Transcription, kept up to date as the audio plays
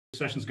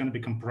session is going to be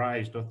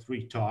comprised of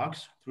three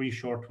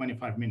short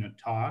 25-minute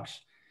talks.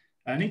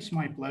 And it's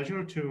my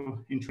pleasure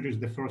to introduce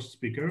the first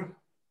speaker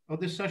of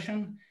this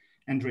session,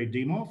 Andrey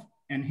Dymov,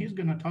 and he's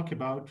going to talk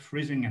about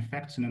freezing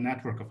effects in a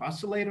network of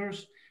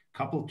oscillators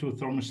coupled to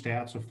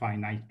thermostats of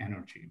finite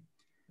energy.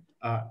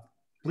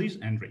 Please,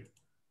 Andrey.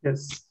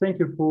 Yes, thank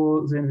you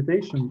for the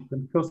invitation.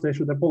 And first, I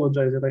should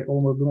apologize that I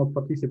almost do not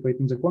participate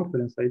in the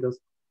conference. I just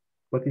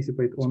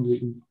participate only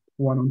in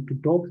 1 or 2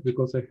 talks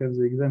because I have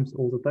the exams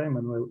all the time,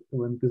 and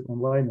when it is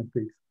online,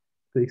 it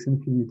takes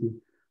infinity,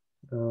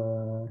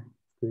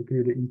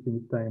 really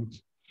infinite time.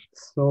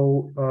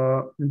 So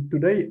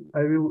today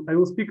I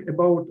will speak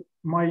about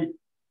my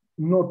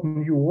not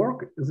new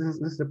work. This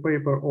is a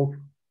paper of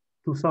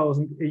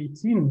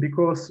 2018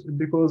 because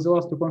the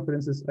last 2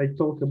 conferences I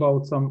talked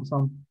about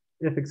some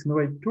effects in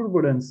wave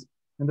turbulence,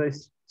 and I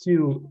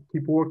still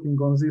keep working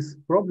on these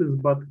problems,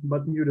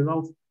 but new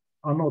results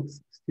are not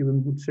still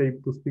in good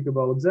shape to speak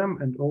about them,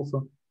 and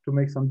also to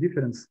make some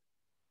difference.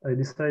 I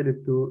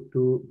decided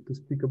to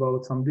speak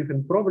about some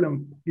different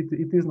problem.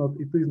 It is not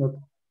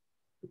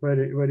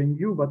very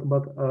new,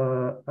 but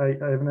I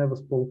have never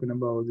spoken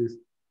about this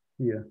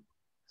here.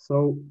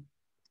 So,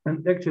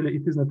 and actually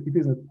it is not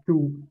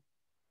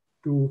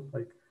too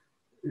like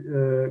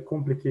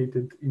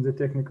complicated in the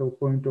technical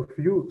point of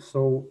view,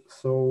 so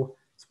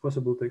it's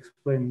possible to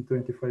explain in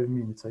 25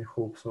 minutes, I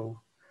hope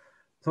so.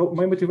 So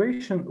my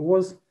motivation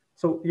was,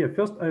 so yeah,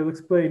 first I will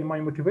explain my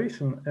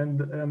motivation,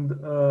 and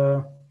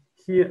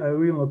here I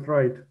will not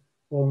write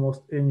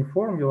almost any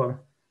formula,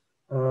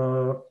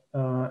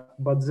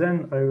 but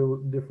then I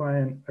will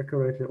define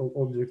accurately all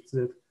objects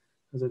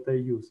that I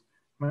use.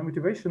 My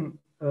motivation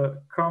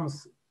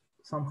comes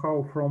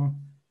somehow from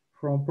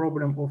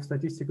problem of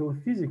statistical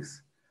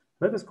physics.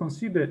 Let us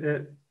consider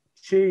a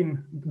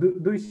chain.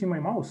 Do you see my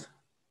mouse?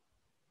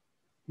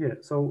 Yeah.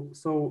 So.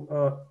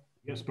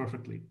 Yes,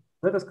 perfectly.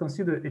 Let us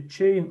consider a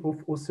chain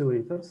of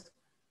oscillators.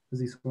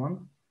 This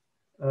one,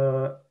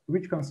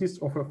 which consists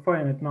of a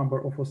finite number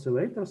of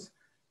oscillators.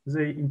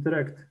 They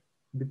interact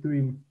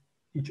between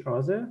each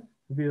other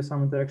via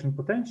some interaction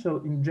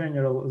potential. In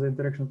general, the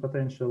interaction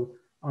potential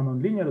are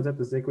nonlinear. That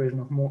is the equation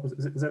of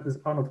that is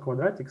are not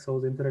quadratic. So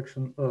the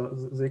interaction,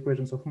 the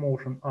equations of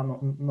motion are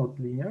not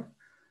linear.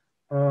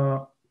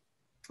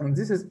 And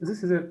this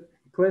is a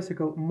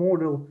classical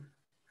model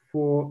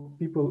for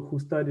people who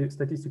study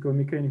statistical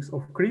mechanics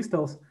of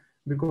crystals,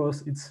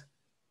 because it's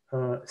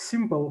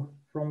simple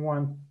from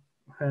one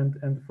hand,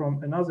 and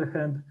from another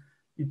hand,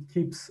 it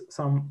keeps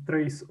some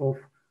trace of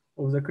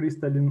the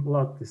crystalline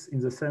lattice, in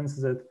the sense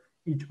that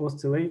each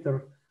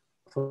oscillator,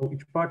 so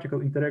each particle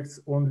interacts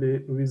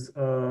only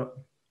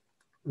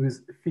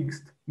with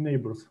fixed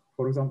neighbors.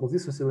 For example,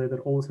 this oscillator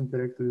always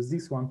interacts with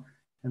this one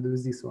and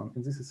with this one,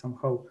 and this is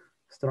somehow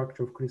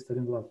structure of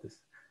crystalline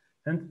lattice.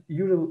 And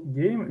usual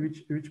game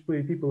which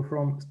play people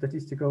from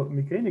statistical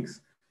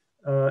mechanics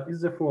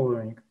is the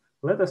following.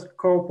 Let us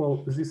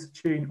couple this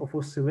chain of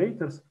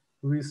oscillators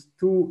with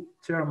 2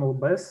 thermal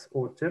baths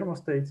or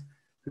thermostats,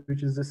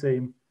 which is the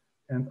same,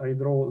 and I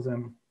draw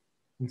them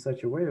in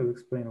such a way. I'll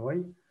explain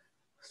why.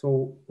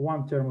 So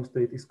one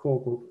thermostat is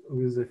coupled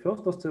with the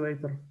first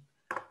oscillator,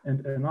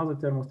 and another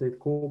thermostat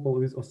coupled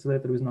with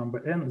oscillator with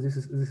number n. This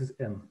is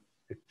n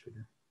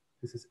actually.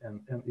 This is n.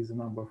 N is the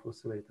number of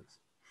oscillators.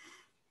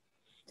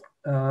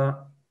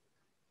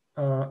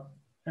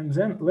 And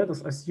then let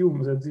us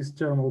assume that these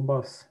thermal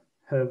baths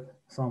have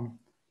some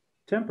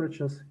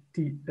temperatures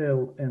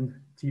TL and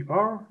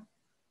TR.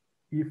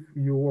 If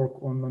you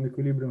work on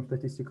non-equilibrium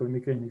statistical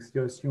mechanics,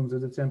 you assume that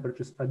the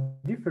temperatures are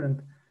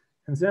different,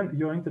 and then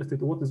you're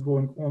interested in what is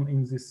going on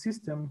in this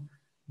system.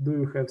 Do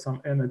you have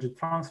some energy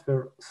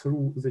transfer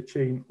through the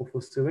chain of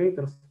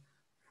oscillators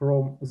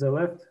from the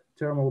left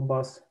thermal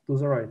bath to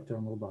the right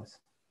thermal bath?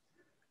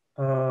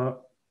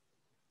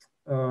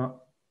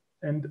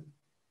 And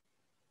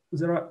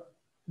there are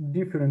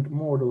different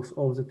models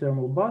of the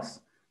thermal bath.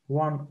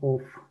 One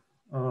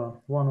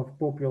of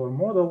popular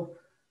model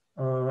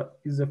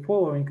is the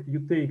following. You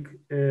take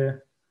a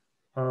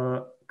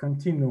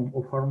continuum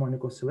of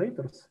harmonic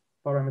oscillators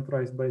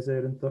parameterized by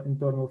their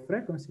internal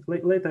frequency.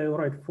 Later I will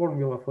write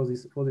formula for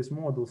this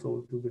model,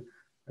 so it will be,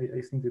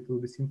 I think it will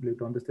be simpler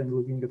to understand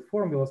looking at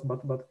formulas,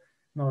 but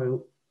now I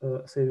will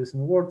say this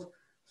in words.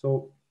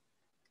 So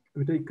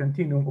we take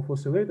continuum of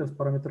oscillators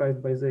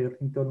parameterized by their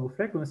internal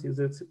frequencies.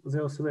 That the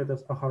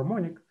oscillators are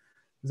harmonic.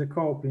 The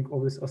coupling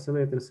of these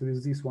oscillators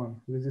with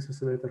this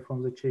oscillator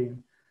from the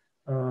chain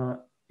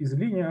is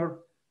linear.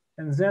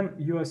 And then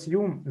you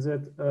assume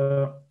that,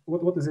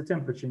 what is the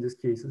temperature in this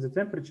case? The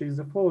temperature is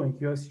the following.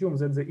 You assume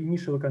that the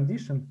initial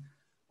condition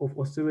of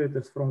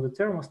oscillators from the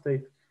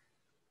thermostat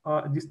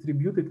are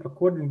distributed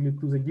accordingly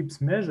to the Gibbs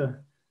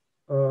measure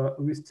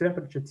with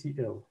temperature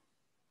TL.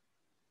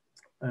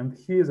 And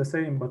here is the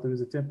same, but with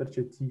the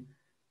temperature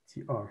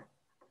TR.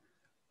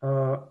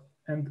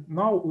 And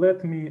now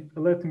let me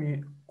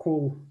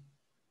call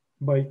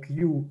by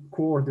Q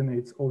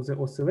coordinates of the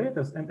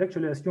oscillators, and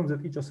actually assume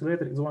that each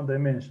oscillator is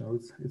one-dimensional.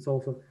 It's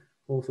also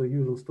a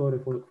usual story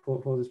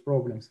for these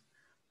problems.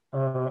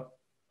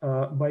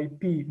 by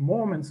p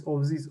moments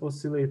of these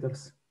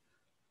oscillators.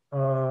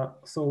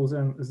 So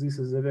then this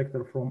is a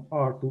vector from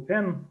R to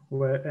N,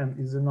 where N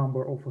is the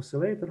number of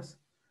oscillators.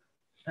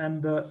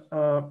 And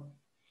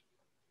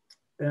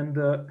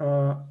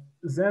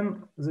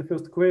then the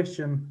first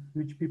question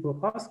which people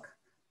ask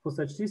for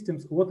such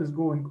systems, what is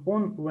going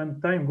on when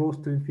time goes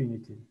to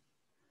infinity?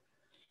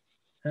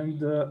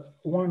 And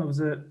one of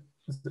the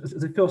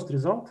first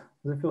result,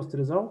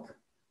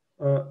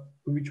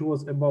 which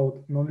was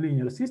about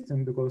nonlinear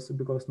system, because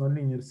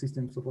nonlinear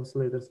systems of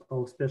oscillators are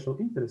of special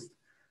interest,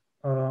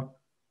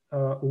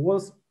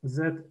 was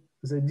that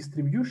the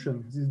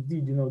distribution, this D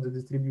denotes the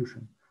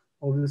distribution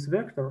of this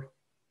vector,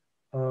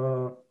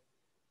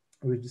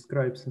 which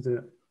describes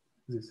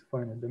this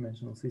finite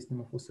dimensional system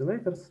of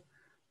oscillators,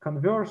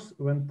 converges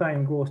when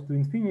time goes to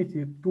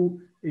infinity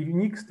to a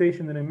unique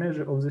stationary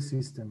measure of the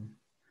system.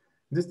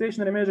 The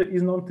stationary measure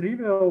is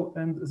non-trivial,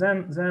 and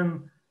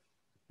then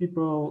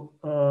people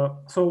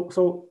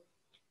so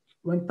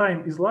when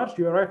time is large,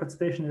 you arrive at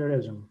stationary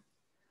regime,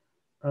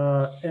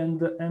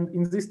 and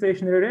in this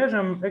stationary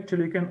regime,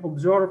 actually, you can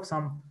observe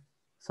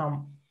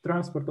some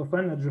transport of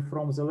energy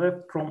from the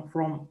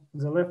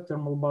left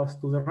thermal bus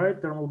to the right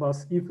thermal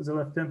bus if the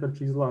left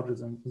temperature is larger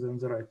than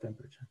the right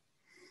temperature.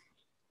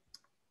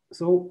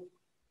 So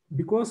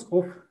because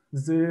of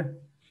the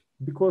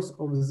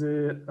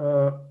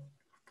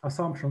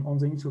assumption on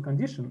the initial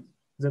condition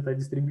that they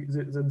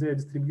are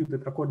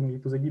distributed accordingly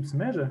to the Gibbs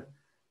measure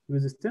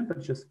with these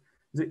temperatures,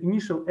 the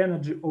initial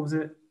energy of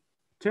the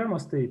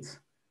thermostats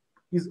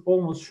is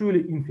almost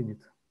surely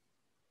infinite,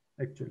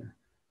 actually.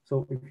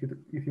 So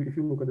if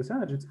you look at this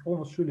energy, it's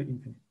almost surely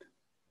infinite.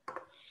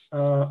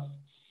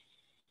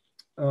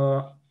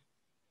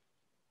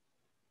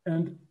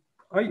 And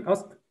I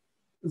asked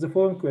the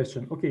following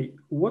question: okay,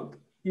 what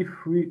if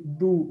we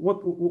do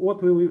what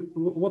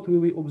will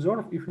we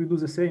observe if we do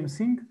the same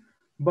thing,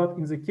 but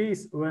in the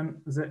case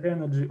when the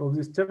energy of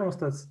these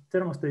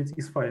thermostats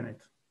is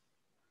finite?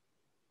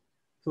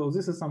 So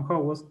this is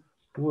somehow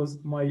was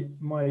my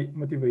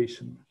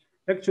motivation.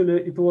 Actually,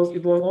 it was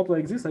not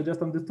like this. I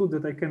just understood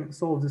that I can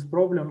solve this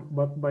problem,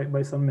 but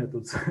by some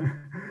methods,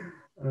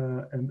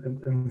 and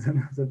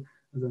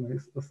then I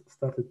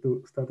started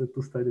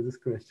to study this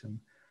question.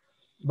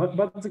 But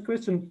the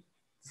question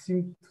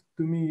seemed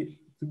to me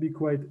to be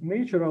quite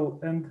natural,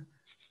 and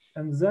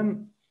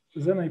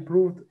then I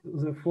proved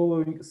the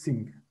following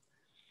thing.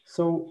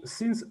 So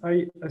since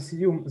I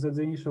assume that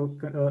the initial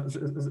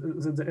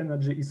that the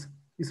energy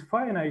is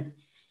finite,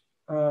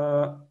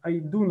 I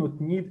do not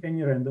need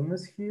any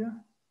randomness here.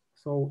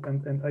 So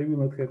and I will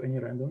not have any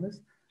randomness.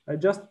 I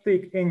just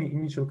take any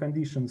initial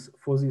conditions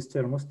for these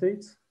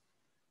thermostats,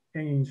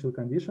 any initial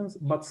conditions,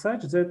 but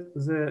such that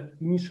the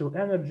initial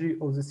energy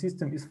of the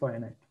system is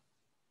finite.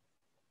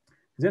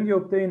 Then you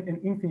obtain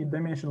an infinite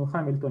dimensional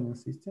Hamiltonian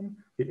system.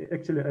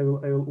 Actually, I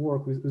will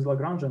work with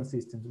Lagrangian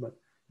systems, but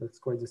that's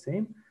quite the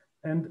same.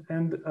 And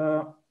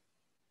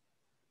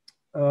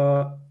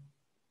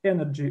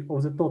energy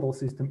of the total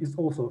system is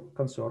also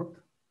conserved.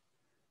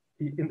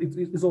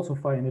 It is also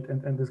finite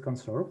and is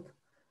conserved.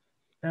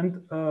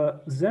 And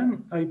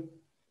then I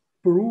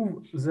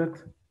prove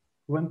that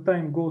when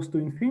time goes to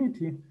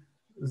infinity,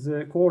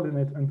 the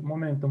coordinate and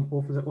momentum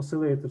of the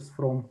oscillators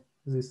from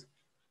this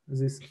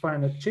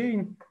finite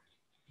chain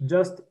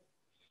just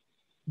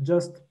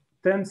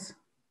tends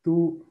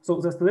to, so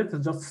the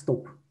oscillators just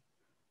stop.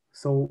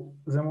 So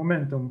the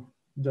momentum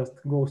just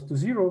goes to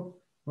 0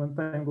 when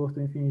time goes to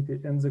infinity,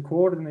 and the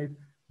coordinate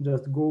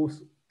just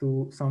goes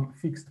to some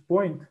fixed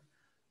point,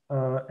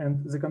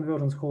 and the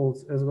convergence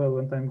holds as well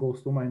when time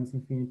goes to minus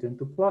infinity and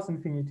to plus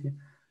infinity.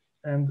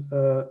 And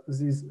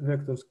these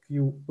vectors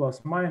q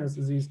plus minus,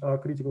 these are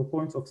critical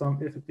points of some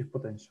effective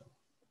potential.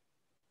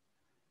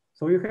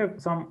 So you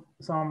have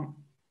some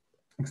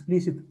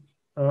explicit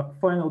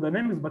final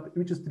dynamics, but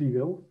which is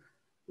trivial,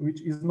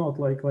 which is not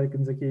like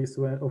in the case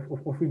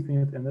of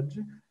infinite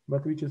energy,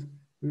 but which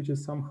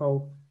is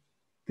somehow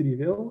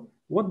trivial.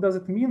 What does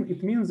it mean?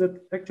 It means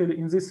that actually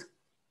in this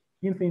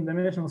infinite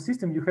dimensional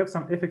system you have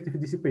some effective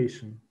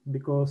dissipation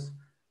because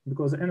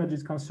the energy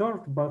is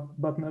conserved,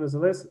 but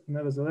nevertheless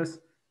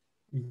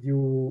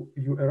you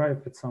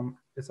arrive at some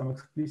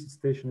explicit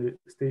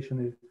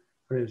stationary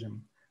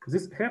regime.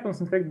 This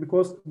happens in fact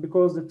because the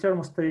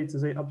thermostats,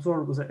 they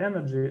absorb the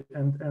energy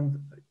and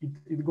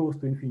it goes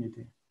to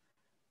infinity.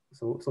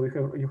 So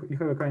you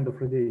have a kind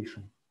of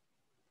radiation.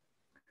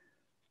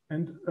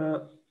 And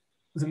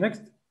the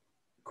next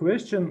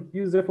question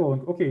is the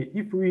following: okay,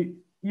 if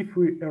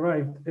we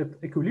arrived at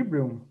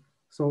equilibrium,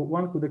 so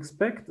one could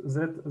expect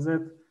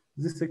that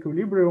this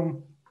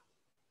equilibrium,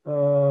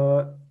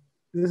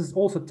 this is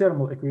also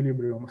thermal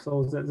equilibrium,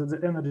 so that the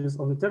energies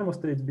of the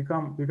thermostats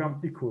become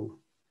equal.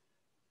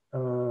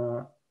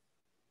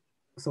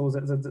 So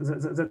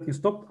that you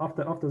stopped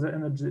after the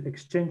energy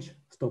exchange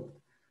stopped.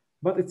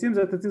 But it seems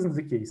that it isn't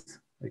the case,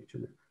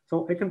 actually.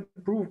 So I can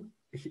prove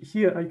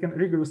here, I can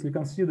rigorously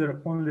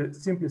consider only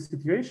simplest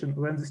situation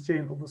when this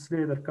chain of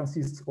oscillator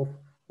consists of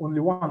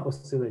only one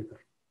oscillator.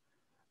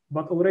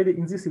 but already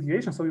in this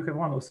situation, so you have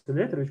one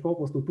oscillator which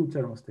couples to two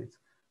thermostats.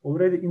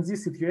 Already in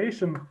this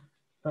situation,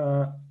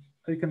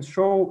 I can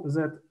show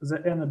that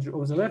the energy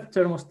of the left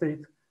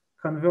thermostat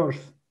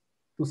converges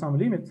to some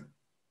limit.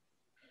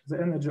 The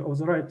energy of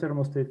the right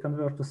thermostat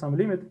converges to some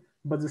limit,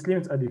 but these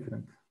limits are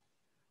different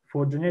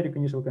for generic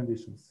initial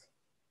conditions.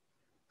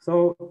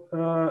 So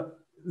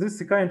this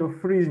is a kind of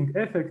freezing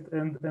effect,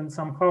 and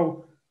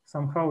somehow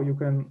you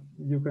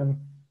can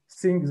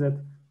think that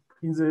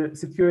in the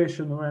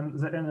situation when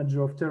the energy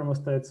of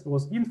thermostats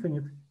was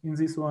infinite, in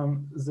this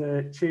one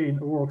the chain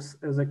works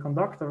as a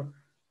conductor,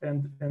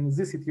 and in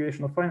this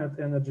situation of finite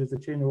energy, the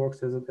chain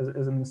works as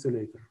an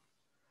insulator.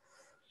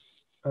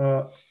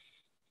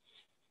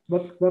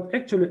 But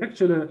actually,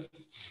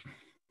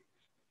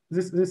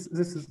 this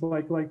is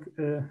like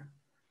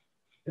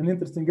an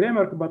interesting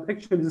remark. But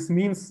actually, this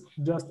means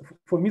just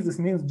for me, this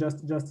means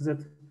just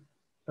that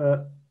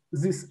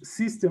this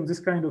system, this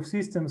kind of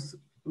systems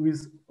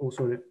with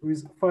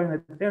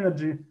finite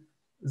energy,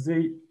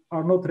 they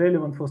are not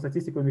relevant for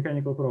statistical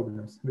mechanical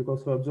problems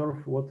because we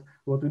observe what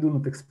we do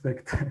not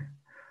expect.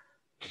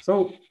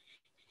 So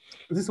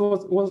this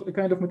was a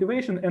kind of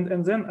motivation,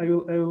 and then I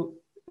will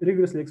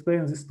rigorously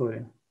explain this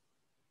story.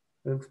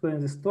 I'll explain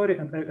this story,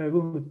 and I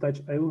will not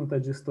touch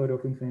this story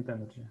of infinite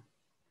energy.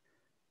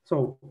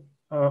 So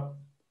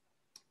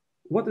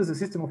what is the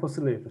system of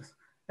oscillators?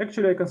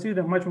 Actually, I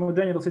consider much more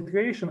general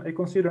situation. I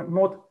consider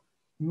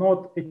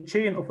not a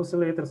chain of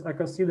oscillators. I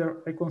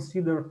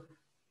consider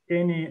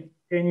any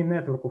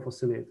network of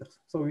oscillators.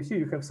 So you see,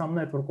 you have some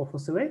network of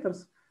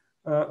oscillators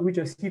which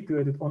are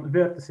situated on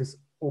vertices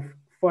of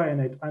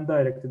finite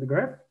undirected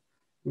graph,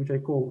 which I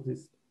call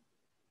this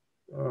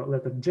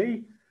letter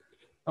J.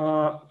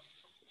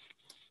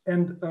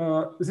 And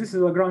this is a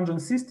Lagrangian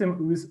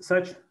system with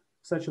such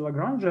a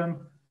Lagrangian.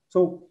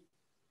 So,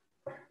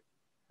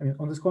 I mean,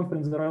 on this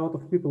conference, there are a lot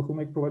of people who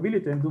make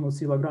probability and do not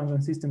see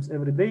Lagrangian systems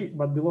every day.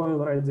 But below I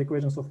write the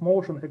equations of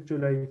motion.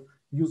 Actually, I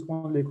use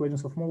only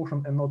equations of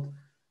motion and not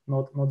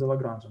the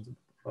Lagrangians.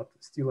 But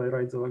still, I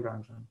write the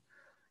Lagrangian.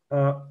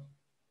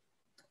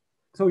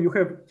 So you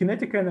have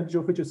kinetic energy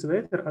of each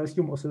oscillator. I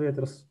assume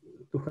oscillators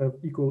to have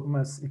equal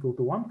mass equal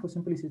to 1 for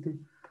simplicity.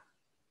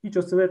 Each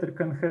oscillator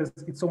can has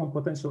its own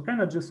potential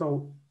energy,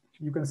 so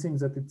you can think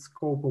that it's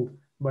coupled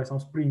by some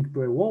spring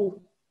to a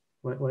wall,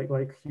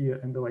 like here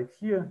and like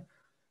here.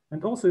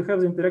 And also you have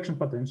the interaction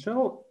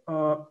potential.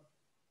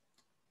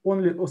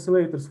 Only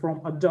oscillators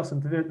from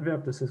adjacent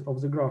vertices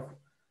of the graph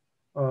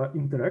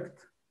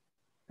interact.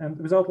 And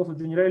without loss of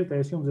generality, I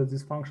assume that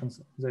these functions,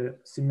 they're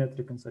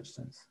symmetric in such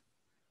sense.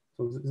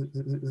 So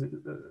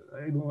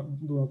I do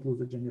not lose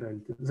the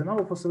generality. The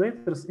number of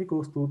oscillators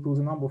equals to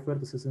the number of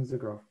vertices in the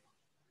graph.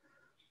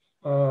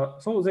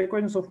 So the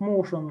equations of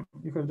motion,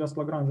 you have just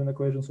Lagrangian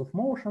equations of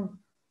motion.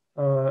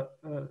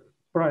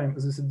 Prime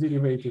this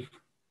derivative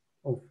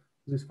of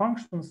these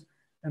functions,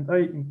 and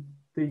I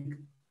take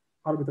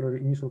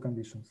arbitrary initial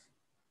conditions.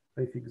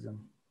 I fix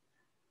them.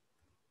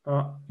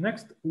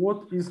 Next,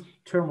 what is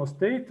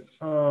thermostat?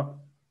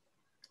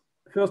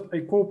 First, I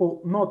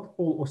couple not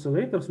all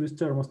oscillators with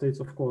thermostats,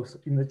 of course.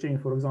 In the chain,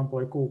 for example,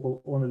 I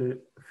couple only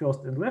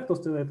first and left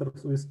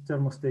oscillators with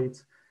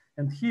thermostats.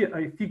 And here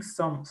I fix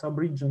some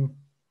subregion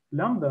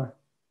lambda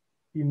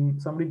in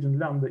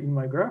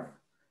my graph,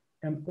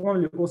 and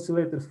only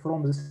oscillators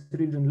from this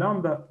region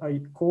lambda I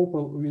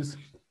couple with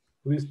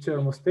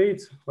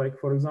thermostats. Like,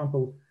 for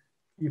example,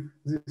 if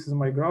this is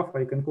my graph,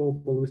 I can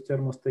couple with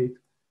thermostat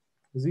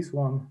this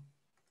one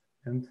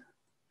and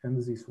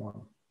this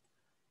one.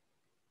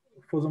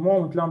 For the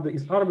moment, lambda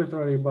is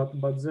arbitrary, but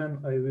then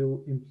I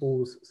will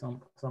impose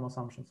some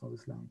assumptions on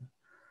this lambda.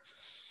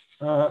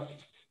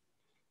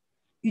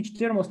 Each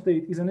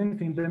thermostat is an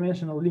infinite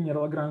dimensional linear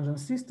Lagrangian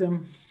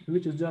system,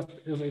 which is just,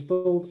 as I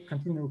told,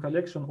 continual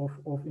collection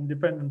of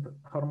independent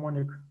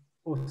harmonic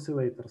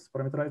oscillators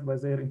parameterized by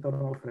their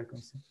internal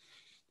frequency.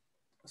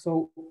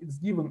 So it's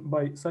given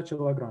by such a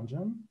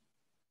Lagrangian.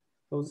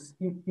 So this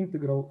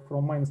integral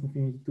from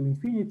 -infinity to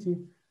infinity,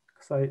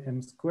 psi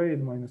m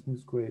squared minus mu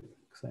squared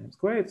psi m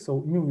squared.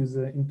 So mu is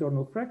the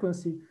internal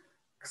frequency,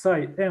 psi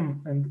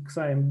m and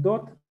psi m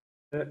dot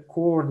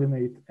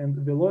coordinate and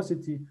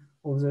velocity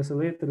of the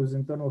oscillator with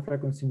internal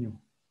frequency nu.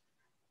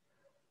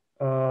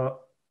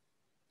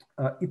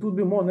 It would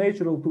be more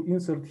natural to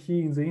insert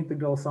here in the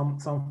integral some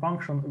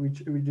function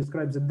which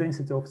describes the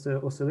density of the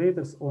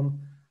oscillators on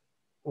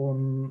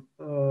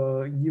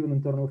given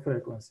internal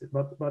frequency.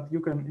 But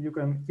you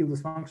can kill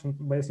this function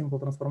by a simple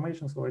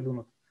transformation. So I do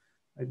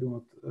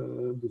not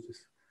do this.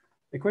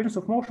 Equations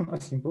of motion are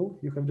simple.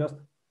 You have just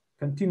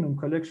continuum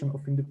collection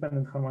of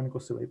independent harmonic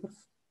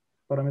oscillators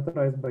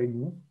parameterized by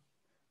nu.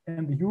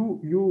 And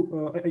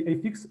I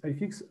fix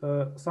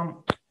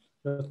some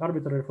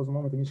arbitrary for the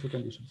moment initial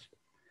conditions.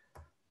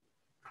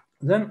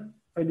 Then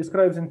I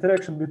describe the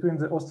interaction between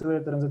the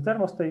oscillator and the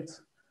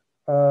thermostats.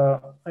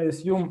 I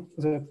assume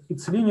that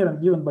it's linear and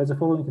given by the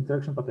following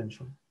interaction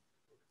potential.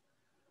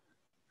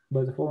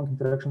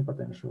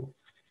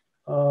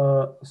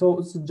 So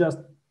it's just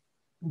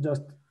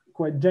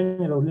quite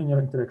general linear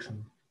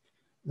interaction.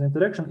 The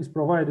interaction is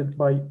provided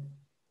by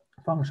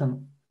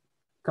function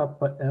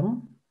kappa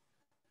m,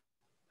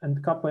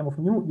 and kappa m of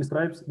nu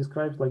describes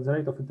like the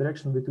rate of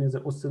interaction between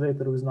the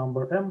oscillator with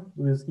number m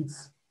with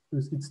its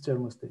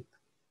thermostat.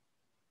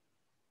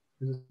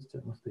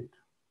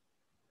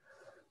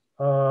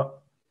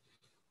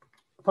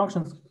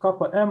 Functions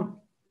kappa m,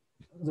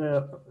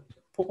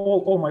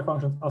 all my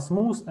functions are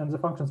smooth, and the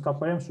functions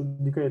kappa m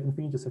should decay at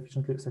infinity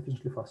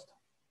sufficiently fast.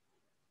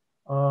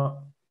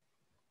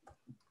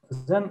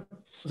 Then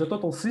the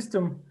total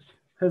system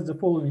has the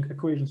following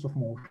equations of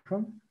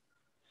motion.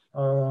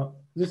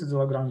 This is the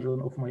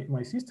Lagrangian of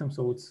my system,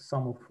 so it's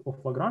sum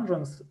of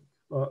Lagrangians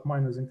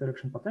minus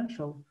interaction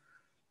potential.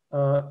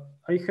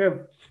 I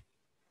have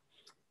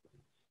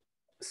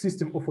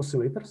system of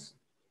oscillators.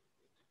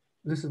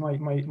 This is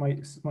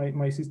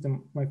my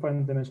system, my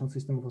finite dimensional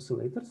system of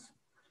oscillators.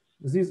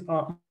 These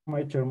are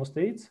my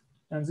thermostats,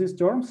 and these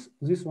terms,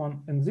 this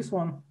one and this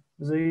one,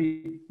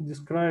 they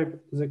describe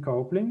the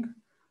coupling.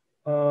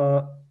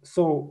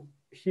 So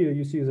here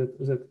you see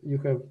that you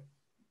have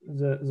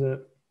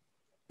the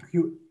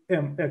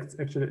Qm acts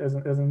actually as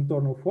an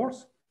internal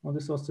force on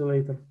this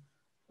oscillator,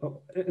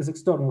 as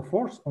external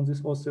force on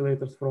these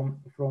oscillators from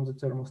the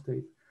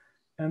thermostat.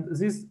 And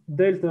this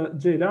delta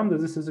J lambda,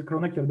 this is a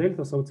Kronecker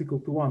delta, so it's equal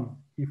to 1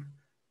 if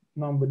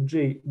number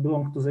J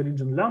belongs to the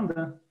region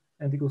lambda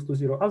and equals to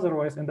 0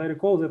 otherwise. And I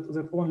recall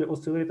that only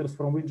oscillators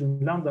from region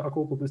lambda are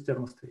coupled with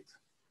thermostats.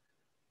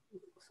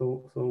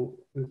 So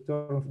the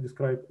terms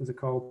describe the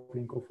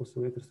coupling of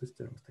oscillators with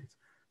thermostats.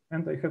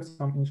 And I have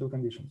some initial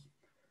conditions.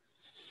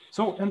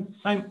 So, and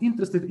I'm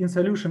interested in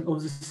solution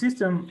of this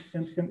system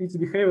and its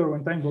behavior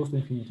when time goes to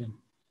infinity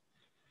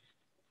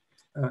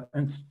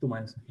and to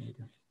minus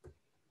infinity.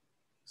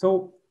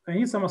 So I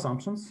need some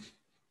assumptions.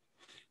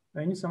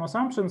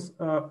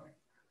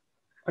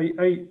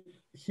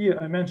 Here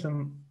I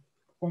mention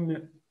only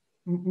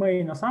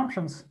main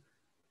assumptions.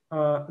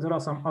 There are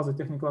some other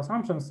technical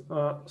assumptions.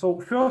 So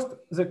first,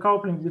 the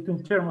coupling between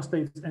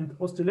thermostats and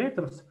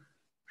oscillators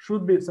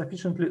should be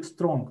sufficiently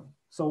strong.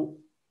 So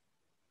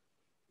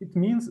it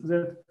means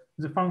that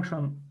the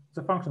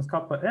functions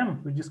kappa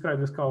m, which describe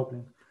this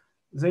coupling,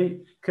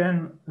 they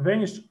can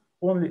vanish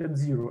only at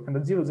 0, and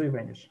at 0 they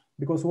vanish.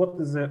 Because what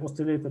is the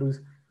oscillator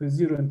with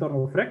 0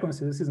 internal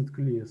frequency? This isn't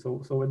clear.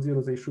 So at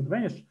 0 they should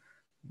vanish,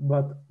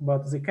 but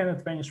they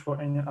cannot vanish for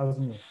any other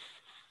nu.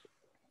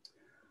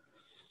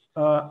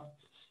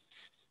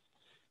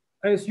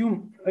 I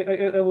assume I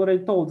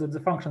already told that the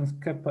functions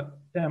kappa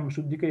m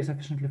should decay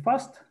sufficiently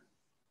fast.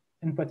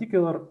 In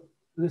particular,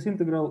 this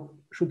integral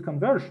should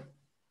converge.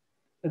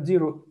 At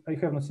 0, I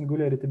have no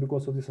singularity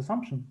because of this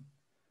assumption.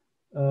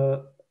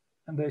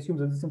 And I assume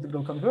that this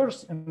integral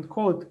converges and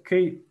call it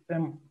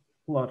Km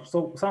large.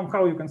 So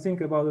somehow you can think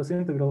about this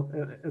integral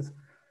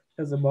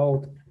as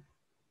about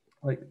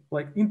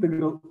like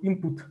integral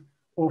input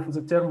of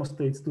the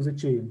thermostats to the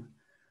chain.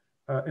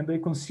 And I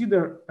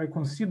consider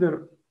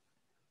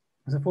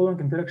the following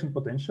interaction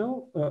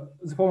potential,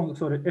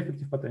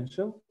 effective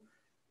potential,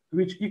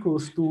 which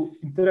equals to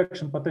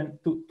interaction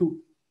potential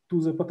to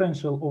the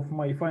potential of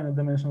my finite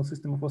dimensional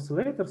system of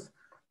oscillators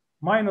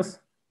minus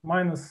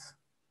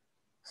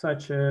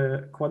such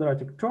a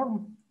quadratic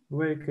term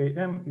where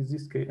Km is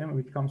this Km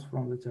which comes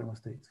from the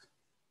thermostats.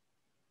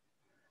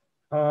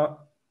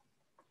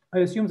 I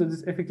assume that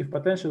this effective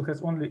potential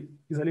has only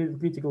isolated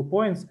critical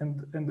points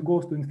and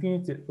goes to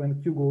infinity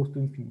when Q goes to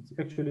infinity.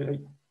 Actually,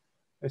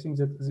 I think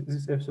that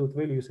this absolute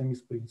value is a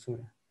misprint,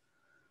 sorry.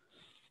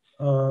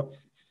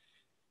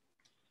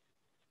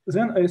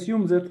 Then I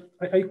assume that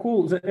I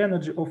call the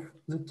energy of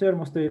the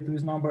thermostat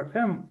with number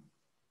m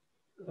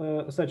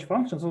such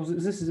function. So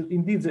this is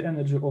indeed the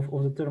energy of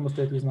the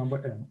thermostat with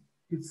number m.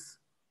 Its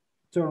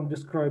term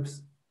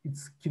describes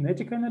its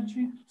kinetic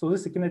energy. So this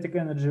is the kinetic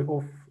energy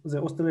of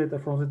the oscillator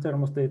from the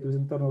thermostat with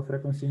internal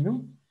frequency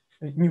nu,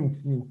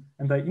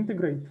 and I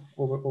integrate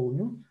over all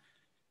nu,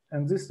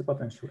 and this is the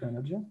potential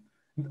energy.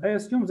 And I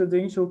assume that the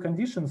initial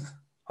conditions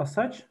are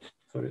such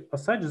that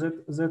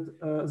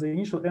the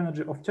initial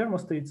energy of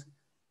thermostats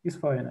is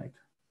finite.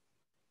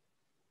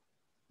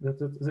 That's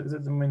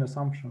the main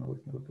assumption of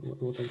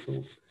what I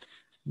told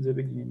in the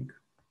beginning.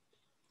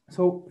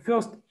 So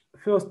first,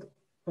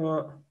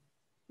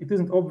 it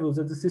isn't obvious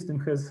that the system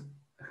has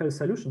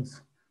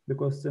solutions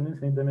because it's an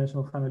infinite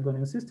dimensional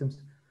Hamiltonian systems,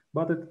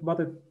 but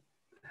it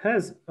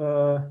has.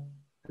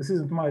 This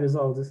isn't my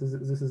result. This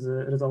is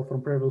a result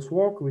from previous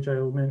work, which I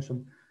will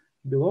mention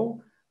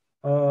below.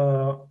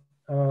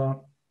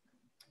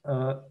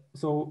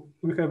 So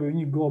we have a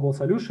unique global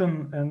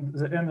solution, and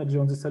the energy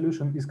on the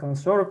solution is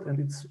conserved, and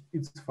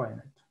it's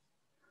finite.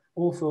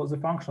 Also, the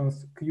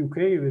functions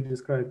qk, which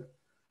describe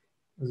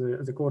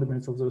the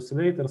coordinates of the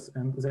oscillators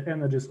and the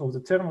energies of the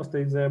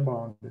thermostat, they are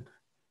bounded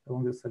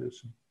along the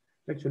solution.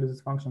 Actually,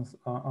 these functions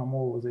are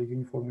more or less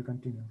uniformly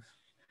continuous.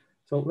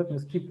 So let me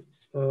skip.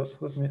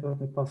 Let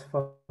me pass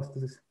fast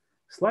this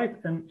slide,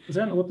 and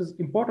then what is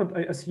important,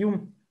 I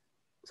assume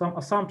some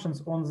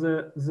assumptions on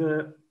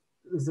the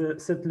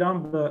set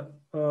lambda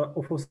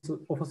of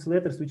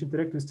oscillators which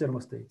interact with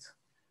thermostats.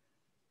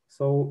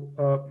 So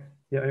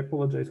Yeah, I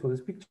apologize for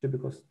this picture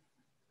because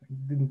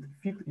it didn't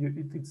fit.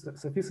 It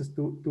suffices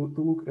to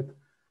look at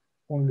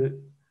only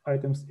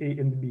items A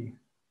and B,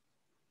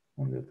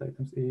 only at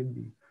items A and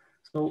B.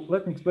 So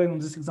let me explain on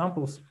these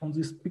examples, on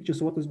these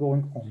pictures, what is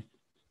going on.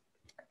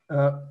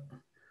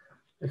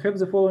 I have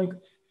the following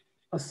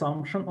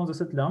assumption on the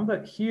set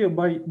lambda. Here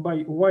by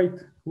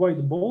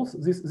white balls,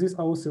 these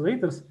are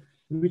oscillators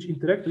which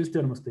interact with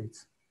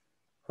thermostats.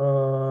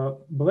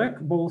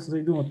 Black balls,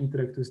 they do not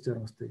interact with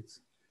thermostats.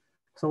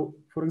 So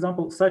for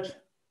example, such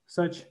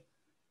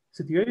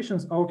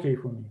situations are okay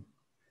for me.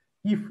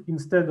 If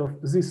instead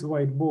of this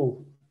white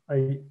ball,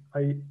 I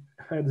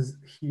had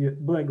here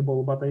black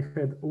ball, but I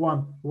had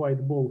one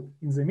white ball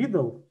in the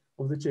middle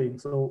of the chain.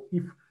 So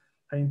if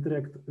I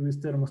interact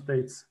with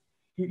thermostats,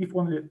 if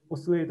only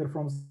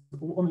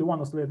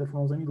one oscillator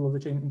from the middle of the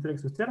chain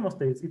interacts with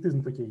thermostats, it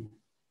isn't okay.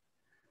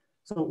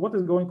 So what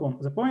is going on?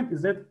 The point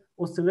is that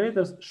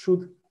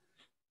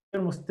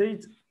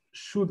thermostats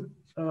should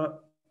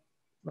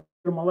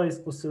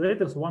normalize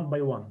oscillators one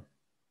by one.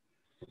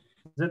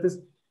 That is,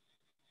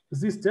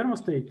 this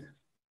thermostat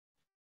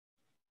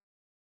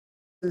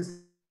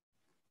is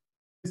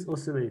this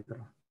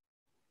oscillator.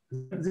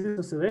 This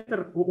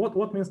oscillator,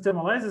 what means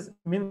thermalizes?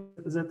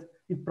 Means that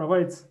it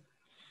provides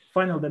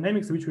final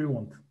dynamics which we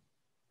want.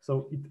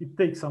 So it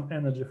takes some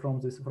energy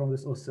from this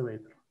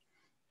oscillator.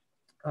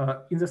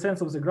 In the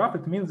sense of the graph,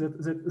 it means that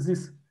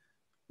this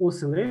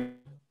oscillator,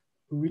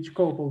 which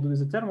coupled with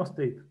the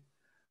thermostat,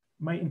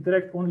 may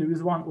interact only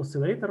with one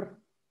oscillator,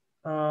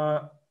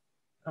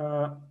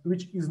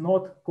 which is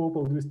not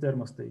coupled with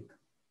thermostat.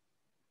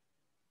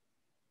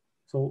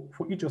 So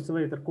for each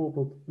oscillator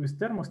coupled with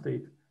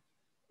thermostat,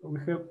 we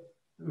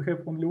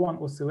have only one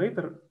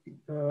oscillator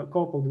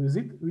coupled with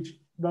it, which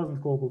doesn't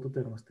couple to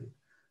thermostat.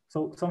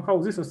 So somehow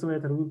this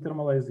oscillator will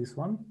thermalize this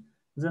one,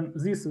 then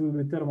this will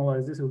be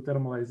thermalized, this will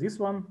thermalize this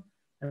one,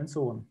 and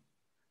so on.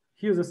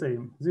 Here the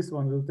same. This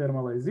one will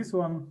thermalize this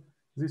one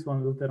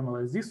will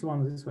thermalize this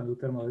one will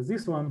thermalize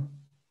this one,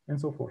 and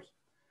so forth.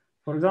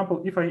 For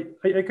example, if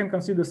I can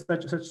consider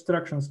such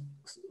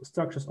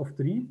structures of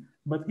three,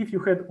 but if you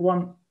had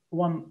one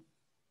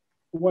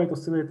white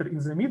oscillator in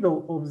the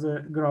middle of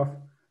the graph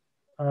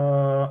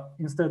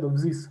instead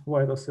of this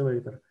white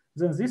oscillator,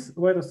 then this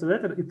white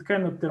oscillator, it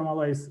cannot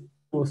thermalize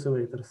two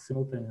oscillators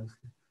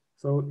simultaneously.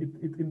 So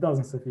it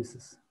doesn't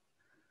suffice.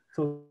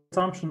 So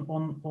assumption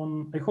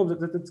on I hope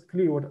that it's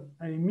clear what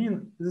I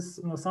mean. This is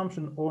an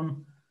assumption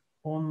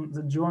on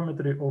the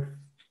geometry of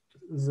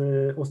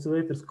the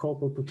oscillators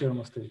coupled to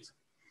thermostats.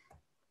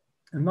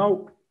 And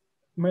now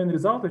main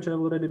result, which I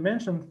already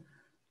mentioned,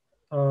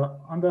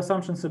 under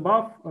assumptions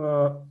above,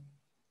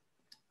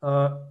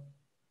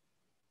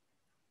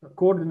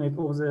 coordinate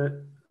of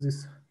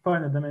this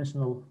finite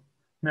dimensional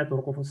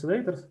network of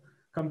oscillators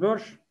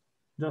converge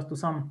just to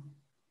some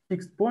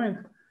fixed point,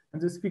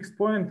 and this fixed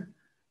point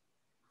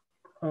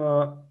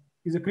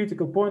is a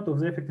critical point of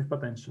the effective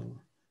potential.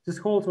 This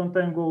holds when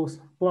time goes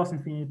plus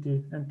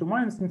infinity and to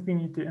minus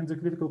infinity, and the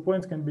critical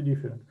points can be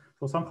different.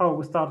 So somehow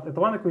we start at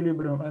one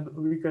equilibrium and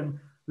we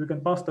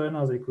can pass to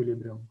another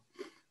equilibrium.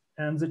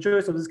 And the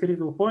choice of this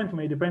critical point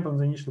may depend on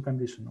the initial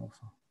condition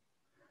also.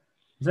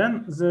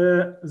 Then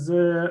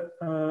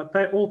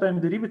all time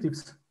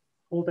derivatives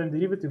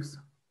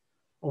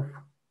of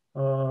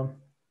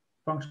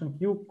function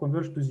q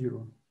converge to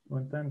zero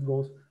when time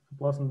goes to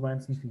plus and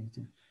minus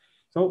infinity.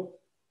 So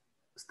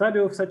study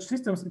of such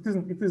systems, it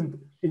isn't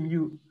a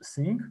new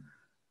thing.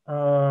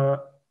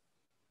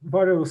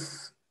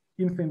 Various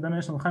infinite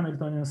dimensional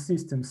Hamiltonian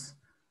systems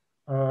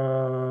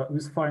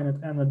with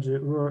finite energy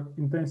were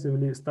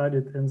intensively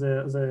studied, and they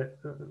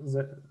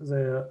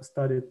are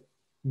studied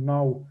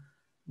now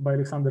by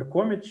Alexander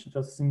Komich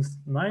just since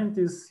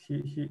 90s.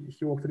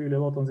 He worked really a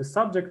lot on this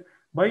subject,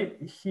 but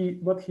he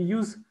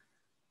used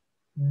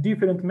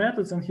different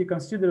methods, and he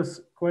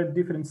considers quite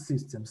different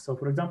systems. So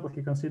for example,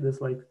 he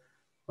considers like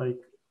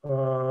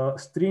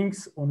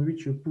strings on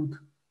which you put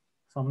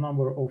some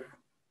number of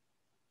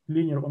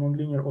linear or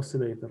nonlinear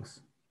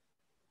oscillators.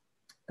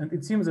 And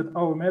it seems that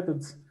our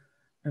methods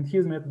and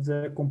his methods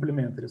are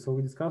complementary. So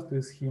we discussed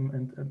with him,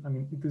 and I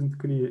mean, it isn't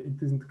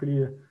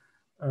clear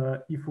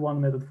if one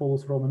method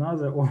follows from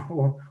another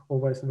or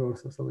vice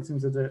versa. So it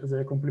seems that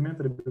they're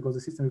complementary because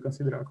the system we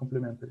consider are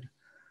complementary.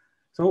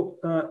 So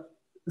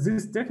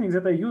this technique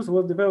that I use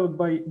was developed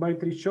by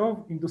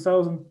Tryshov in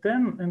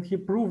 2010, and he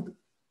proved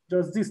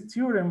just this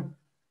theorem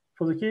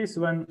for the case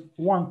when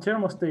one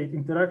thermostat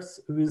interacts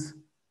with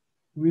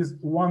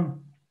one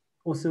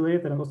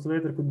oscillator, and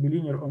oscillator could be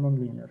linear or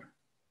nonlinear.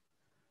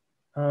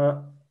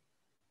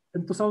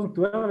 In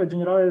 2012, I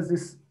generalized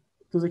this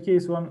to the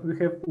case when we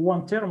have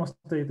one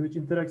thermostat which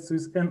interacts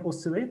with n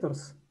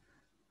oscillators,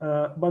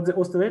 but the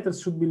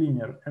oscillators should be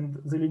linear, and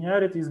the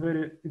linearity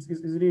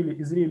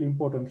is really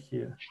important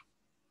here.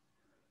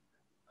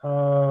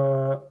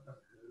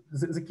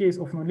 The case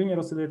of nonlinear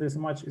oscillator is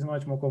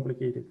much more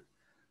complicated.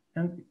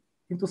 And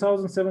in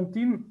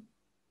 2017,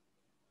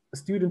 a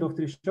student of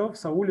Tryshov,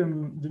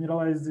 Saulin,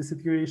 generalized the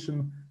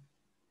situation.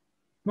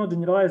 Not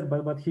generalized,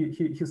 but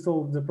he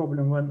solved the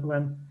problem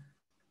when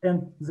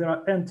there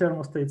are n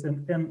thermostats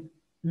and n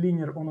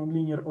linear or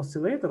nonlinear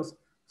oscillators.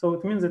 So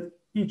it means that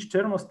each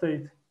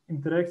thermostat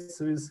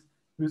interacts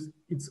with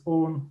its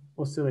own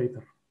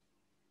oscillator.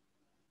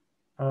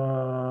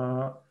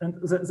 And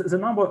the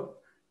number,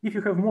 if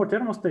you have more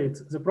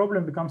thermostats, the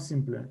problem becomes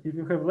simpler. If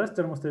you have less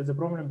thermostats, the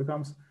problem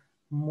becomes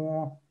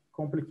more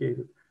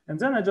complicated. And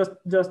then I just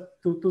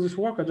to this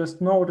work, I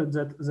just noted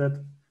that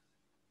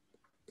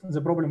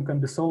the problem can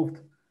be solved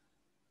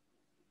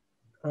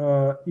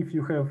if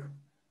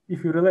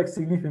you relax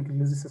significantly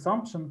this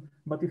assumption,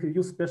 but if you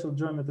use special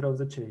geometry of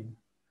the chain.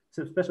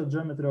 So special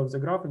geometry of the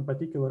graph in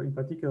particular,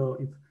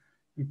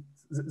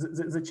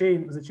 the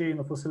chain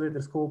of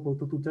oscillators coupled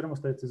to two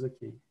thermostats is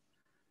okay.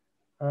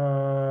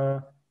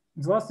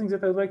 The last thing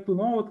that I'd like to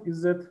note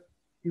is that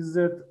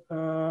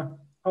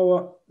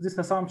this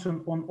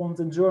assumption on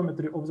the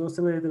geometry of the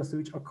oscillators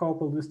which are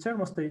coupled with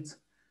thermostats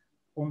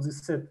on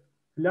this set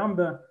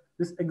lambda,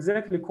 this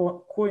exactly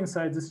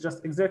coincides. This is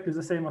just exactly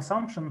the same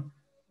assumption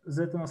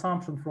that an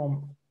assumption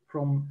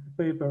from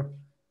paper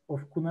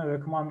of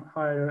Kunevek, Mann,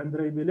 Heyer, and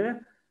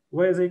Ray-Billet,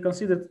 where they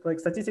considered like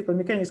statistical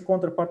mechanics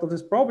counterpart of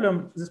this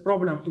problem with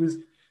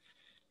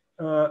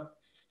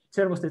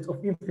thermostats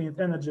of infinite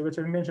energy, which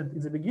I mentioned in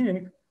the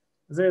beginning.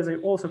 There they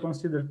also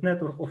considered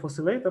network of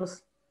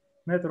oscillators,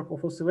 and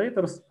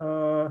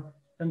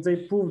they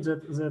proved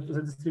that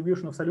the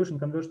distribution of solution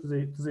converges to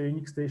the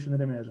unique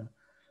stationary measure.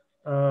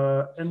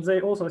 And they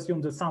also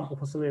assumed that some of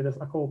oscillators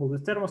are coupled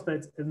with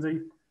thermostats, and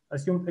they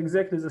assumed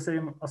exactly the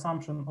same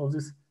assumption of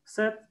this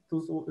set.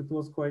 It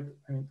was quite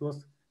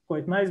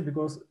nice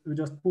because we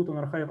just put on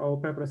archive our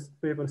papers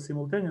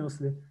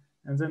simultaneously,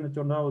 and then it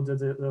turned out that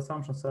the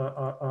assumptions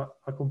are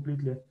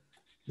completely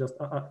just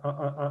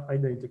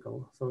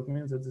identical. So it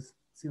means that this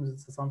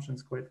assumption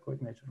is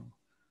quite natural.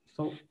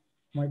 So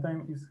my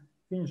time is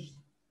finished.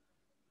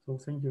 So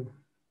thank you.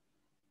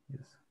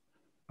 Yes.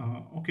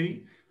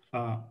 Okay.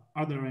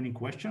 Are there any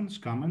questions,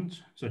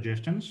 comments,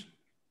 suggestions?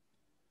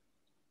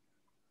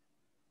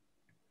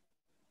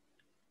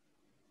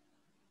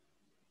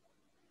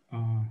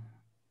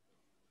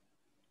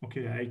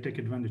 Okay, I take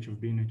advantage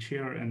of being a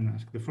chair and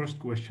ask the first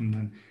question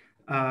then.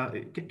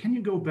 Can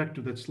you go back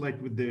to that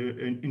slide with the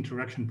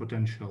interaction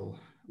potential,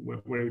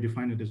 where you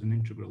define it as an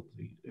integral,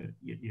 please?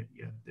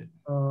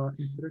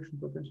 Interaction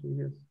potential,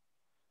 yes.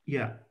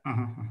 Yeah.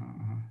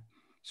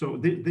 So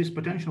this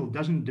potential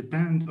doesn't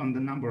depend on the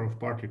number of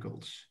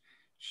particles.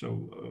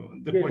 So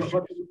the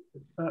question.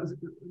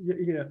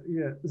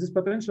 This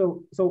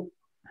potential. So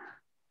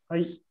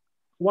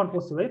one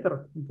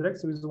oscillator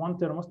interacts with one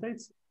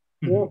thermostat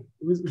or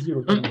with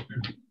zero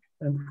thermostat.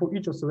 And for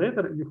each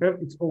oscillator, you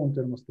have its own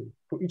thermostat.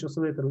 For each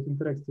oscillator that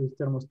interacts with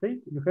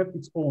thermostat, you have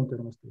its own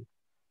thermostat.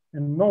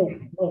 And no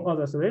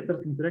other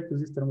oscillator interact with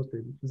this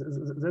thermostat.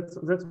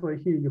 That's why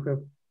here you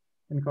have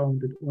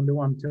encountered only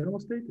one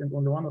thermostat and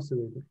only one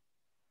oscillator.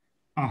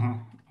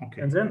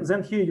 Okay. And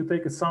then here you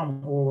take a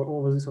sum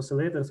over these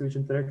oscillators which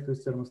interact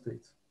with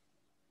thermostats.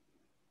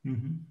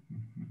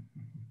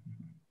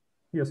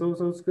 Yeah, so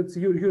it's a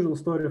usual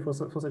story for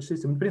such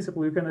system. In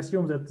principle, you can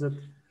assume that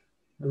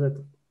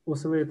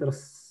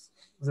oscillators,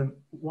 then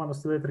one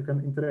oscillator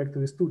can interact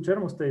with two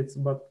thermostats,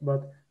 but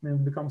then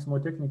it becomes more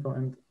technical,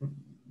 and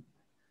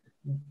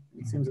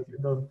it seems that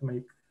it doesn't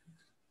make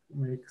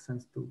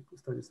sense to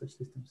study such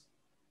systems.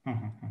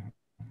 I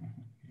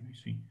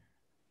see.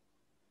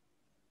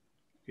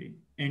 Okay.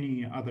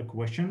 Any other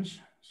questions,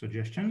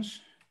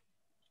 suggestions?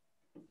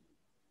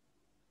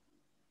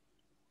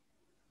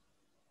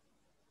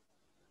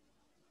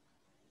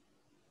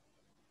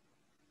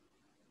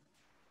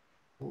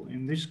 Well,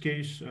 in this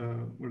case,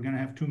 we're going to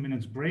have 2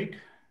 minutes break.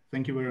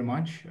 Thank you very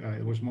much.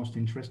 It was most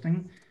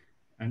interesting.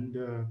 And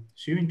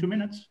see you in 2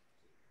 minutes.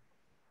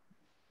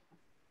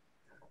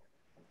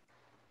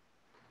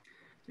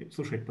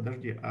 Слушай,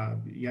 подожди,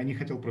 я не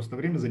хотел просто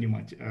время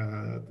занимать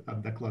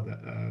от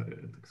доклада,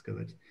 так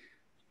сказать.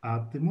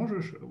 А ты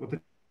можешь вот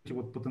эти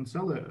вот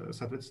потенциалы,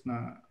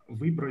 соответственно,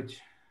 выбрать,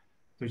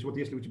 то есть вот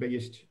если у тебя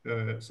есть,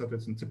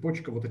 соответственно,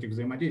 цепочка вот этих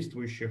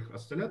взаимодействующих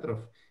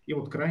осцилляторов, и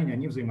вот крайне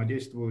они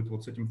взаимодействуют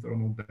вот с этим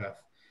thermal death.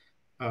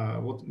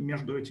 Вот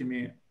между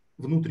этими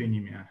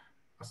внутренними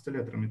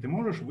осцилляторами ты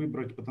можешь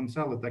выбрать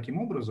потенциалы таким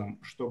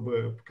образом,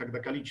 чтобы когда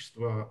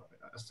количество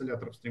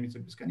осцилляторов стремится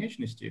к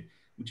бесконечности,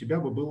 у тебя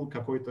бы был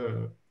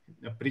какой-то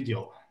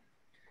предел.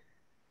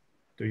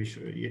 То есть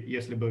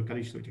если бы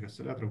количество этих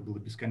осцилляторов было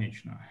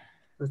бесконечно.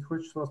 То есть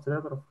хоть число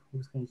осцилляторов к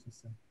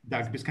бесконечности.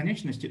 Да, к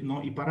бесконечности,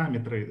 но и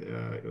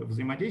параметры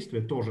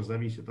взаимодействия тоже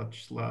зависят от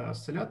числа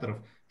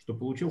осцилляторов, чтобы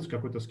получился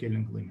какой-то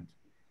scaling limit.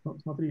 Ну,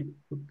 смотри,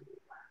 тут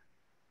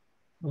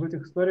в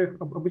этих историях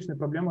обычная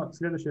проблема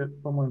следующая,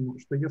 по-моему,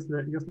 что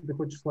если ты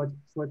хочешь слать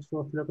число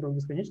осцилляторов в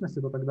бесконечности,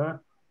 то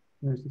тогда,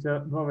 значит, у тебя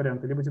два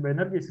варианта. Либо у тебя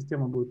энергия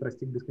системы будет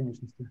расти к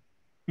бесконечности.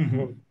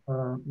 Вот.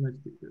 Значит,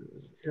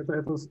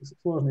 это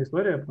сложная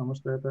история, потому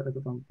что это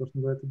там то, что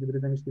называется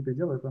гидродинамический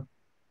предел, это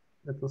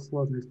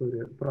сложная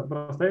история.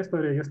 Простая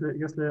история,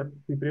 если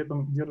ты при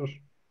этом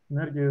держишь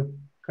энергию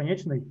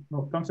конечной,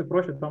 ну, там все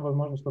проще, там,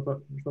 возможно,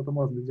 что-то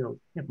можно сделать.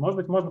 Нет, может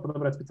быть, можно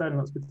подобрать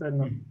специально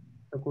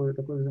такое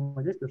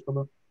взаимодействие,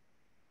 чтобы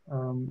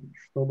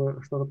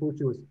что-то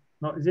получилось.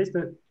 Но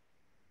здесь-то,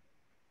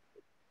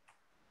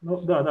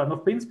 ну да, но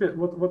в принципе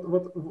вот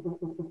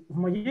в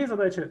моей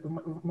задаче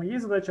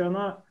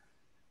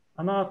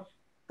она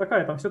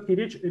такая, там все-таки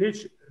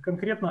речь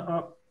конкретно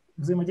о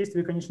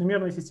взаимодействии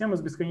конечномерной системы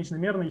с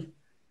бесконечномерной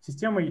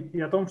системой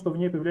и о том, что в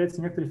ней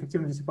появляется некоторая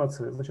эффективная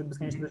диссипация. За счет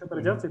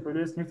радиации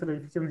появляется некоторая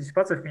эффективная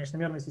диссипация в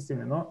конечномерной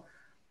системе.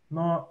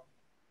 Но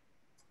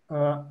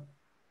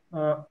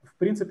в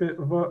принципе,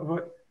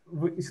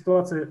 в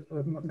ситуации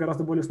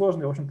гораздо более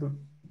сложной, в общем-то,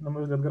 на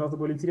мой взгляд, гораздо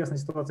более интересной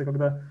ситуации,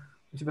 когда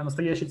у тебя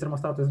настоящий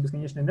термостат из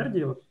бесконечной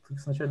энергии, вот,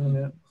 с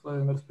начальными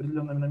условиями,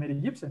 распределенными на мере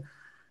гипса,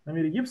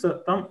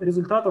 там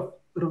результатов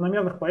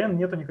равномерных по n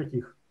нету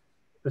никаких.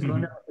 То есть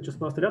равномерное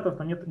количество осцилляторов,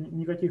 там нет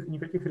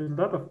никаких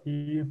результатов,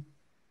 и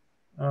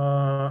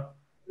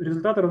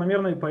результаты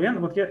равномерные по n,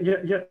 вот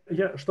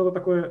я что-то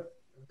такое,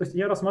 то есть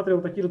я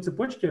рассматривал такие же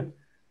цепочки,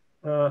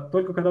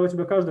 только когда у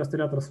тебя каждый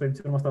осциллятор своим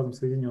термостатом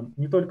соединен.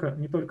 Не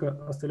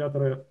только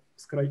осцилляторы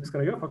с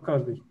краев, а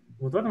каждый.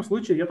 Вот в этом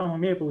случае я там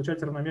умею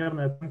получать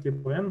равномерные оценки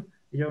по n,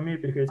 и я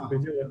умею переходить к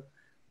пределу.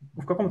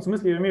 В каком-то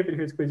смысле я умею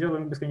переходить к пределу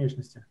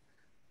бесконечности.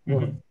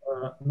 Вот.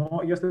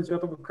 Но если у тебя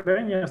только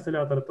крайний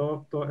осциллятор,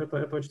 то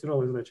это очень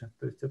тяжелая задача.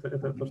 То есть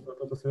это то,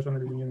 что совершенно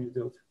люди не умеют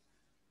делать.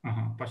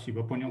 Ага,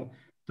 спасибо, понял.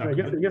 Так,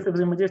 да, если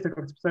взаимодействие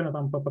как-то специально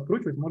там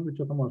подкручивать, может быть,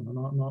 что-то можно,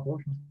 но в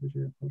общем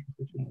случае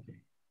нет.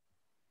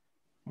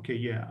 Okay,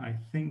 yeah, I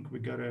think we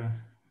gotta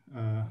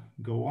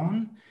go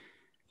on.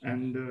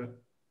 And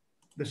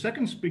the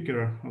second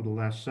speaker of the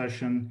last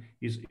session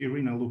is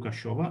Irina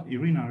Lukashova.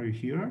 Irina, are you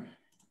here?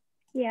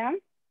 Yeah.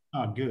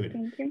 Ah, good.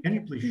 Thank you. Can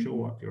you please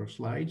show up your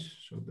slides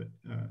so that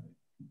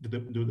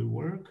do the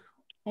work?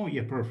 Oh,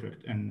 yeah,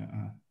 perfect. And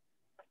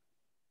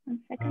 1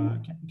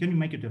 second. can you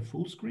make it a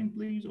full screen,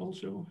 please,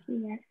 also?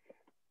 Yes.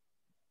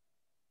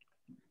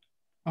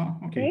 Oh,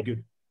 okay,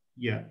 good.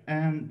 Yeah,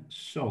 and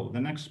so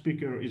the next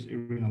speaker is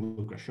Irina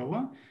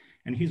Lukashova,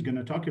 and he's going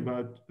to talk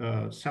about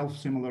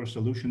self-similar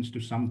solutions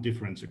to some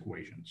difference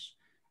equations.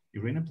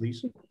 Irina,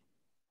 please.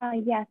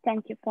 Yeah,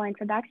 thank you for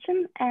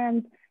introduction,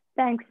 and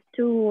thanks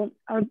to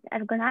our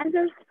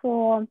organizers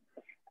for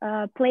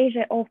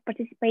pleasure of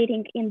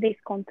participating in this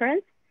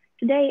conference.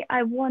 Today,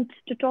 I want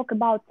to talk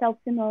about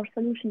self-similar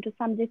solution to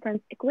some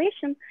difference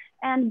equation.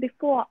 And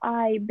before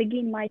I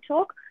begin my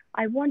talk,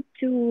 I want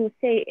to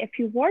say a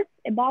few words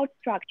about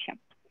structure.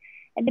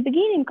 At the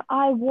beginning,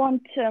 I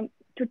want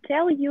to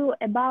tell you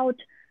about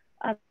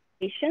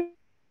equation,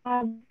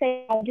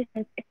 say our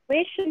difference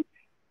equation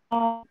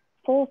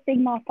for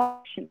sigma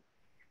function.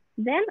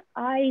 Then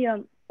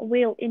I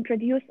will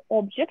introduce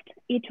object.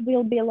 It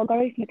will be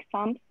logarithmic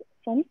sums.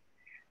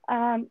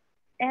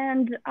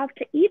 And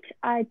after it,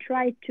 I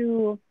try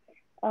to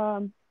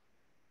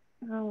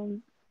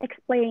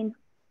explain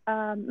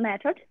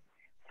method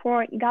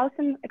for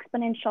Gaussian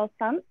exponential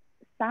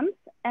sums,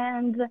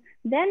 and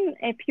then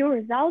a few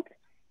results,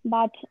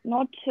 but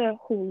not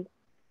whole.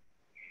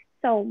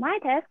 So my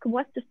task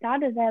was to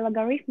start the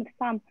logarithmic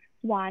sum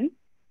 1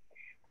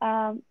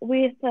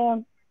 with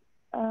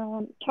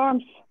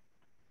terms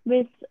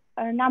with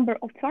a number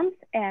of terms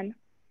n.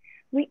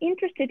 We're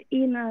interested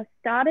in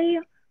study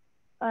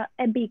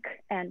a big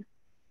N.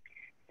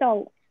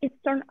 So it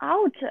turned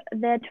out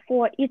that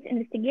for its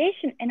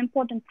investigation, an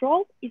important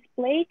role is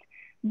played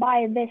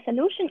by the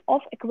solution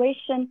of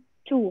equation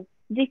 2,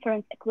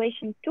 difference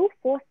equation 2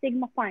 for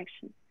sigma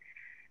function.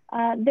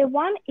 The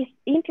one is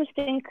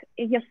interesting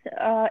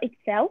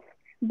itself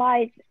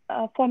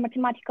for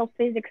mathematical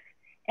physics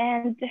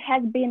and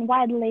has been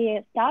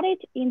widely studied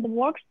in the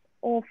works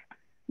of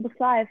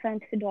Buslaev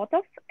and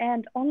Fedotov,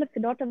 and only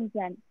Fedotov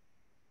then,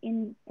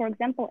 for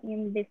example,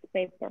 in this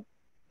paper.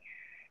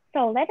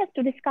 So let us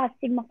to discuss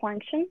sigma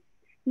function.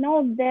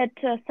 Note that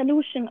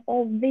solution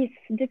of this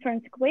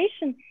difference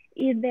equation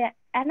is the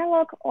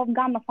analog of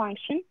gamma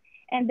function,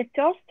 and the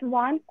first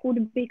one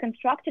could be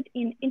constructed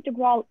in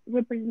integral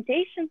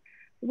representation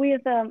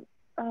with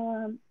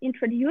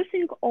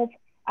introducing of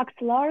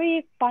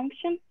auxiliary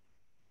function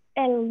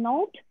L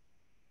naught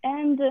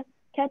and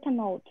theta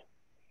naught.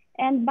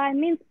 And by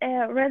means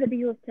of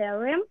residue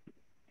theorem,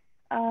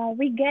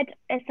 we get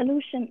a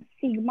solution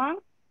sigma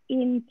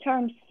in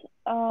terms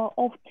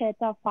of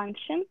theta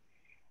function,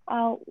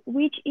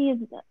 which is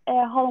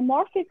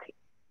holomorphic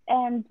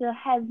and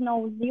has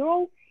no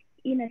zero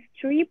in a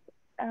strip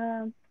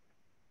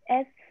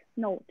S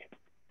node.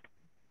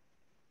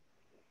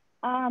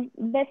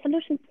 The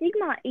solution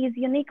sigma is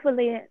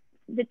uniquely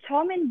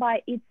determined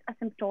by its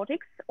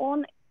asymptotics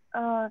on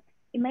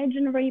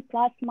imaginary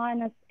plus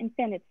minus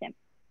infinity.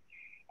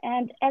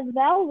 And as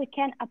well, we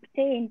can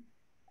obtain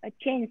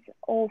chains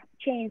of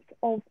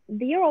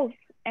zeros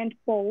and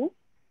poles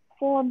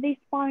for this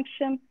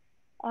function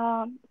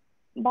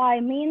by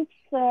means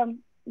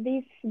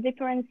this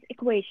difference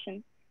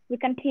equation. We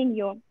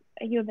continue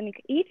using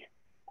it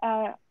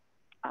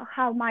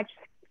how much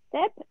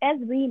step as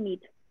we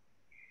need.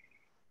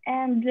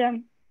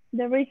 And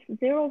there is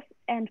zeros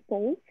and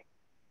poles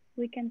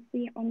we can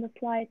see on the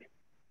slide.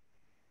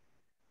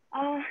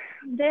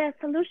 The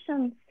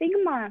solution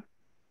sigma,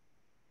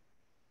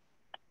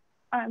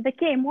 the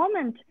K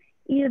moment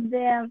is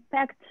the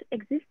fact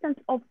existence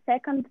of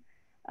second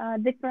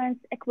difference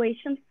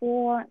equation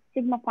for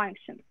sigma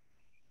function.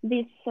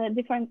 This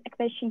difference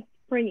equation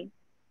 3.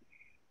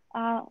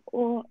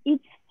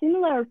 It's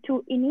similar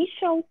to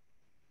initial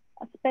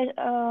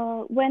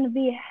when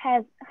we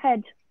had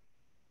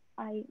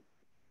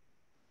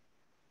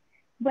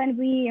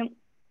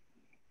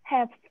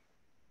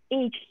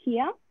H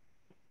here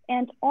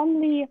and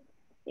only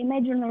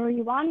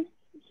imaginary one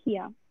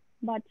here,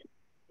 but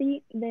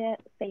see the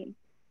same.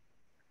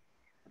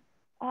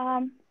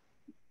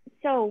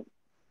 So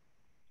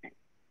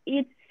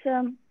it's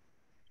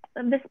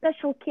the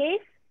special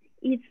case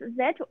is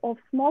that of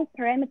small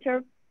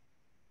parameter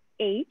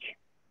h,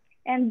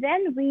 and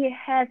then we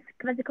have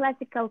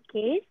quasi-classical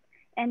case,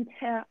 and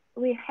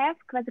we have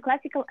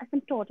quasi-classical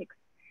asymptotics.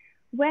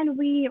 When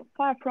we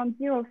far from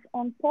zeros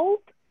on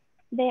poles,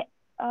 the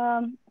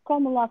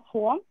formula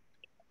form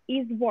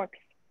is work,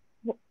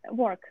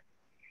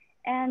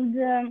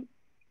 and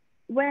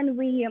when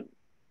we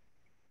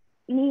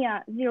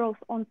near zeros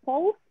on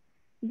poles,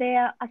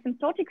 the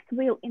asymptotics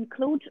will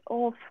include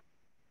of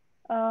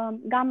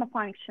gamma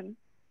function.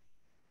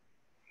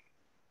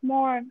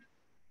 More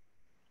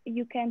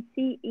you can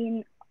see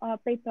in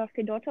paper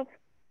Fedotov,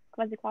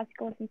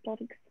 quasi-classical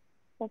asymptotics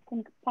for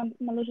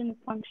homogeneous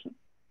function.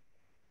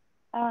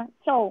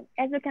 So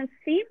as you can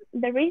see,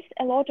 there is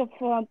a lot of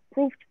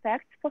proved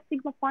facts for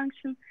sigma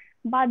function,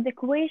 but the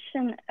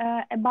question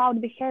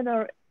about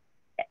behavior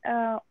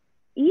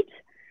it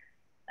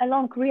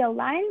along real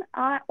line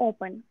are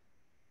open.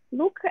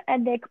 Look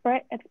at the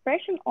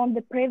expression on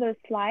the previous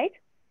slide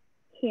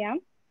here.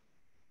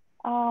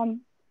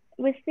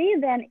 We see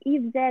then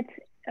if that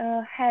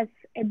has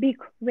a big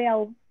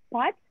real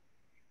part,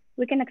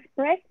 we can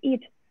express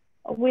it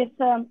with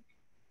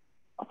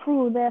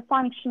through the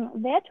function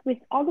that with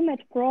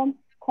argument from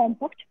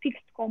compact,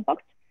 fixed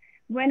compact,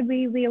 when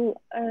we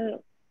will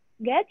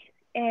get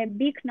a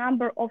big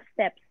number of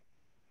steps.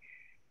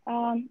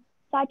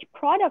 Such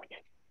product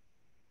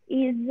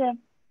is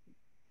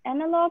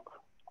analog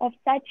of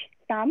such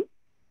sum.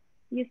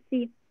 You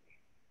see,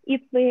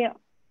 if we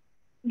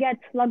get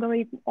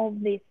logarithm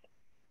of this.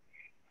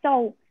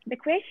 So the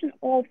question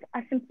of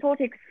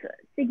asymptotic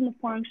sigma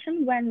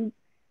function when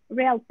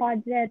real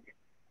part z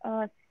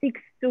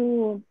seeks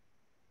to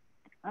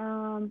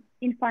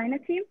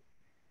infinity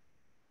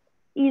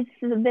is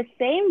the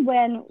same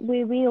when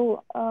we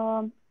will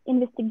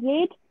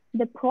investigate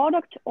the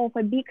product of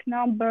a big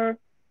number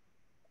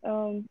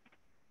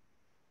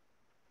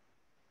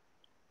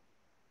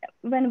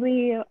when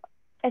we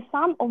a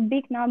sum of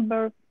big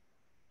number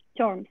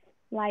terms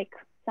like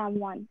sum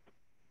 1.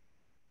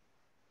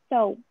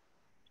 So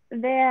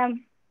the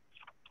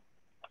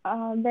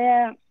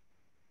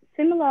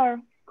similar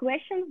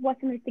question was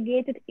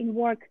investigated in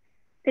work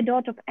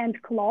Fedotov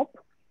and Klopp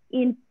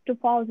in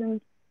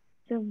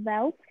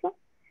 2012.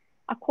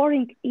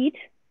 According it,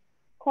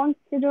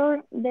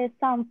 consider the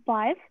sum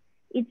 5,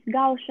 its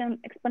Gaussian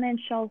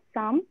exponential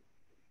sum.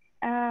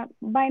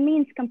 By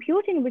means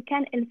computing, we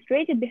can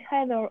illustrate the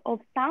behavior of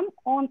sum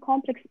on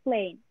complex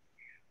plane.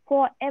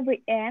 For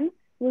every n,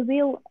 we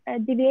will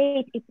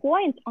deviate a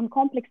point on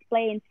complex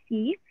plane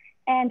C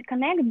and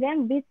connect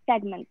them with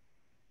segments.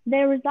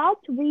 The result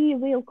we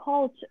will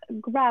call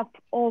graph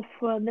of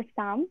the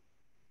sum.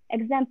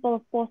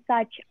 Example for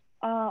such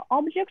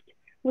object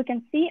we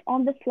can see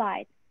on the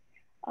slide.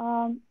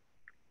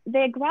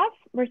 The graph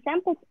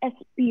resembles a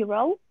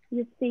spiral,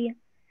 you see,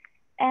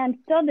 and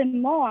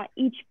furthermore,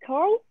 each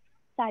curl,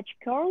 such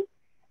curl,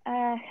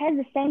 has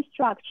the same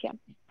structure.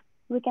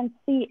 We can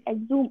see a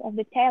zoom of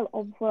the tail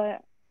of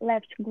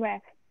left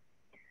graph.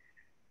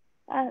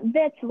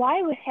 That's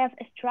why we have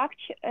a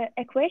structure,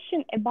 a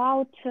question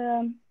about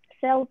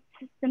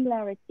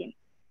self-similarity.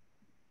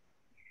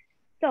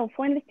 So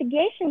for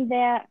investigation,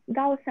 the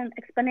Gaussian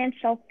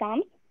exponential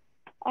sums,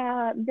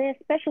 the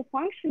special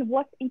function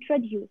was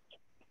introduced.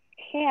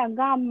 Here,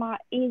 gamma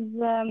is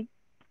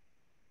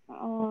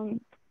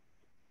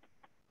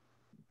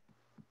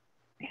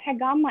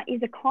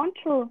a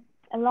contour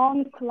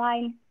along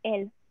line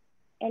L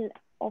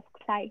of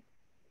psi.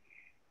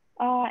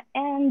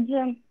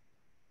 And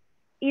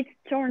it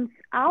turns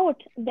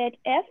out that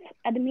F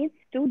admits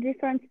two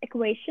different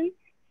equations,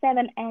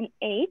 7 and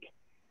 8.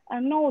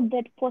 Note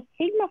that for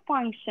sigma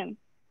function,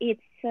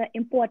 it's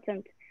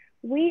important.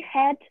 We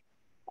had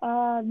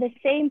the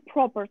same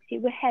property.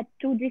 We had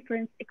two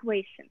different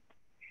equations.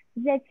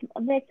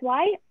 That's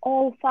why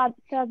all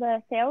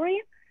further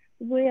theory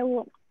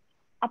will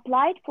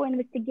apply for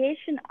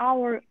investigation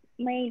our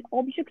main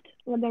object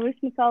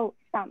logarithmical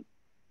sum.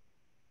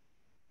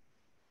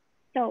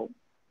 So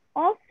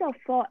also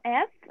for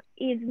F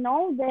is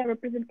known the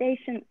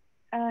representation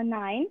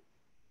 9,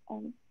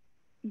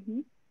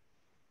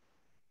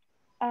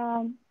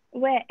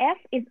 where F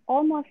is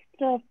almost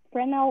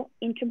Fresnel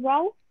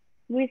integral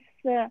with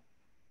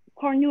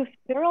Cornu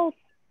spirals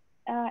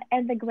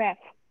as the graph.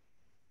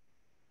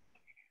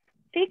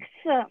 fix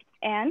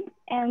n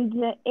and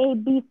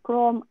AB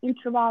from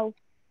interval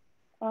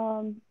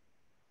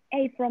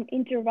A from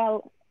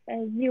interval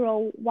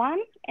 0, 1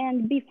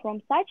 and B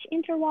from such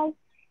interval,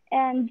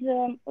 and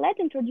let's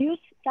introduce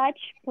such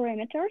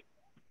parameters,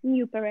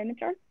 new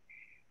parameters.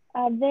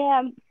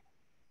 The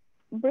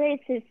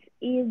basis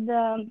is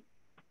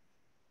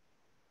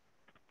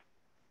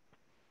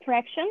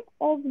fraction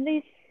of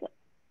this,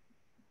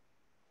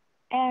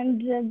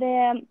 and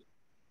the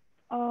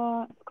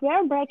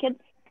square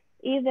brackets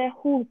is a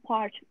whole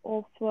part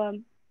of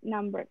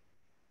numbers.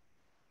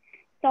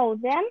 So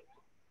then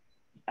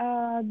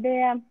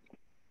the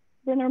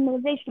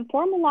renormalization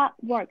formula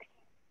works.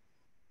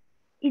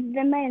 It's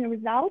the main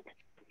result,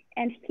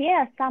 and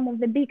here some of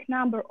the big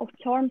number of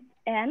terms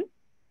n,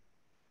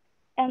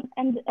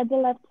 and at the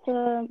left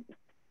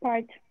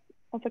part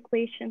of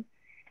equation,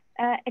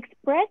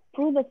 expressed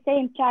through the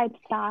same type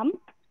sum,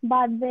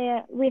 but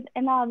with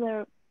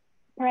another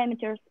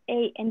parameters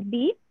a and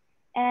b,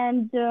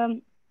 and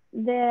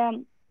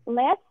the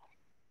less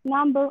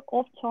number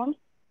of terms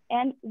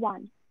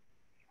n1.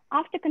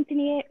 After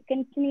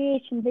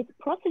continuation this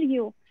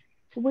procedure,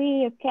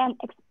 we can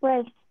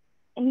express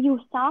a new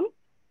sum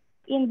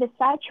in the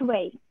such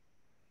way,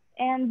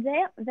 and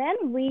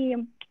then we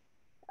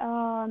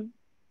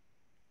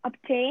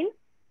obtain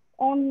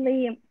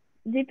only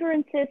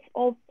differences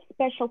of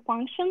special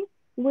function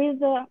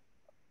with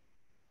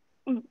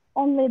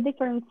only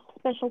different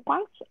special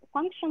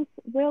functions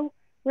will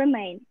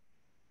remain.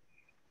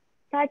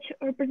 Such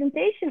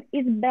representation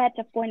is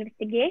better for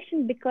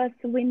investigation because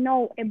we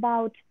know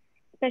about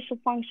special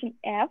function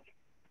f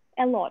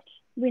a lot.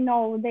 We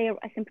know their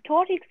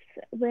asymptotics,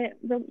 we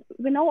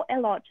know a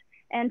lot.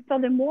 And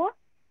furthermore,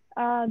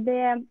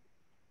 the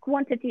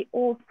quantity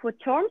of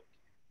terms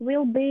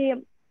will be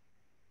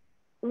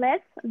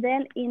less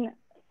than in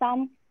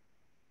some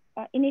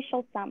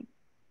initial sum.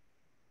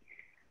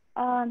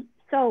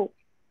 So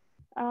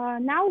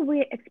now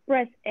we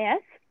express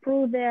S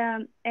through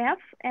the F,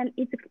 and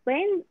it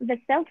explains the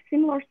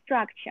self-similar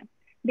structure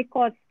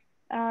because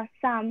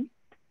sum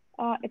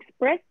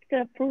expressed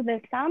through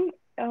the sum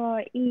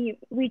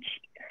which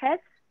has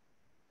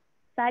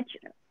such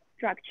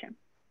structure,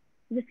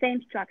 the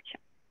same structure.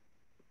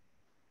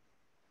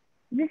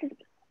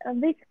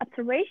 This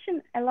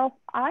observation allows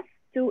us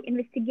to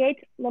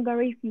investigate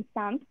logarithm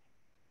sums,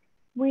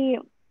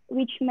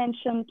 which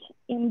mentioned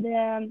in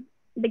the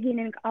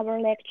beginning of our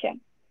lecture.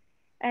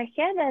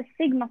 Here the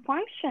sigma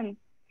function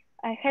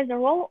has a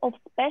role of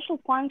special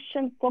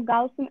function for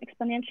Gaussian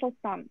exponential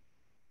sums.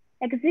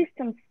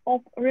 Existence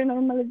of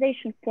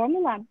renormalization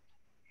formula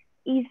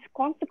is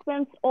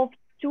consequence of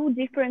two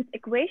different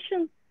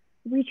equations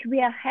which we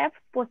have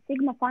for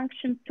sigma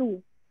function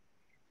 2.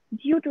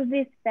 Due to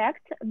this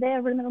fact,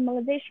 the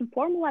renormalization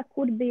formula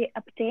could be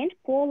obtained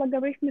for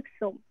logarithmic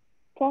sum,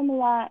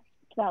 formula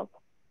 12.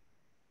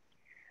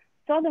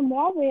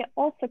 Furthermore, we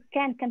also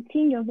can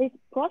continue this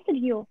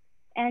procedure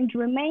and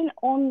remain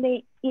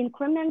only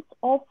increments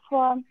of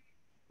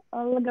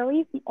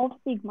logarithm of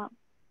sigma.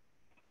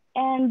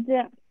 And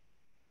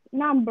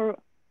number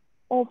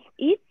of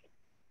its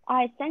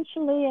are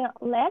essentially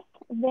less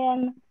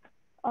than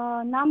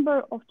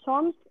number of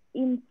terms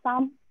in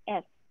sum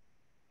S.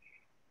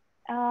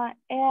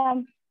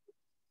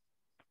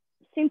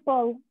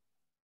 Simple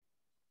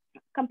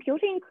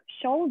computing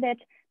show that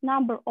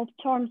number of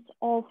terms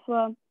of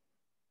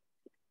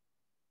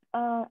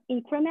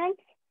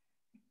increments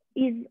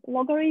is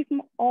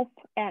logarithm of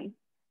n.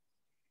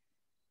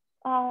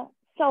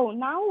 So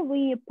now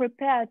we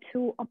prepare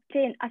to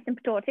obtain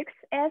asymptotics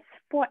S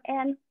for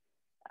n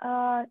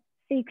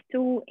seek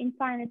to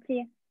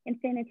infinity,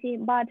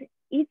 but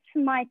it's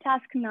my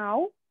task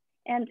now,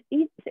 and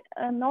it's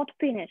not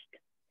finished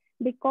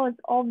because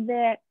of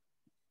the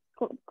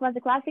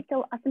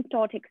quasi-classical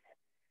asymptotics.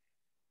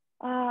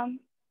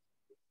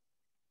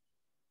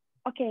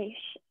 Okay,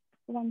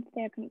 1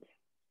 second.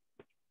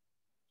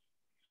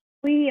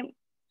 We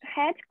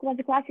had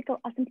quasi-classical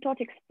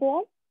asymptotics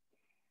for,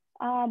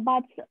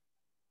 but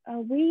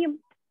we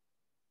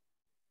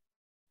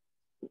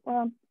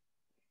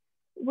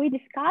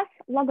discuss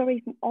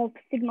logarithm of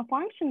sigma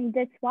function.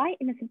 That's why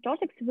in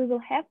asymptotics we will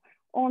have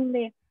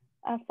only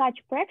such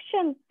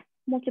fraction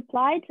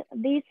multiplied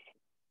this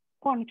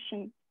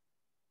function.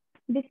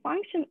 This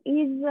function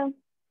is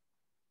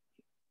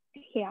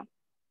here.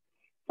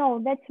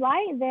 So that's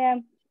why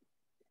the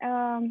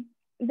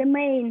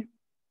main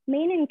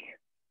meaning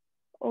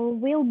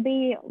will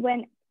be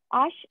when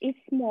h is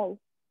small.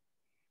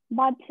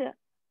 But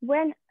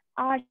when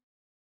h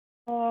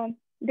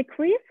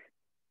decrease,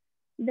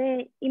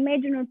 the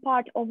imaginary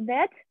part of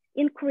that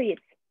increase,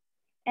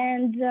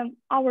 and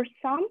our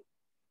sum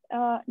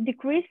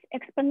decrease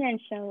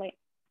exponentially.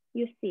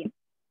 You see,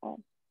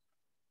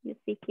 you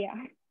see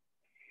here.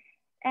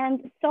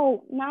 And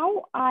so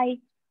now I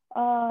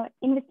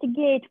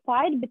investigate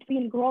fight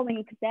between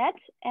growing z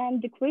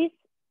and decrease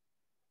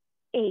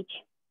h.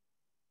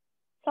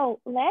 So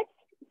let's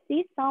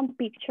see some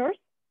pictures.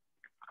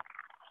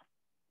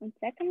 1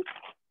 second.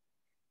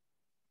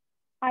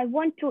 I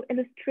want to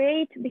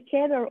illustrate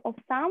behavior of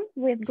sum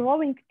with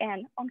growing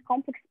n on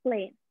complex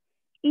plane.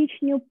 Each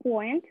new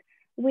point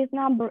with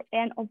number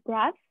n of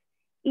graphs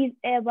is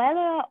a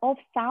value of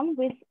sum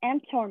with n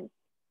terms.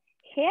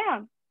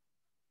 Here,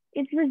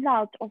 it's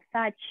result of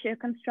such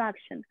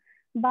construction,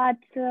 but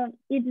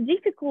it's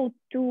difficult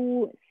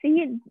to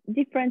see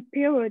different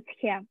periods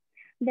here.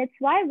 That's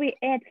why we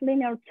add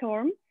linear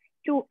term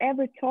to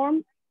every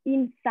term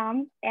in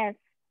sum S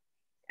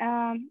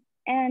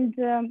and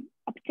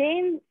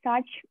obtain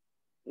such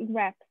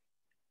graphs.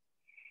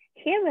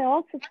 Here we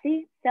also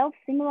see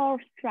self-similar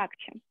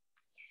structure,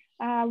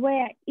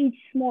 where each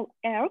small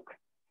arc,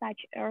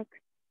 such arc,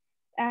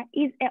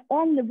 is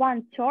only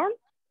one term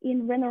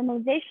in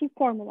renormalization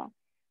formula.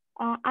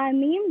 I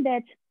mean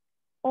that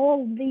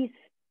all these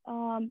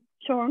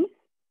terms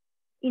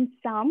in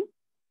sum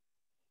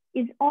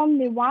is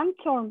only one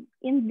term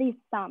in this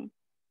sum.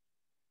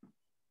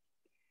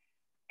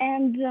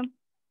 And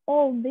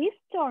all these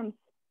terms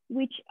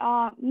which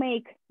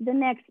make the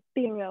next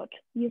period,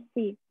 you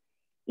see,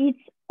 it's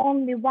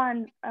only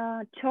one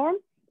term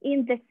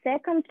in the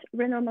second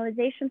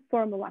renormalization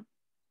formula.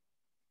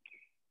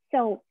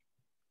 So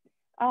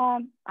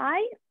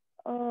I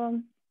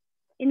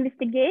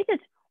investigated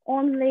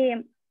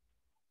only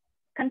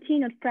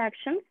continued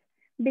fractions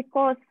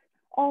because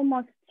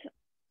almost,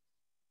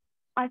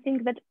 I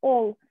think that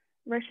all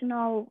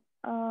rational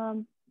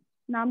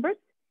numbers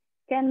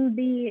can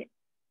be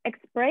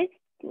expressed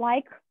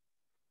like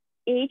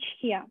h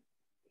here.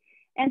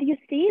 And you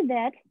see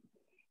that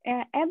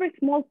every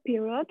small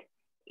period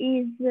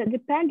is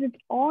dependent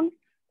on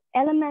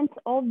elements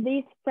of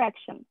this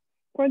fraction.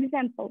 For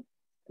example,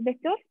 the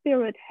first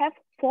period has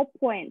 4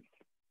 points.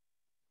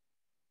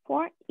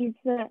 4 is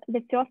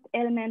the first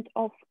element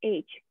of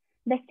h.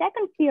 The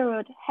second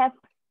period has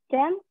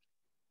 10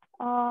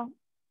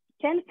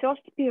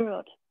 first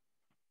period.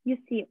 You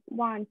see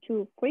 1,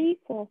 2, 3,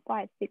 4,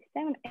 5, 6,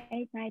 7,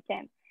 8, 9,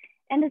 10,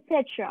 and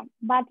etc.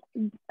 But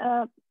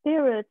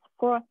periods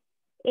for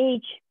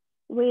h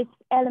with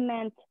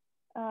element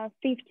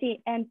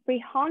 50 and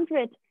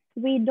 300,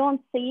 we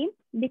don't see,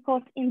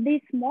 because in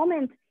this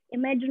moment,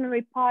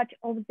 imaginary part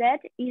of z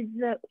is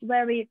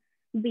very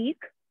big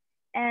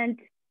and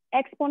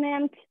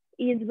exponent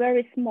is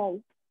very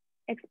small.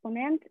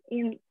 Exponent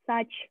in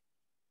such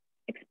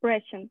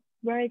expression,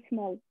 very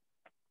small.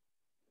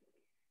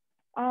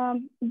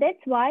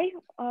 That's why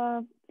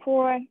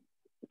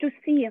to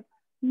see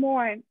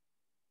more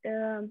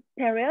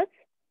periods,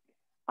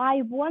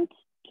 I want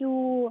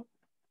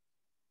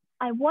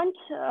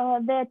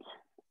that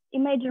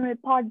imaginary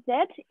part z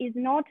is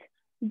not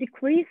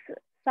decrease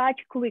such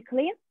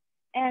quickly,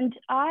 and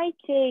I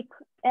take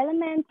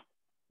elements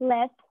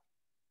less.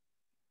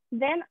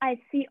 Then I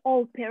see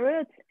all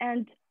periods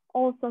and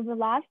also the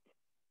last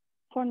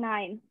for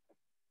 9.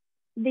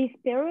 This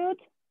period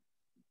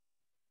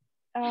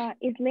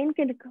is linked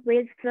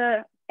with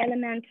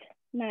element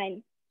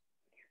 9.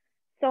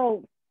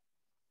 So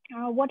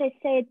what I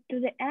said to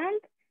the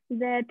end,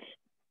 that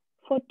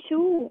for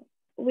 2,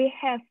 we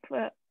have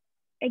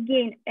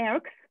again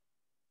arcs,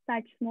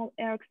 such small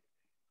arcs.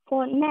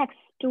 For next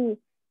 2,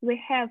 we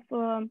have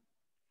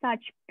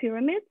such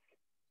pyramids.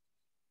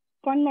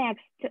 For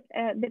next,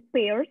 the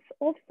pairs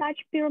of such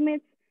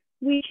pyramids,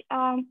 which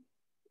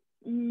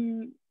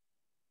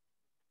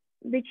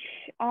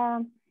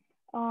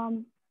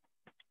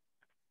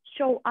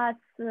show us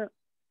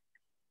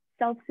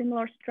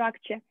self-similar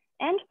structure.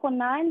 And for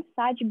 9,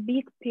 such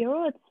big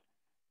periods,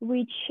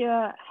 which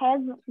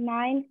has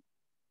 9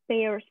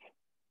 pairs.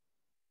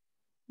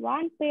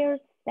 1 pair,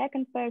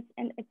 2nd pairs,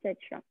 and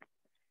etc.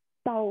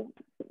 So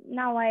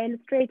now I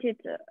illustrated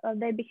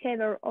the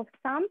behavior of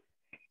sums,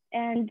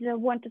 and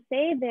want to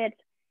say that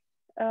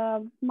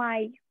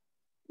my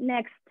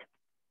next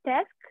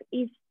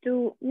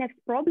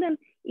problem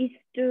is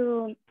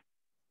to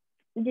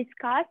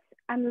discuss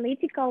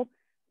analytical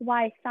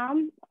why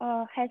sum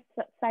has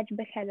such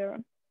behavior.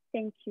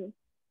 Thank you.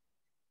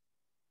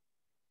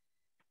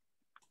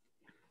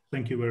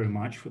 Thank you very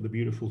much for the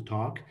beautiful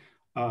talk.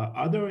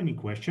 Are there any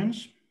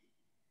questions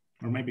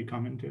or maybe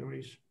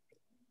commentaries?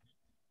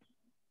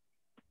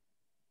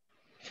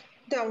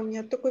 Да, у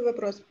меня такой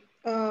вопрос.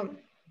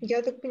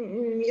 Я так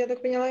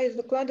поняла из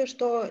доклада,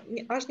 что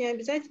h не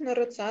обязательно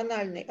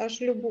рациональный, h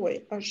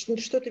любой.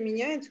 Что-то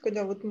меняется,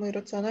 когда вот мы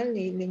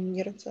рациональный или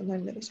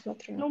нерациональный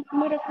рассматриваем? Ну,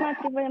 мы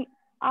рассматриваем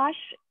h,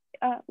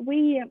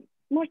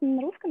 можно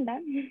на русском,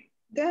 да?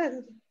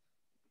 Да.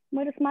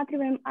 Мы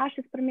рассматриваем h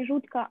из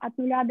промежутка от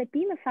 0 до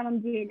π на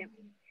самом деле.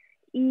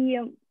 И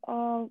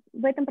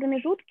в этом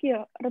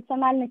промежутке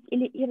рациональность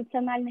или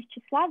иррациональность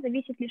числа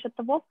зависит лишь от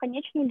того, в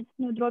конечную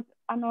листную дробь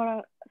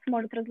оно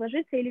сможет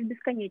разложиться или в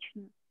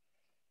бесконечную.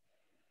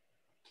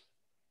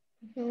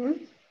 Ну,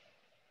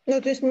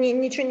 то есть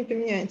ничего не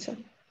поменяется?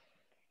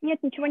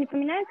 Нет, ничего не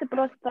поменяется,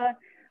 просто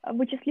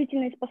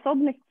вычислительные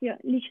способности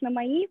лично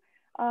мои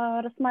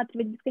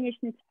рассматривать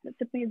бесконечные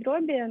цепные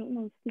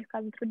дроби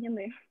слегка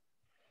затруднены.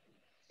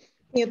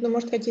 Нет, ну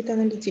может какие-то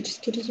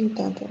аналитические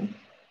результаты?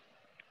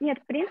 Нет,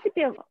 в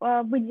принципе,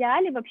 в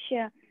идеале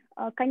вообще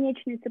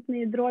конечные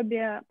цепные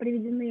дроби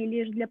приведены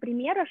лишь для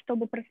примера,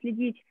 чтобы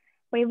проследить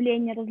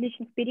появление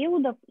различных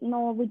периодов,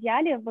 но в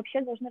идеале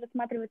вообще должны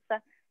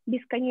рассматриваться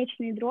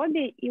бесконечные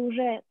дроби, и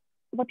уже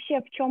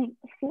вообще в чем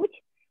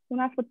суть? У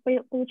нас вот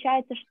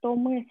получается, что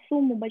мы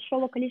сумму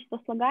большого количества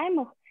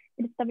слагаемых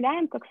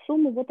представляем как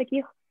сумму вот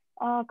таких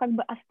как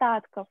бы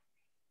остатков.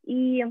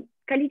 И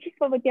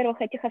количество,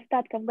 во-первых, этих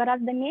остатков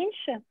гораздо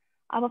меньше,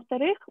 а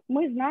во-вторых,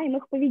 мы знаем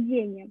их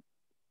поведение,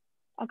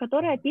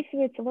 которое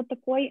описывается вот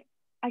такой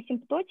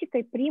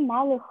асимптотикой при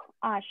малых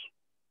h.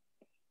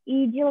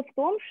 И дело в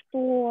том,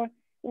 что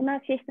у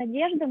нас есть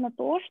надежда на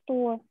то,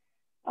 что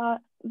в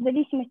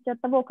зависимости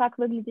от того, как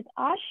выглядит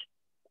h,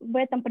 в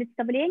этом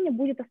представлении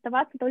будет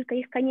оставаться только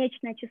их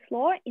конечное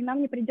число, и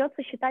нам не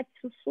придется считать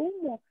всю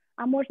сумму,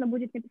 а можно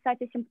будет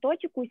написать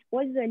асимптотику,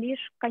 используя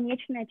лишь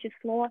конечное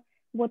число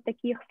вот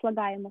таких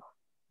слагаемых.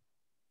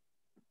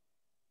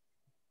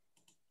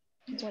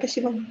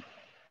 Спасибо.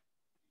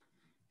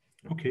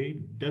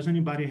 Okay. Does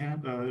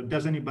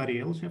anybody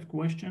else have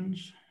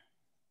questions?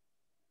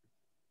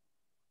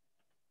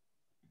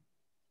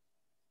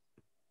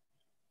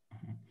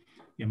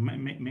 Yeah,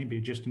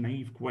 maybe just a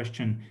naive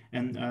question.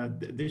 And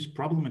this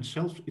problem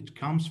itself, it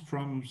comes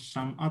from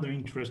some other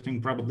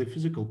interesting, probably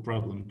physical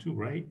problem too,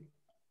 right?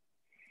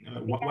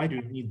 Why do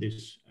you need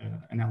this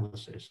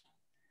analysis?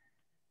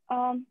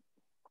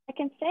 I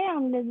can say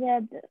only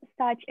that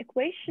such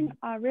equations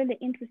are really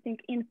interesting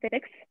in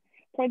physics.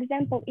 For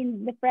example,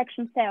 in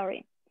diffraction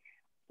theory,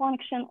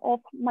 function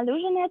of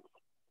Maluzhinets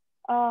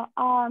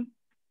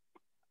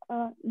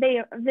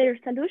their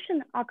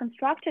solution are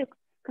constructed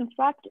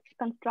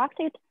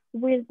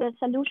with the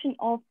solution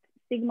of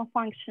sigma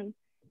function,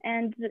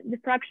 and the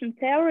diffraction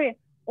theory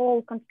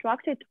all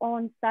constructed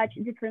on such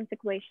difference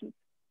equations.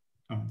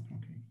 Oh,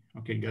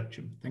 okay,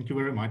 gotcha. Thank you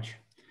very much.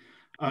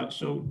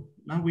 So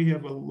now we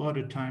have a lot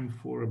of time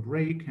for a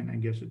break, and I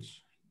guess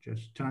it's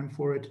just time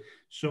for it.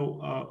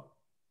 So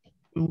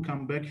we'll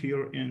come back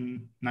here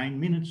in 9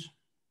 minutes.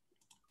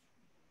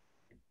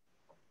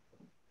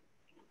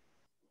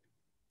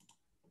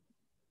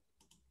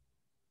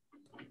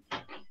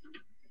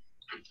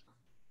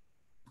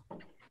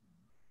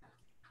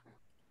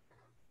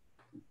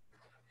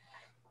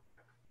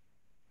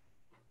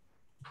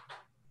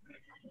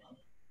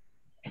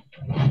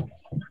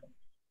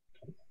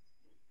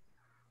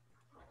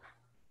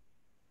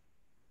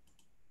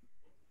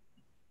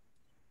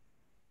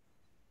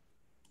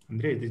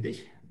 Андрей, ты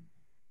здесь?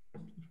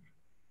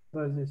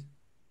 Да, здесь.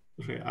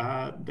 Слушай,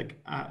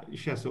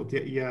 сейчас вот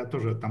я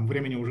тоже, там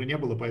времени уже не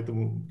было,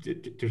 поэтому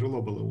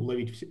тяжело было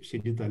уловить все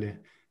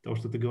детали того,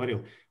 что ты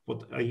говорил.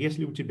 Вот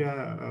если у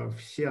тебя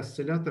все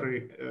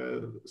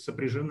осцилляторы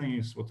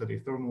сопряжены с вот этой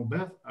thermal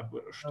bath,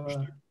 что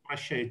это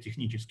упрощает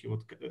технически?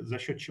 Вот за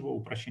счет чего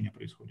упрощение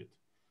происходит?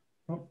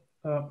 Ну,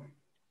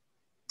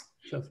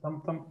 сейчас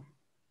там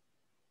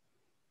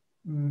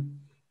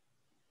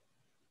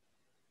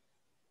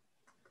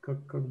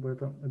как бы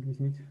это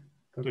объяснить?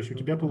 То есть у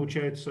тебя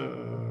получается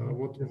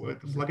вот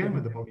это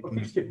слагаемое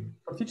дополнительное?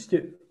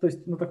 Фактически, то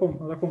есть на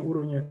таком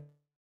уровне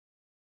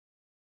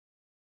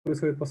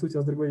происходит, по сути,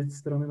 а с другой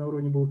стороны на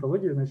уровне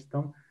болтологии, значит,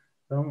 там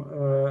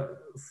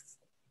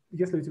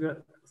если у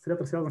тебя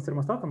осциллятор связан с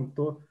термостатом,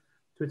 то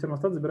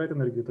термостат забирает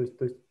энергию, то есть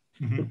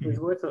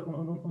производится,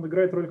 он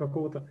играет роль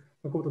какого-то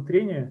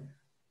трения,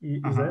 и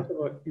из-за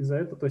этого,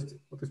 то есть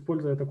вот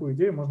используя такую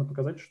идею, можно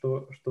показать,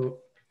 что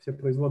все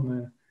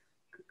производные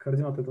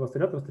координаты этого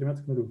осциллятора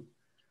стремятся к нулю.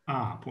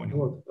 Понял.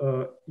 Вот.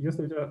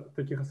 Если у тебя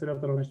таких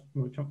осцилляторов,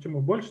 значит, чем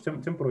их больше,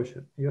 тем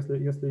проще.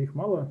 Если их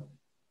мало,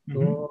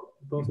 то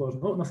сложно.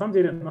 Но на самом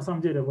деле,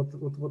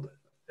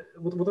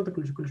 вот это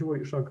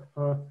ключевой шаг.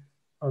 А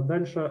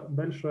дальше,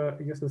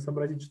 если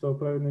сообразить, что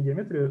правильную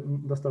геометрию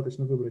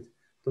достаточно выбрать,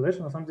 то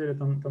дальше на самом деле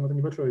там это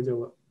небольшое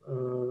дело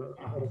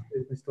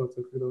рассмотреть на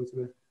ситуацию, когда у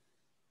тебя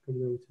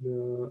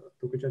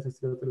только часть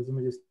осциллятора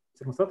взаимодействует с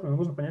термостатами, но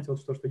нужно понять,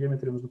 что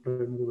геометрию нужно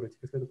правильно выбрать.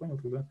 Если это понял,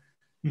 тогда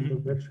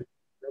дальше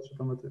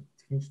там это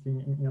технически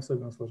не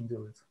особенно сложно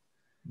делается.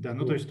 Да,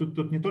 ну то есть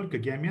тут не только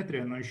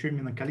геометрия, но еще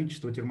именно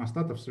количество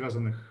термостатов,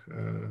 связанных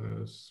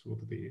с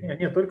вот этой...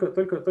 Нет, только,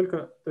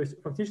 то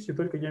есть фактически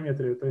только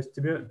геометрия. То есть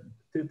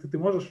ты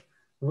можешь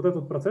вот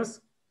этот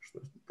процесс,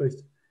 то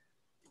есть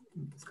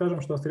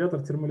скажем, что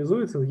осциллятор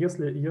термализуется,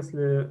 если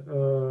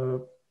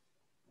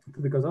ты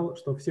доказал,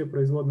 что все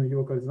производные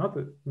его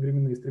координаты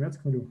временные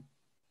стремятся к нулю.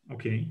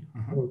 Окей.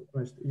 Вот,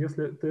 значит,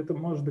 если ты это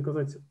можешь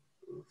доказать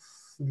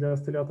для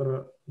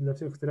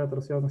всех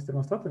осцилляторов, связанных с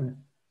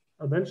термостатами,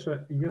 а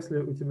дальше, если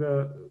у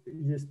тебя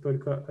есть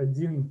только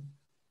один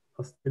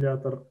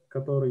осциллятор,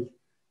 который...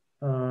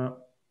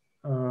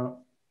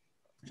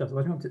 сейчас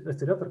возьмем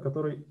осциллятор,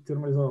 который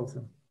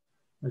термализовался.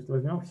 Значит,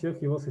 возьмем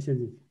всех его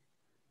соседей.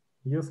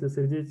 Если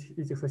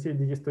среди этих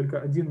соседей есть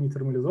только один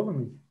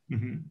нетермализованный,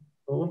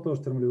 то он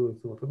тоже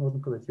термализуется. Вот, это можно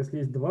сказать. Если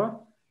есть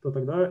два, то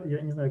тогда,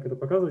 я не знаю, как это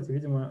показывать,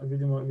 видимо,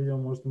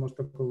 может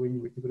такого и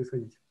не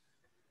происходить.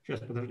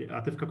 Сейчас, подожди.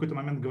 А ты в какой-то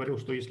момент говорил,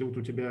 что если вот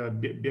у тебя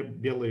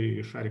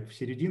белый шарик в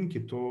серединке,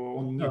 то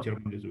он не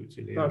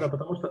термализуется? Или да,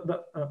 потому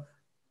что...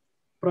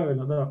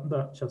 Правильно,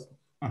 да, сейчас.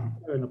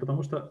 Правильно,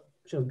 потому что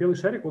сейчас белый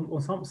шарик, он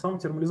сам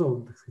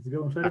термализован, так сказать. С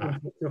белым шариком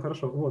все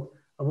хорошо. Вот.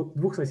 А вот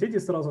двух соседей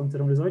сразу он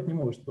термализовать не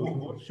может.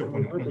 Все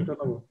понял. Только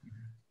одного.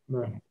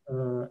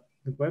 Да.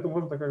 И поэтому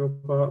можно так как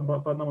бы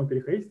по одному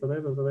переходить, тогда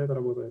это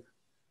работает.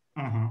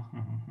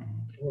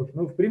 Вот.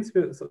 Ну, в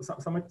принципе,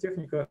 сама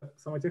техника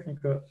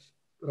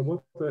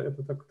работы,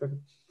 это так,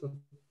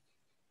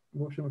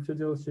 в общем, все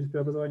делается через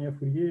преобразование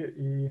Фурье,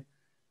 и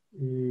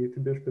ты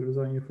берешь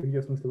преобразование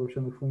Фурье в смысле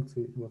обобщенных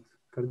функций, вот,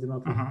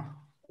 координаты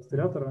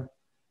осциллятора,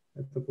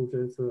 это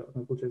получается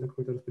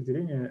какое-то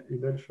распределение, и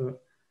дальше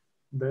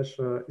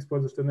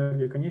используя, что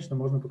энергия конечна,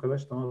 можно показать,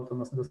 что она у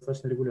нас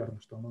достаточно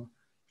регулярна, что оно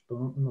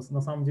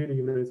на самом деле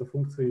является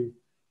функцией,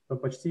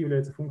 почти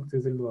является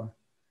функцией Z2.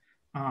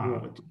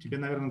 Вот. Тебе,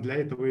 наверное, для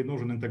этого и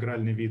нужен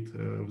интегральный вид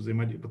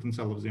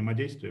потенциала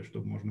взаимодействия,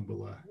 чтобы можно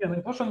было...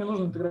 Не то, что мне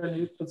нужен интегральный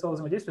вид потенциала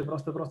взаимодействия,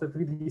 просто это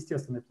вид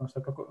естественный, потому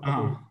что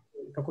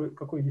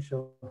какой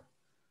еще?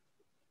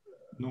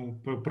 Ну,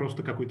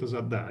 просто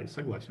какой-то да,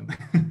 согласен.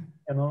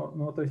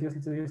 То есть,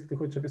 если ты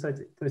хочешь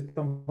описать, то есть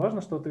там важно,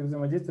 что ты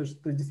взаимодействуешь,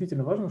 то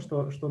действительно важно,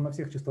 что на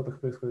всех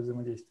частотах происходит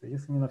взаимодействие.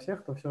 Если не на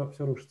всех, то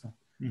все рушится.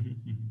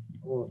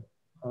 Вот.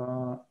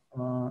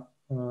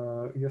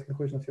 Если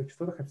хочешь на всех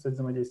частотах описать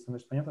взаимодействие,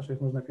 значит, понятно, что их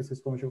нужно описывать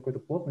с помощью какой-то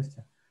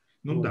плотности.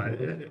 Ну вот, да,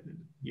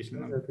 если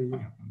нам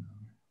понятно.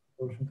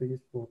 В общем-то,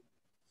 есть плотность.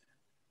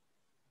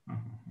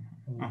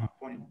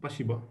 Понял.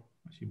 Спасибо.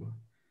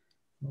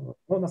 Вот.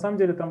 Но на самом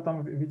деле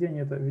там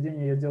введение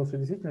я делал, что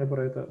действительно я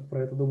про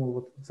это думал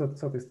вот с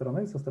этой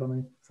стороны, со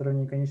стороны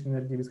сравнения конечной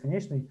энергии и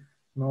бесконечной,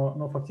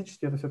 но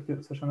фактически это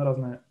все-таки совершенно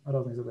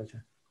разные задачи.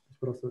 То есть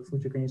просто в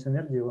случае конечной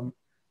энергии он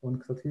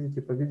к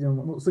статфизике,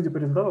 по-видимому, ну, судя по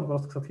результатам,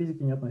 просто к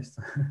статфизике не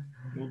относится.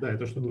 Ну да,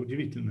 это что-то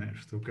удивительное,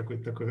 что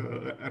какое-то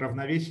такое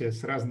равновесие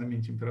с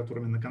разными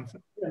температурами на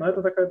конце. Ну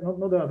это такая,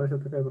 да, это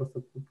такая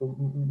просто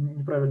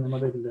неправильная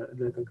модель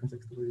для этого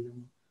контекста,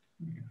 по-видимому.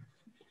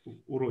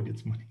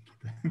 Уродец маленький.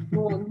 Да.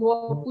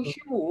 Ну,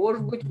 почему?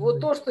 Может быть, вот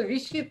то, что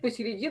висит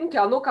посерединке,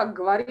 оно, как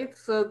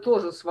говорится,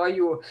 тоже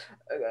свое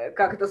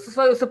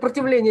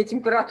сопротивление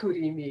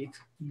температуре имеет.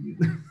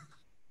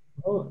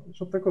 Ну,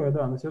 что-то такое,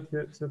 да, но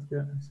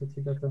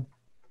все-таки как-то,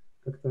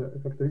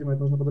 видимо,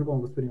 это нужно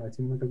по-другому воспринимать,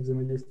 именно как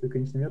взаимодействие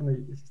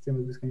конечномерной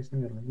системы с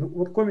бесконечномерной. Ну,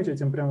 вот Комич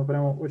этим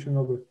прямо очень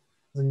много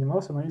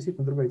занимался, но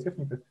действительно другая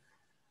техника.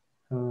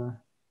 Но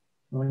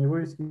у него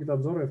есть какие-то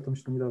обзоры, в том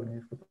числе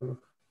недавние, в которых...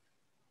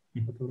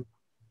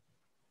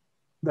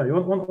 Да, и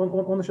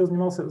он еще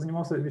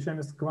занимался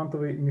вещами с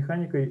квантовой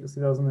механикой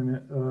связанными.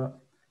 То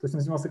есть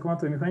он занимался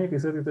квантовой механикой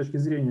с этой точки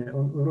зрения.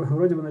 Он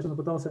вроде бы, значит,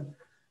 пытался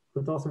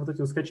вот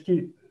эти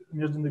скачки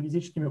между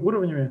энергетическими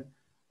уровнями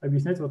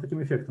объяснять вот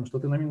таким эффектом, что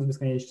ты на минус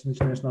бесконечности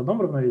начинаешь на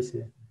одном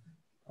равновесии,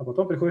 а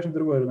потом приходишь на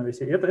другое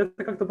равновесие. И это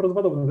как-то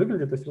правдоподобно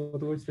выглядит. То есть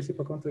вот его статьи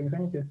по квантовой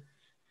механике,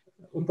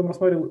 он там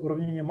рассматривал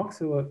уравнение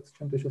Максвелла с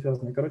чем-то еще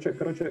связанным. Короче,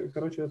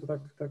 это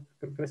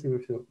так красиво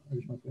все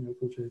весьма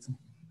получается.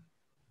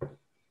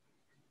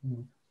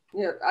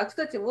 Нет, а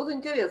кстати, вот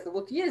интересно,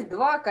 вот есть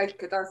два, так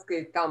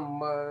сказать, там,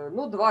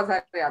 два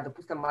заряда,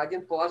 пусть там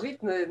один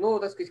положительный, но,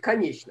 так сказать,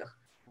 конечных.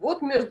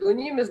 Вот между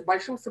ними с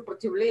большим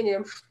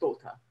сопротивлением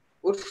что-то.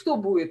 Вот что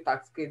будет,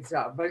 так сказать,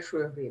 за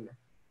большое время?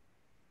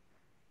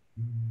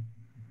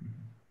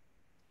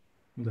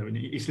 Да,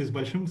 если с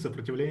большим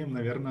сопротивлением,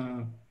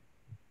 наверное,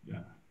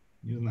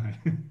 не знаю.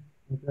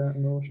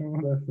 Ну, в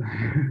общем, да.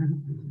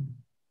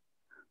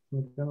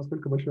 Смотря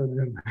насколько большое,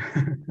 наверное.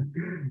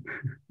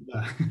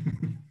 Да.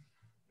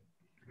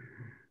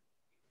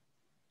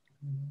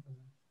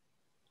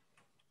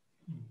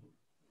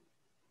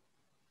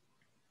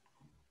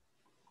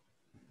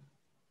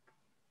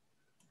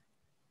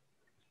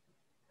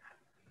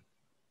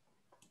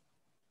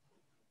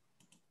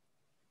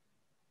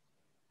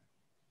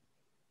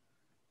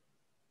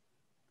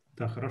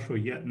 Да, хорошо.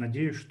 Я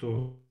надеюсь,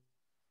 что...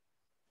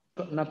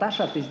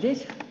 Наташа, ты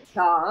здесь?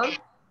 Да.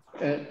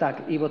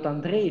 Так, и вот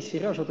Андрей и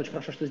Сережа, вот очень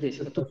хорошо, что здесь.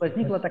 Тут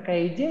возникла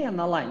такая идея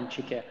на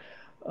ланчике.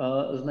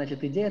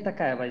 Значит, идея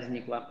такая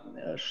возникла,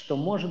 что,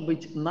 может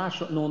быть, у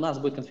нас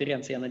будет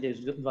конференция, я надеюсь,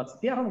 в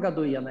 2021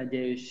 году, я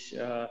надеюсь,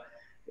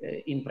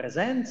 in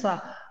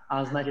presenza,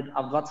 значит,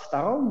 в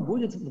 2022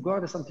 будет в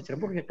городе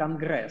Санкт-Петербурге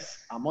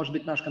конгресс. А может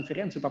быть, нашу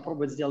конференцию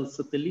попробовать сделать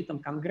сателлитом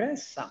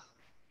конгресса?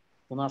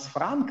 У нас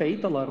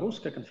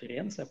франко-итало-русская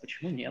конференция,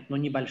 почему нет? Ну,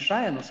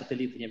 небольшая, но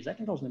сателлиты не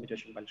обязательно должны быть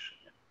очень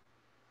большими.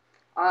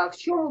 А в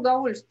чем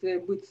удовольствие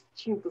быть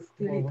чьим-то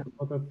сателлитом?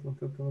 Вот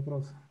это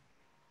вопрос.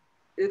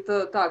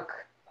 Это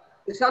так.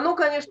 То есть оно,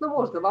 конечно,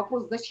 можно.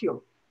 Вопрос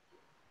зачем?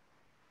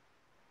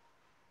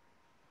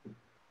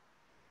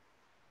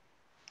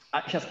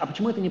 А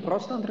почему это не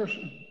просто, Андрюш?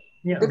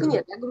 Нет, я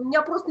говорю, у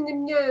меня просто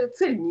мне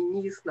цель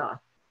не ясна.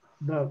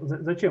 Да,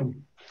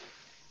 зачем?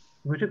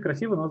 Звучит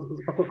красиво, но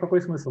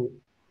какой смысл?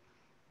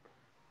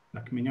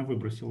 Так, меня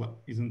выбросило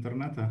из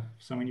интернета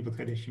в самый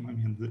неподходящий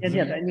момент.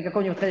 Нет,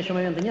 никакого неподходящего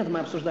момента нет,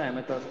 мы обсуждаем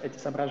эти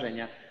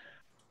соображения.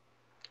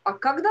 А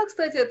когда,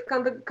 кстати,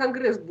 этот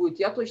конгресс будет?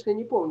 Я точно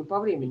не помню по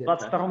времени. В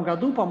 2022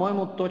 году,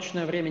 по-моему,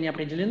 точное время не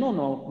определено,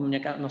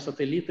 но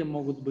сателлиты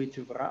могут быть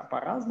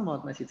по-разному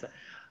относиться.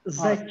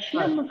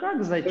 Зачем? Ну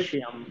как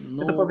зачем?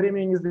 Это по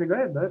времени не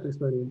сдвигает, да, эту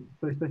историю?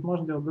 То есть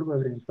можно делать в другое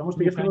время? Потому что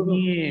ну, если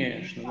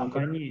конечно, ну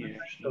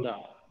конечно, да.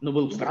 Но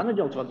было бы странно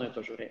делать в одно и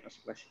то же время,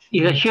 согласись.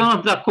 И зачем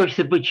вам так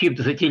хочется быть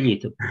чьим-то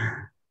сателлитом?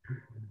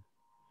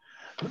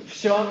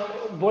 Все,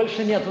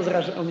 больше нет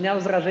возражений. У меня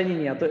возражений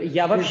нет.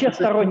 Я вообще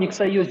сторонник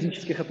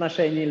союзнических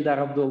отношений, Ильдар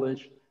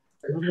Абдулович.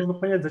 Нужно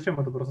понять, зачем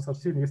это просто,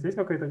 Саша, сильно. Если есть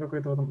какой-то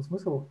в этом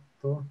смысл,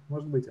 то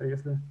может быть. А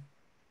если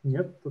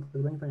нет, то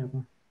тогда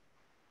непонятно.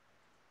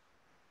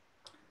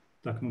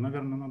 Так, ну,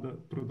 наверное, надо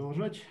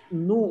продолжать.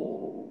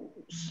 Ну,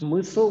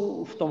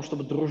 смысл в том,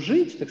 чтобы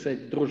дружить, так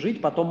сказать,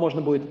 дружить. Потом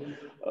можно будет,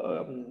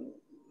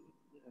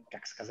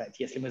 как сказать,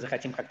 если мы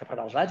захотим как-то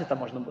продолжать, это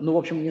можно... Ну, в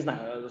общем, не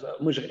знаю,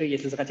 мы же,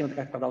 если захотим это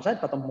как-то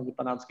продолжать, потом могут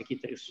понадобиться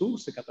какие-то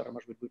ресурсы, которые,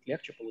 может быть, будет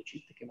легче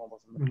получить таким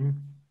образом.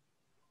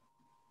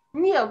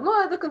 Нет,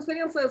 ну эта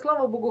конференция,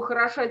 слава богу,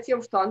 хороша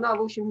тем, что она,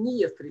 в общем, не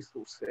ест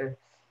ресурсы.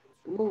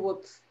 Ну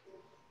вот,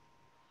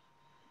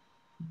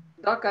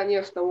 да,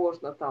 конечно,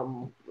 можно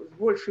там с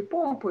большей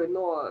помпой,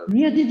 но...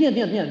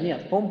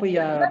 Нет, помпы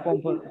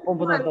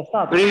надо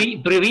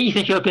достаточно. Проведите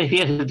сначала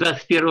конференцию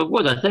 2021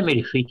 года, а сами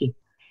решите.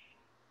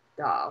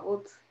 Да,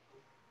 вот.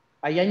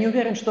 А я не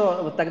уверен,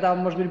 что вот тогда,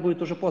 может быть,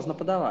 будет уже поздно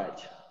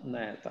подавать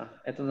на это.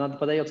 Это надо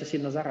подается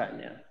сильно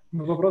заранее.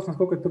 Ну, вопрос,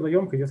 насколько это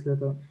трудоемко, если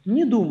это...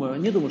 Не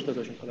думаю, что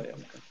это очень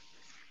трудоемко.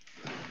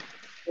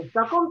 В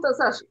каком-то,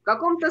 Саш, в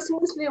каком-то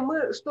смысле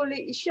мы, что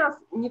ли, и сейчас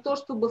не то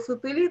чтобы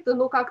сателлиты,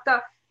 но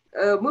как-то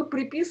мы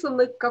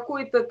приписаны к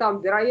какой-то там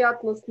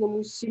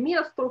вероятностному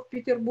семестру в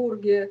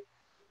Петербурге,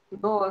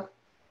 но...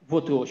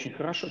 Вот и очень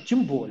хорошо,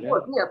 тем более.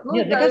 Вот, нет,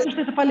 мне кажется,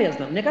 что это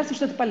полезно. Мне кажется,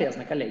 что это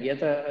полезно, коллеги.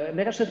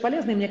 Мне кажется, что это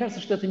полезно, и мне кажется,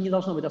 что это не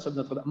должно быть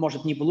особенно трудоемко.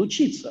 Может не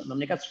получиться, но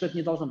мне кажется, что это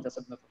не должно быть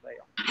особенно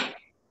трудоемко.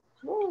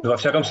 Во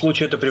всяком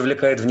случае, это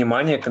привлекает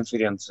внимание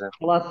конференции.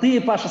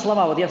 Золотые, Паша,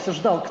 слова. Вот я все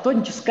ждал,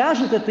 кто-нибудь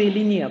скажет это или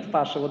нет,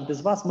 Паша. Вот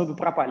без вас мы бы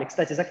пропали.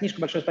 Кстати, за книжку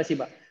большое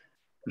спасибо.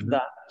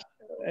 Да.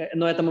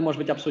 Но это мы,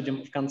 может быть,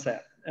 обсудим в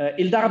конце.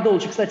 Ильдар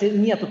Абдулович, кстати,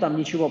 нету там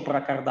ничего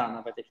про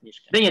Кардана в этой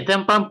книжке. Да нет,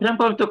 там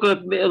по-моему,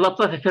 только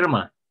Лаплас и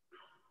Ферма.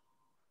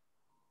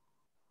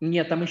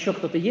 Нет, там еще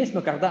кто-то есть,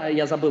 но Кардана,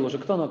 я забыл уже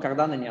кто, но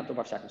Кардана нету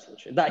во всяком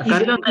случае. Да,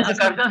 Кардан,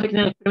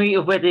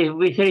 в этой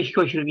исторической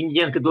очереди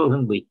Гнеденко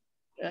должен быть.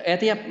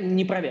 Это я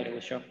не проверил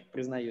еще,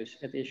 признаюсь.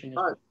 Это я еще не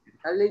знаю.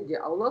 Коллеги,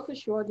 а у нас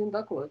еще один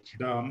докладчик.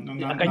 Да,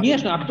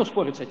 конечно, а кто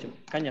спорит с этим?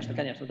 Конечно,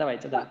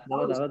 давайте, да,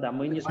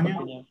 мы не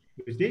спорим.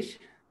 Вы здесь?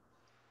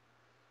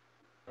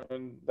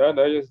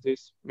 Да, я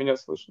здесь. Меня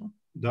слышно?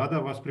 Да,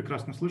 вас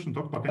прекрасно слышно,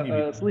 только пока не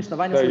видно. Слышно,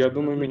 Ваня, да, слышно. Я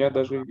думаю, меня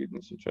даже и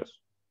видно сейчас.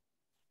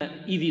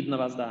 И видно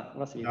вас, да,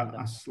 вас видно. Да.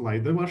 А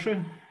слайды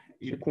ваши?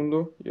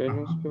 Секунду, я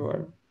не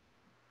успеваю.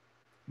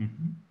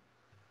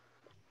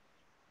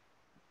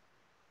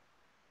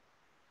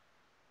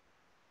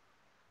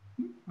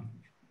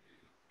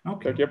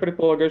 Okay. Так, я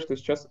предполагаю, что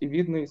сейчас и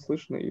видно, и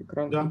слышно, и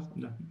экран. Да.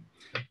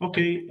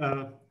 Okay,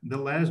 the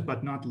last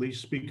but not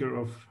least speaker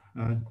of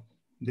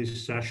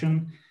this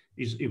session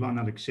is Ivan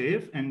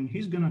Alexeev, and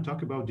he's going to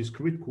talk about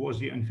discrete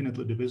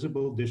quasi-infinitely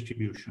divisible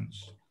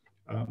distributions.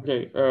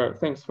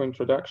 Thanks for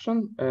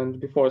introduction. And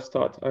before I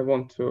start, I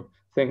want to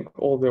thank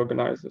all the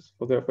organizers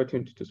for the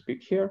opportunity to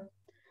speak here.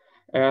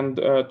 And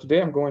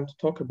today I'm going to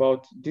talk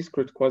about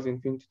discrete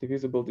quasi-infinitely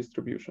divisible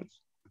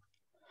distributions.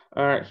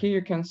 Here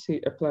you can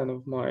see a plan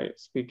of my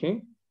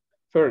speaking.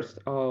 First,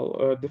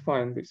 I'll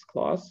define this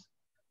class.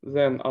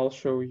 Then I'll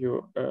show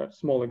you a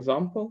small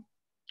example.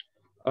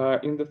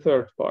 In the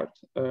third part,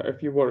 a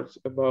few words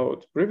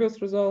about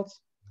previous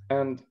results.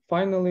 And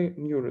finally,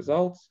 new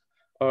results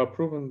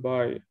proven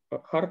by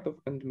Hartov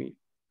and me.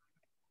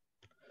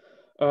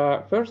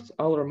 First,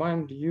 I'll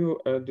remind you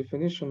a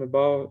definition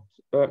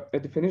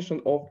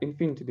of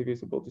infinity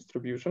divisible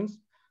distributions,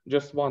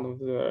 just one of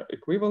the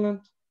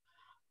equivalent.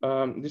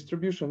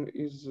 Distribution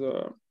is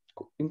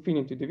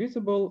infinity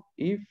divisible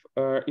if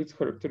its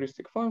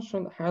characteristic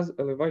function has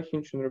a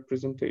Levi-Hinchon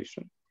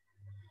representation.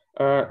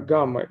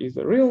 Gamma is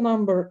a real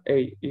number,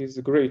 A is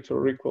greater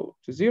or equal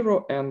to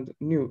 0, and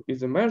nu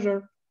is a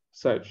measure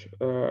such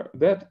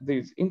that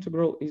this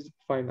integral is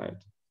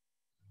finite.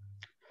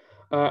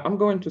 I'm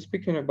going to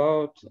speaking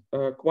about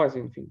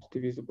quasi-infinity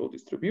divisible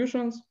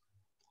distributions.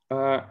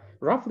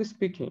 Roughly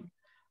speaking,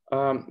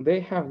 they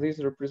have this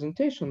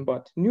representation,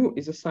 but nu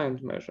is a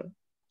signed measure.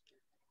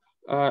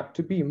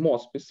 To be more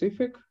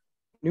specific,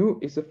 nu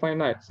is a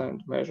finite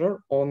signed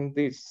measure on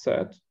this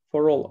set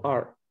for all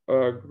r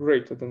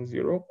greater than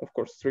 0, of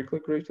course, strictly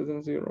greater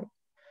than 0.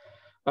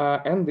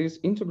 And this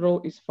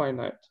integral is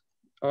finite.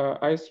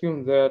 I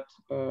assume that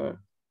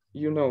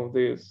you know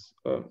this,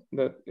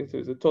 that it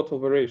is a total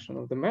variation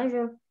of the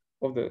measure,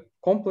 of the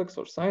complex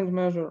or signed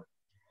measure.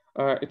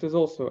 It is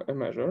also a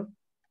measure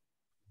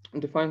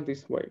defined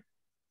this way.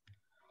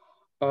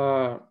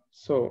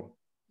 So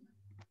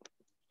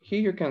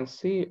here you can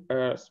see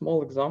a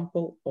small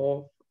example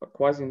of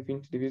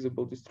quasi-infinity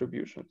divisible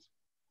distributions.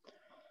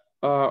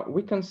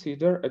 we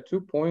consider a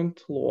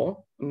two-point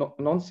law,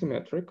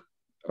 non-symmetric.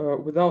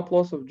 Without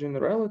loss of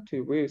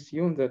generality, we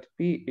assume that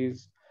P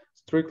is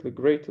strictly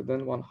greater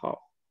than 1/2.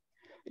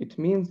 It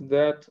means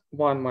that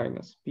 1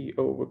 minus P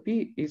over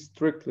P is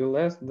strictly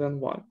less than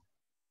 1.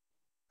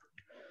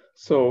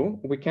 So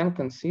we can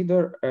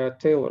consider a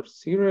Taylor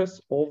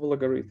series of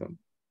logarithm.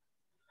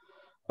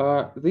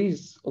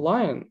 This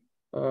line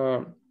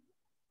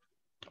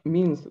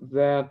means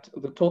that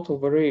the total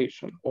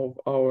variation of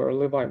our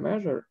Levi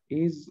measure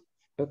is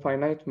a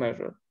finite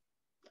measure.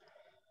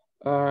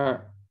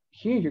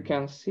 Here you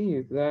can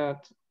see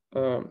that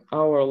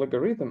our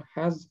logarithm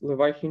has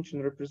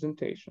Levi-Hintgen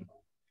representation,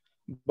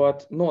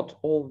 but not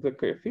all the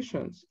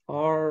coefficients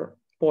are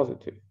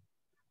positive.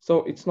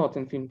 So it's not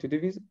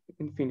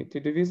infinity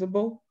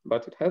divisible,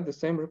 but it has the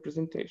same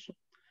representation.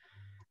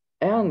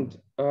 And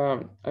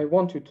I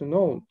want you to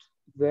note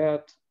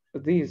that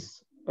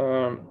this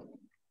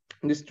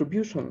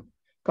distribution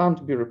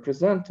can't be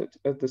represented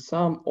as the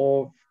sum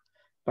of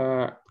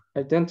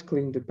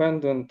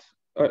independent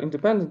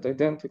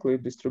identically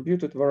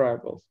distributed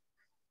variables.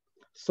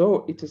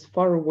 So it is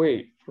far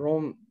away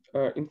from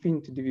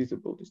infinity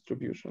divisible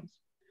distributions.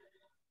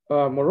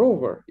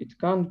 Moreover, it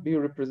can't be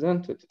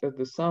represented as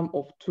the sum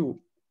of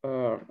two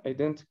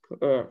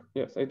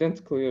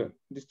identically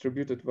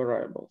distributed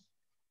variables.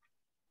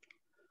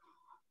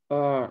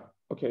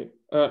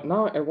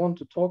 Now I want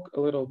to talk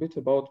a little bit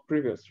about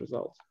previous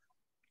results.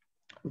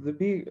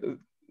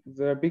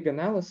 The big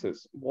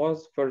analysis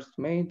was first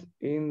made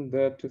in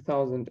the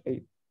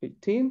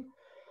 2018.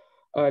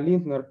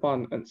 Lindner,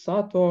 Pan, and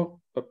Sato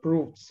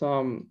proved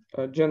some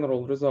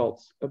general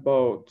results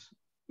about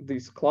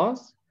this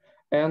class,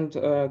 and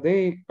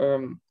they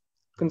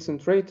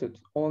concentrated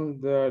on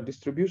the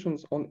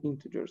distributions on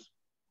integers.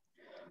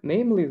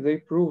 Namely, they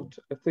proved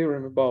a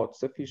theorem about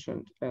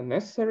sufficient and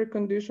necessary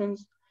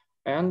conditions,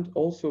 and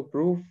also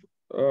proved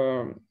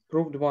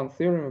one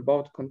theorem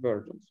about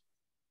convergence.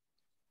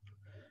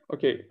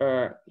 Okay,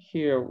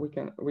 here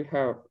we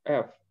have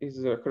f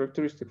is a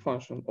characteristic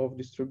function of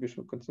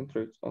distribution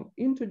concentrates on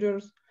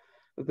integers.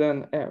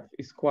 Then f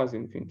is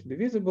quasi-infinitely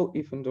divisible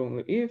if and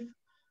only if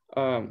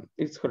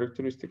its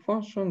characteristic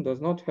function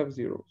does not have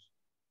zeros.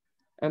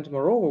 And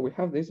moreover, we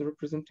have this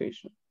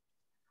representation.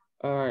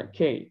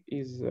 K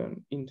is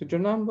an integer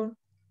number,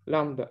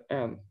 lambda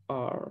n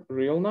are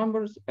real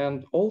numbers,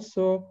 and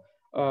also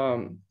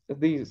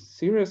this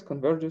series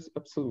converges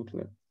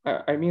absolutely.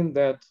 I mean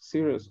that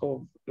series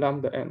of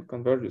lambda n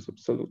converges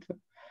absolutely.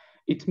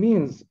 It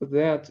means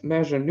that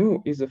measure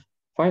nu is a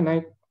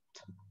finite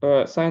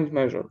signed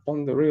measure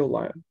on the real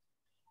line.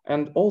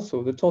 And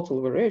also the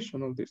total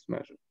variation of this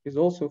measure is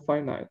also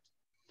finite.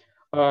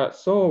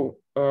 So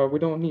we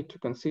don't need to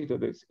consider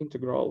this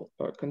integral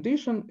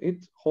condition,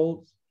 it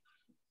holds.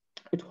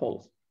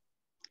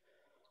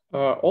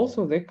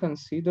 Also, they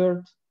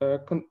considered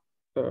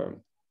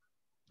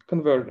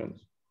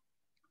convergence.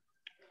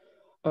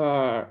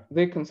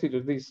 They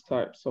considered these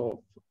types of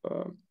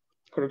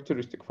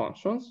characteristic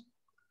functions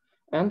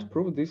and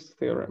proved this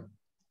theorem.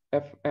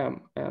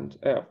 Fm and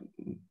f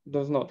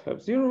does not have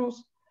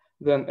zeros,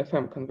 then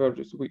Fm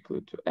converges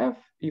weakly to f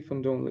if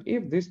and only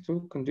if these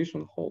two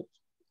conditions hold.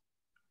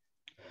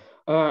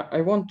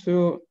 I want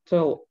to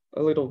tell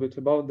a little bit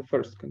about the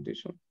first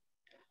condition.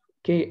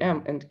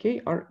 Km and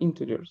k are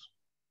integers.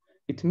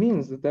 It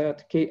means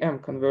that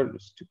Km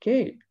converges to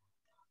k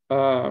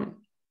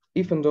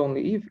if and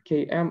only if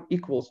Km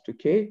equals to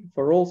k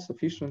for all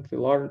sufficiently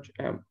large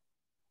m.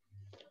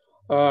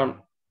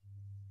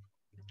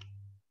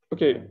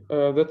 Okay,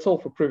 that's all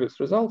for previous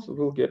results.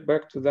 We'll get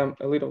back to them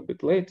a little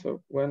bit later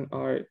when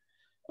I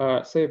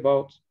say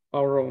about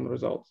our own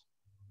results.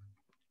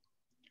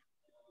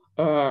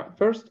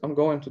 First, I'm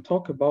going to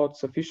talk about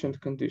sufficient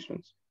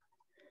conditions.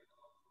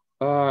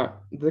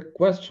 The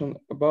question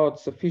about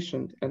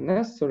sufficient and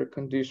necessary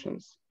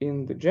conditions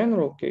in the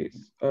general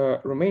case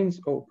remains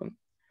open.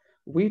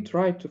 We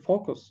try to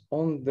focus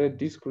on the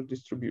discrete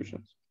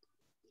distributions.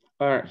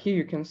 Here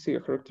you can see a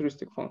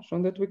characteristic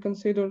function that we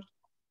considered.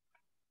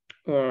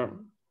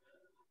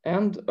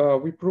 And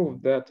we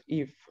proved that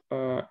if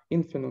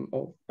infimum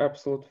of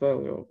absolute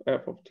value of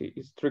f of t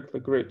is strictly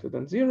greater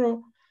than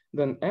 0,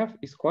 then f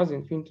is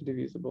quasi-infinitely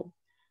divisible.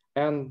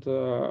 And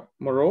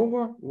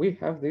moreover, we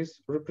have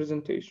this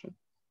representation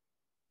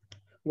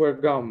where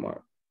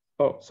gamma,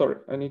 oh, sorry,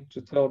 I need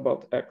to tell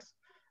about x.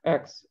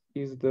 X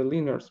is the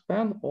linear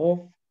span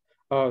of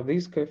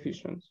these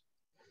coefficients.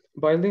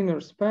 By linear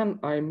span,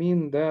 I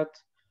mean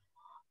that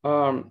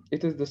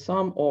it is the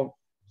sum of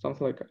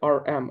something like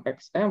Rm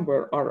xm,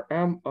 where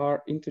Rm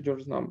are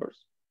integers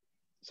numbers.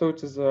 So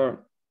it is a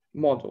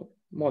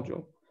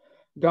module.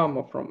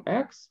 Gamma from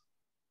x,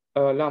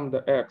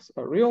 lambda x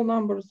are real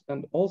numbers,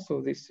 and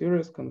also this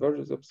series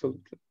converges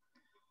absolutely.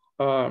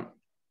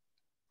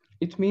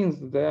 It means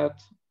that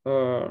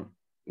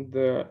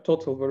the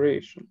total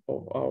variation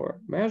of our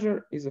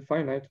measure is a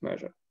finite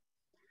measure.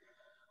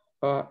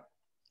 I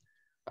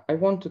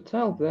want to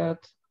tell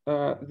that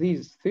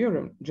this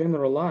theorem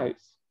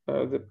generalize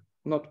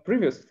not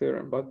previous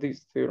theorem, but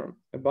this theorem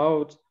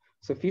about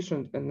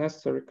sufficient and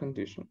necessary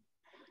condition.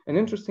 An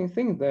interesting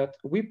thing that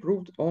we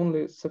proved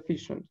only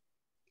sufficient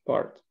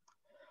part.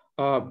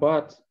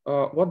 But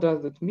what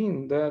does it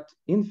mean that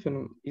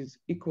infimum is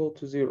equal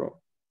to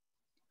 0?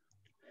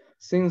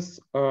 Since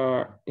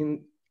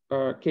in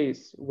a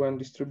case when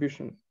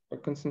distribution are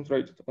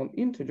concentrated on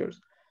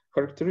integers,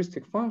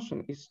 characteristic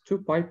function is 2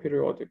 pi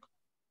periodic.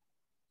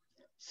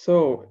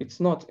 So it's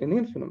not an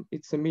infimum,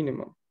 it's a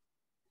minimum.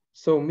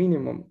 So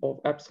minimum of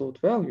absolute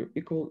value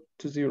equal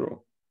to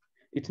 0.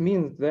 It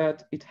means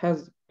that it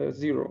has a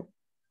 0.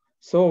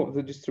 So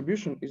the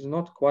distribution is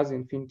not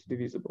quasi-infinitely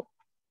divisible.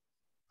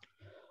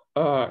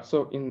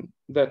 So in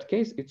that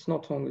case, it's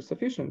not only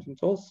sufficient,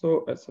 it's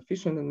also a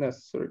sufficient and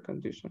necessary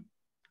condition.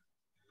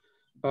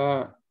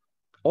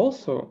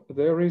 Also,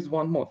 there is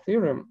one more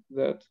theorem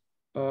that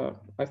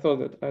I thought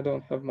that I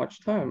don't have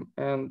much time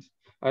and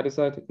I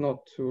decided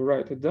not to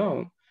write it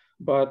down,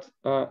 but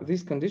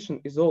this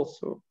condition is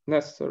also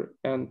necessary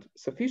and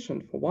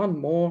sufficient for one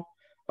more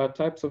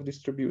types of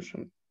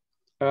distribution.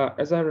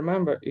 As I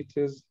remember, it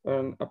is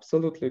an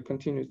absolutely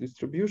continuous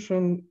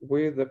distribution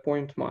with a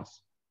point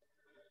mass.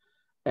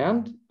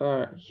 And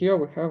here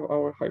we have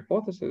our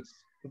hypothesis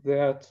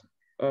that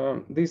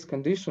this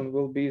condition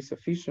will be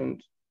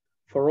sufficient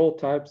for all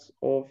types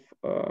of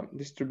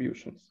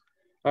distributions.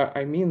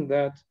 I mean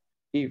that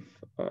if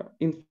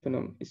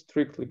infimum is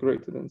strictly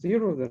greater than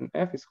 0, then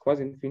f is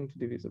quasi-infinitely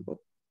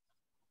divisible.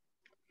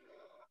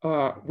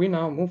 We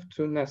now move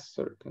to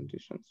necessary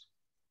conditions.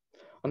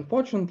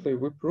 Unfortunately,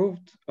 we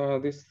proved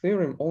this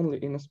theorem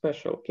only in a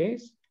special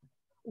case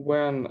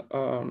when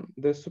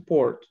the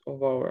support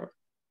of our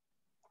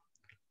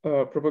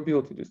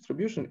probability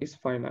distribution is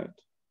finite.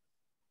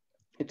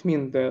 It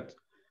means that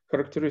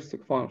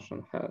characteristic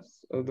function has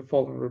the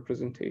following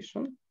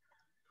representation.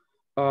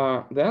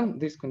 Then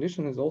this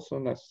condition is also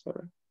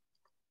necessary.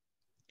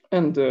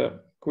 And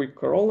the quick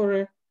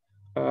corollary,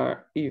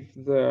 if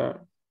the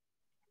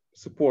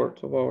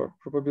support of our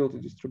probability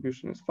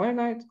distribution is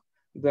finite,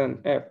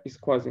 then f is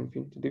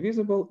quasi-infinitely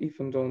divisible if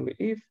and only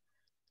if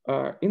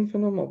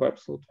infimum of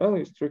absolute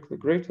value is strictly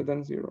greater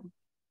than 0.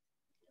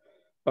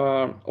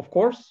 Of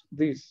course,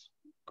 this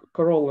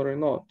corollary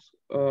not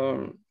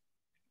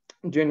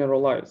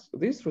generalize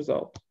this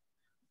result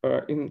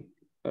in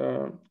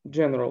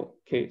general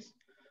case,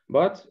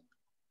 but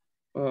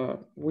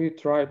we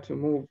try to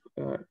move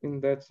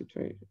in that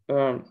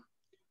situation,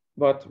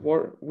 but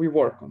we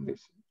work on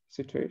this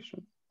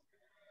situation.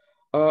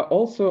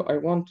 Also, I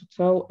want to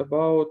tell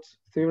about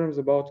theorems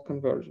about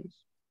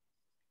convergence.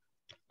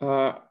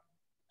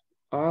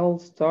 I'll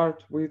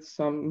start with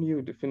some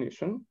new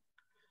definition.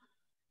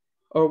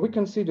 We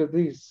consider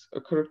these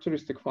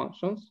characteristic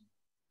functions,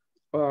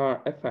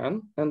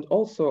 fn, and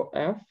also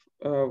f,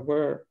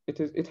 where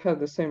it has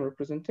the same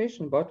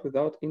representation, but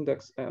without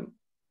index n.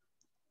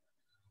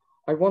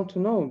 I want to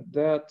know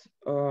that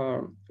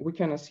we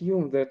can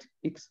assume that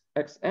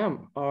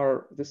xm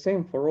are the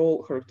same for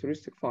all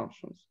characteristic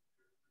functions.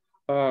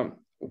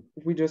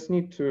 We just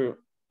need to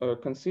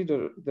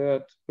consider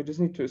that, we just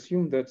need to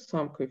assume that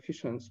some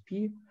coefficients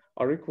p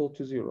are equal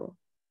to 0.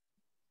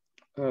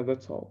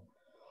 That's all.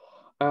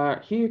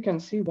 Here you can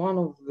see one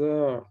of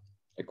the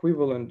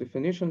equivalent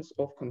definitions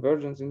of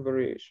convergence in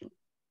variation.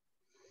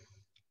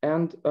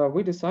 And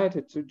we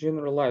decided to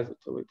generalize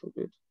it a little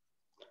bit.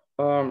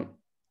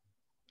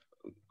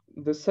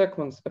 The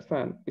sequence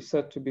fn is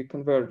said to be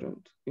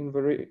convergent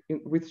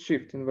with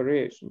shift in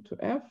variation to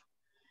f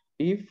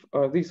if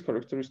this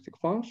characteristic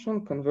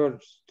function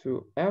converges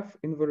to f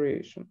in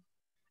variation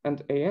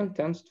and an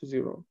tends to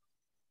 0.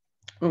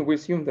 And we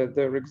assume that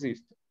there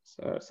exists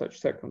such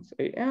sequence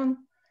an,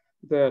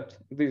 that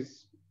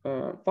this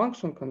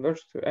function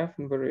converges to f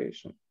in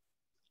variation.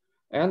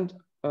 And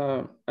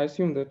I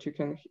assume that you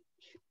can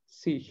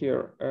see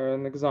here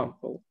an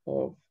example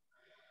of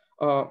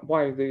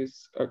why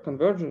this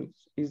convergence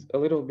is a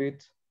little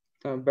bit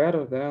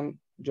better than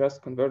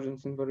just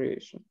convergence in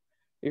variation.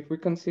 If we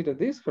consider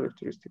this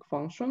characteristic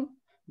function,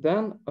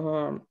 then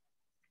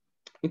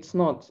it's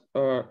not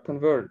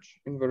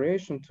converge in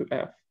variation to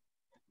f,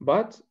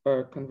 but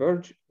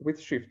converge with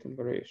shift in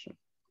variation.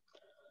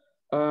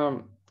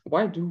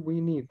 Why do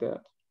we need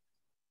that?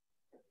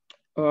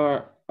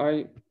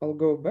 I'll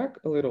go back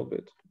a little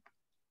bit.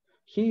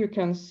 Here you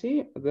can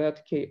see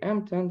that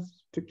km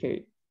tends to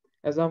k.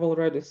 As I've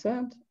already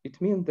said, it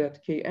means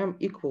that km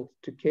equals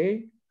to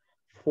k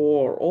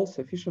for all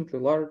sufficiently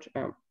large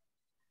m.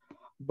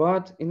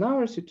 But in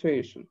our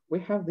situation, we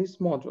have this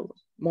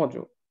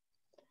module.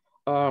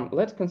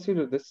 Let's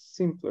consider the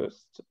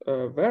simplest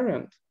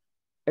variant,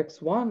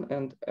 x1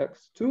 and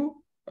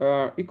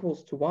x2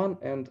 equals to 1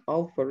 and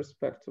alpha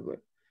respectively.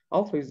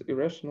 Alpha is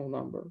irrational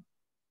number.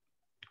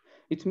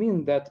 It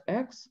means that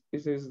x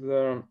is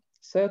the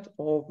set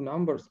of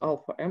numbers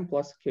alpha m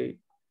plus k,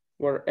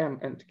 where m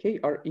and k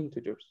are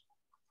integers.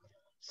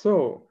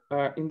 So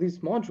in this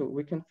module,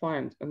 we can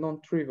find a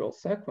non-trivial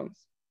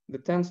sequence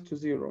that tends to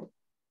 0.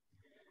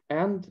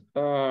 And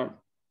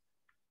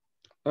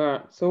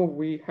so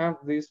we have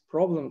these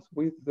problems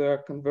with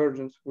the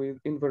convergence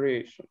in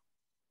variation.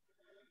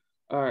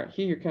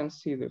 Here you can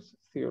see this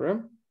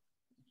theorem.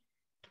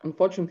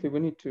 Unfortunately, we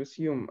need to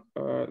assume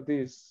that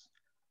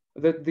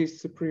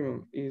this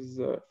supremum is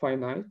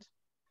finite.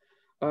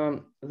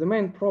 The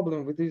main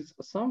problem with this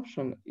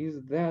assumption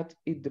is that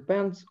it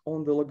depends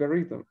on the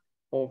logarithm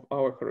of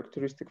our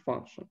characteristic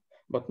function,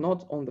 but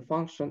not on the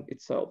function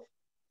itself.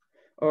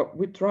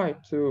 We try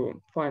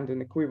to find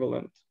an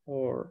equivalent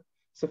or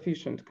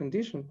sufficient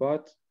condition,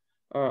 but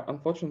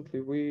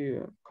unfortunately we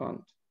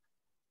can't.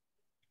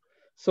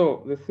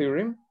 So the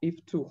theorem,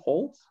 if 2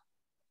 holds,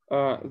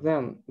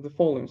 then the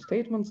following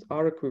statements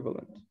are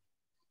equivalent.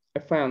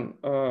 Fn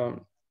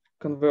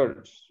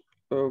converges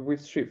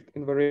with shift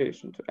in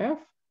variation to f.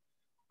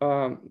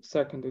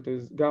 Second, it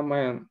is gamma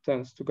n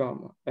tends to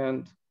gamma,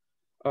 and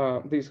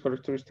this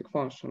characteristic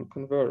function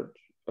converge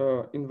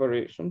in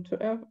variation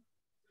to f.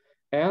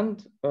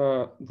 And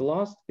the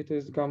last, it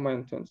is gamma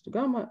n tends to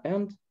gamma,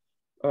 and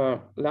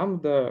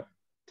lambda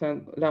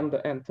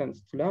n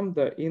tends to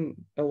lambda in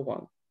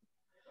L1.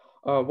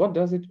 What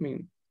does it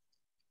mean?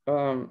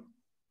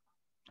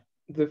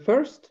 The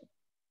first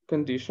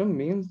condition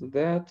means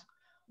that,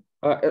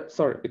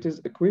 it is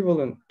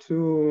equivalent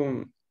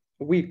to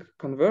weak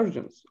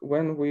convergence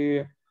when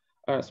we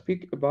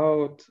speak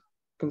about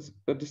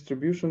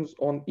distributions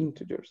on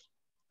integers.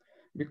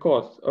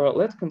 Because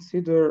let's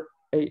consider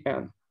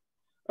an,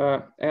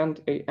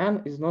 and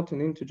an is not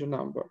an integer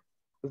number.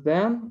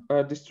 Then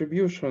a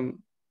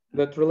distribution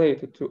that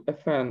related to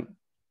fn,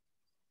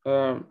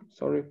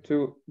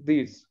 to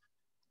this,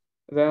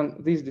 then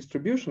this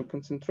distribution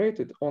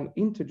concentrated on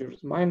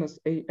integers minus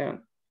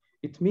an.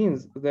 It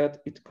means that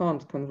it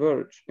can't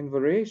converge in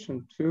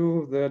variation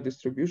to the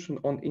distribution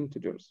on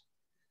integers.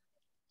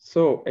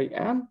 So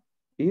an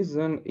is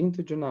an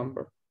integer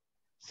number.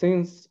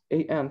 Since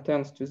an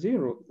tends to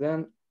 0,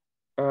 then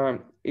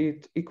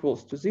it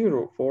equals to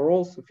 0 for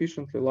all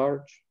sufficiently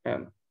large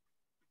n.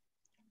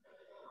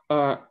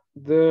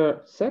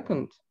 The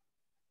second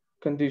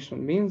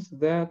condition means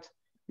that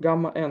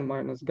gamma n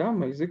minus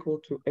gamma is equal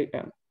to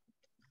an.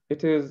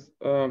 It is,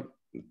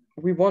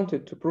 we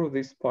wanted to prove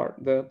this part,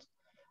 that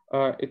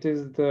it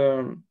is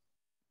the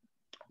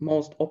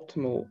most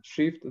optimal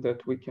shift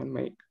that we can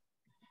make.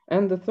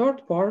 And the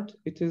third part,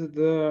 it is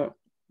the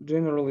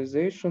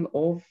generalization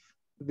of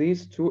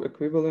these 2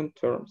 equivalent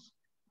terms.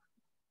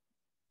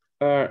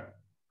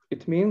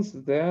 It means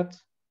that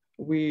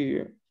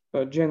we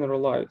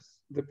generalize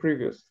the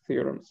previous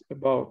theorems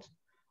about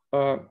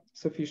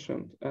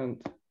sufficient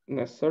and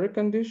necessary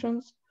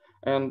conditions,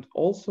 and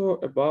also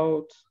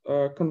about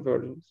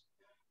convergence.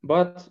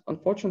 But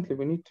unfortunately,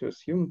 we need to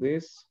assume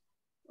this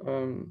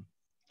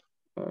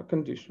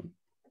condition.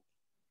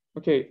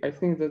 Okay, I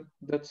think that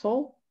that's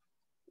all.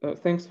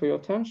 Thanks for your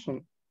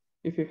attention.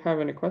 If you have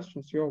any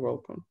questions, you're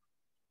welcome.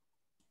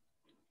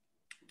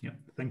 Yeah,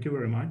 thank you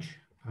very much.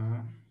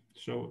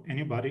 So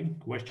anybody,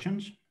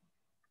 questions?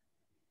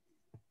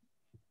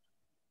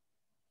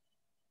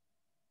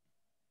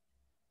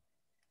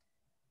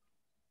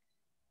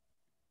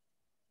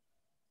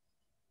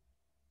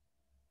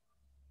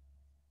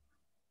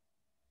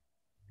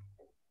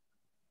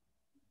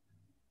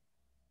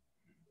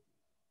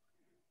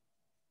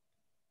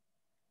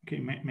 Okay,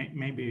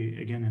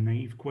 maybe again a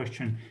naive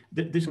question.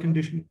 This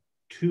condition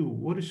 2,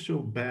 what is so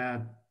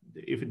bad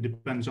if it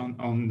depends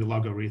on the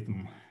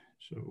logarithm?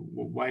 So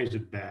why is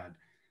it bad?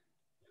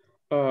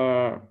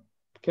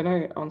 Can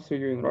I answer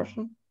you in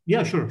Russian?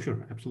 Yeah, sure,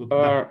 absolutely.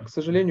 К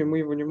сожалению, мы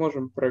его не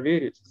можем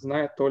проверить,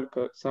 зная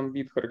только сам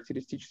вид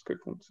характеристической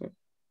функции.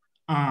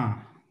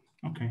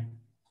 Okay.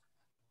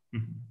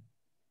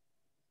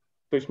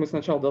 То есть мы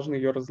сначала должны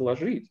ее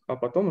разложить, а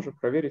потом уже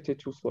проверить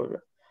эти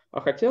условия. А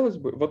хотелось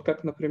бы, вот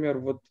как, например,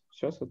 вот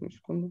сейчас, одну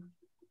секунду,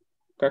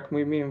 как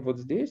мы имеем вот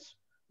здесь,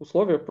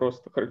 условия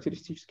просто,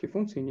 характеристические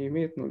функции не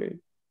имеют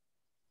нулей.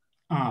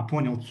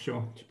 Понял,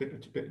 все,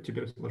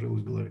 теперь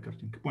сложилась в голове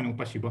картинка. Понял,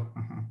 спасибо.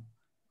 Ага.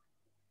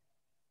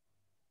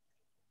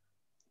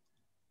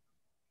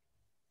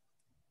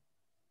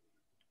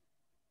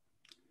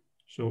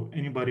 So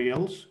anybody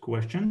else,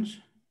 questions,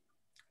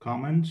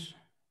 comments?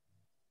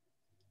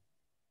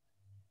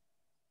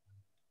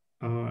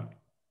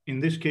 In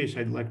this case,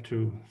 I'd like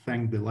to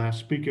thank the last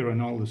speaker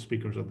and all the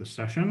speakers of the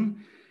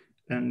session.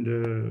 And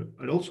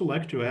I'd also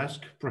like to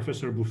ask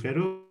Professor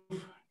Buferov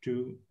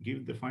to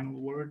give the final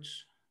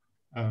words.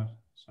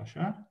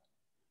 Sasha?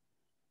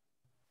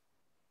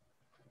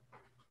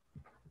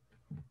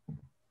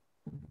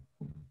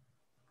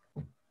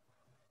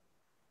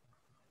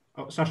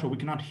 Oh, Sasha, we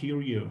cannot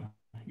hear you.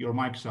 Your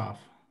mic's off.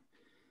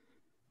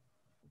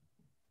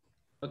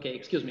 Okay,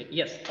 excuse me.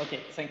 Yes, okay,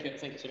 thank you,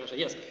 Serежа.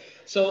 Yes.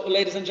 So,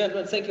 ladies and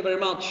gentlemen, thank you very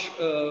much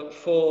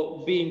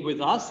for being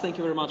with us. Thank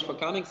you very much for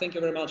coming. Thank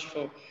you very much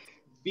for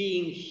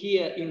being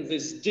here in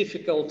this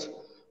difficult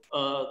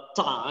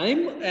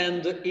time.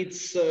 And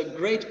it's a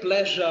great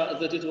pleasure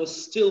that it was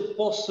still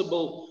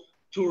possible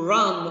to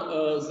run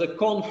the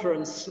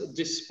conference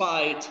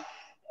despite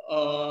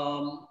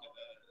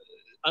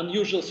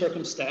unusual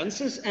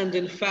circumstances. And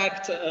in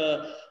fact,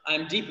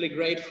 I'm deeply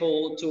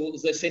grateful to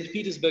the St.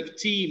 Petersburg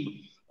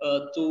team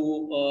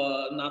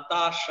to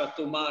Natasha,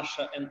 to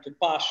Masha, and to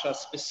Pasha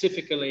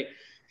specifically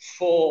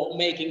for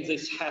making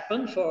this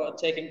happen, for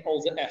taking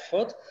all the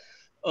effort.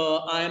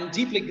 I am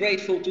deeply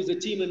grateful to the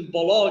team in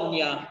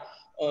Bologna,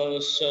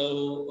 to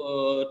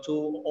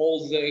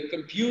all the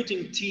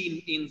computing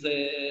team in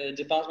the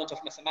Department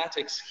of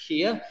Mathematics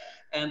here,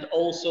 and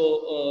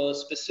also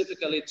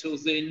specifically to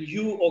the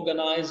new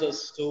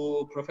organizers,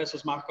 to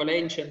Professors Marco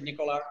Lenci and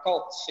Nicola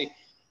Arcozzi,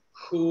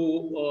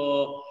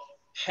 who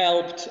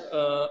helped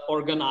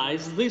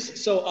organize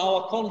this. So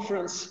our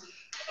conference,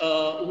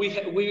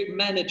 we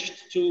managed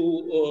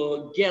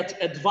to get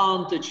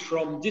advantage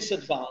from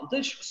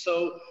disadvantage.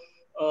 So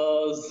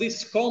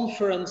this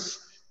conference,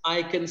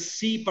 I can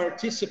see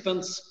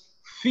participants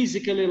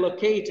physically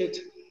located,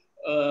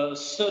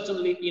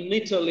 certainly in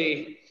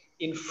Italy,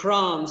 in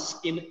France,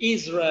 in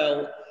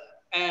Israel,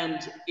 and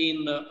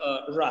in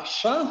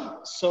Russia.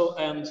 So,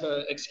 and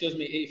excuse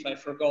me if I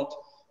forgot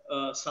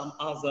some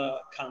other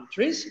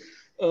countries.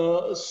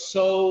 I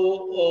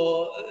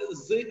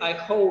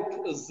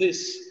hope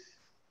this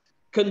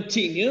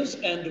continues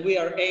and we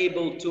are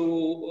able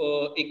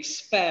to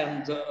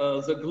expand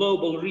the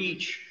global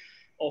reach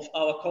of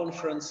our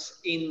conference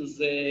in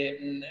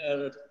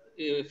the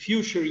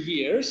future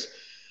years.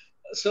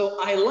 So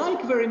I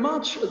like very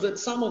much that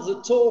some of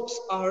the talks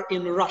are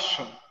in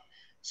Russian.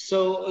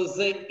 So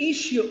the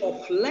issue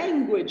of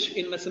language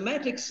in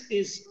mathematics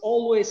is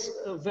always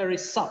very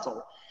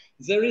subtle.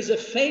 There is a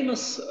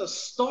famous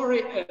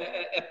story,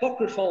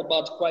 apocryphal,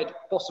 but quite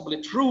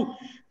possibly true,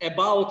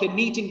 about a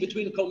meeting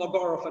between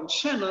Kolmogorov and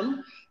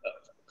Shannon.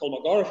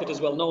 Kolmogorov, it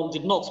is well known,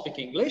 did not speak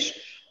English.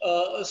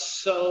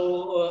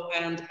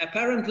 And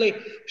apparently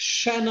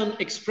Shannon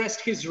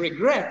expressed his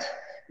regret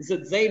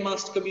that they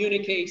must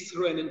communicate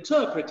through an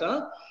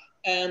interpreter.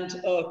 And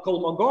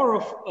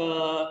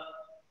Kolmogorov,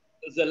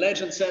 the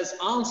legend says,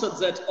 answered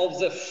that of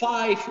the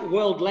 5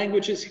 world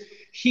languages,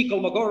 he,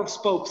 Kolmogorov,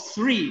 spoke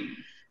 3.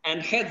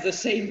 And had the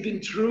same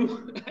been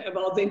true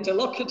about the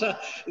interlocutor,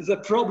 the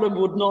problem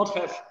would not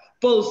have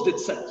posed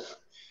itself.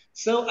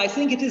 So I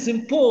think it is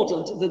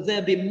important that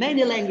there be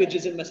many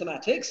languages in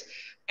mathematics,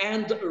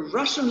 and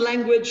Russian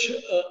language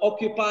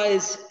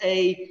occupies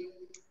a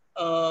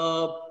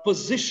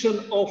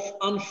position of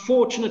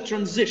unfortunate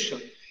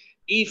transition.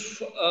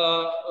 If,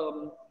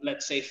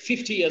 let's say,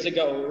 50 years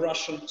ago,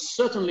 Russian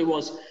certainly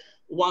was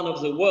one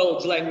of the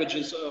world's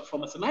languages for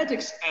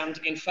mathematics, and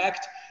in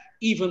fact,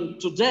 even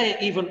today,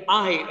 even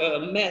I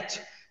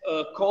met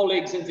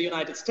colleagues in the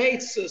United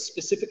States,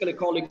 specifically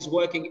colleagues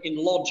working in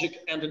logic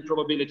and in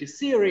probability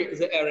theory,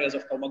 the areas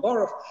of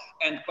Kolmogorov,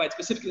 and quite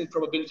specifically in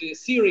probability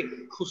theory,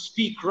 who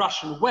speak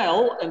Russian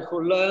well and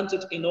who learned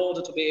it in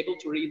order to be able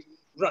to read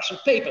Russian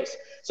papers.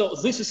 So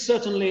this is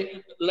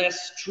certainly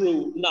less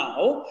true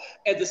now.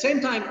 At the same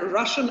time,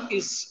 Russian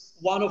is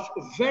one of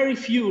very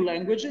few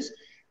languages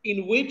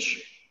in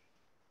which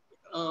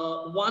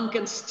one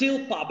can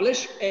still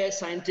publish a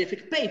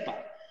scientific paper.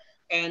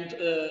 And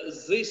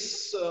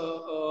this,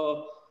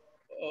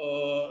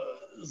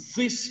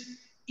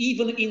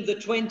 even in the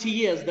 20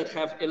 years that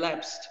have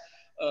elapsed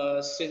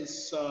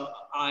since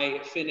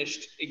I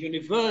finished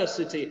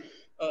university,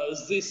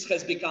 this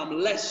has become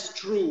less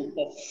true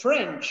of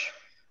French.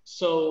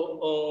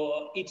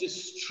 So it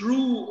is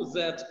true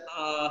that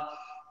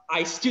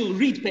I still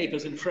read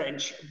papers in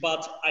French,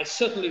 but I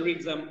certainly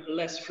read them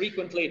less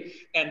frequently,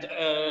 and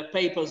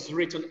papers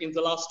written in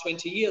the last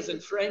 20 years in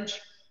French,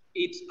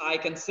 I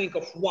can think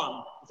of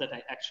one that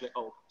I actually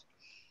owned.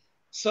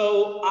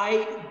 So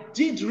I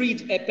did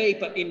read a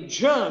paper in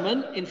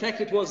German. In fact,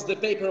 it was the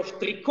paper of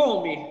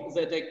Tricomi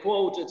that I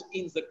quoted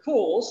in the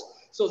course.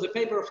 So the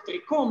paper of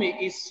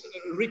Tricomi is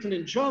written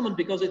in German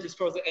because it is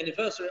for the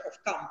anniversary of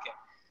Kamke.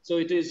 So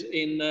it is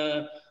in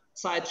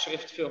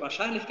Zeitschrift für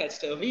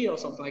Wahrscheinlichkeitstheorie or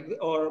something like that,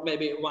 or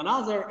maybe one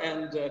other,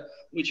 and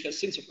which has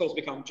since, of course,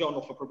 become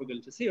Journal for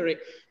Probability Theory.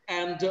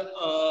 And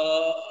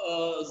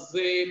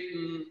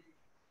the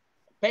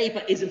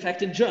paper is in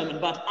fact in German,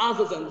 but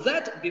other than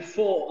that,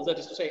 before, that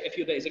is to say, a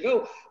few days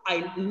ago,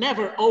 I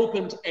never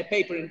opened a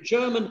paper in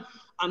German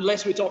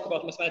unless we talk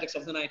about mathematics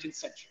of the 19th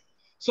century.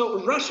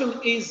 So Russian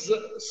is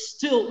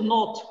still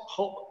not,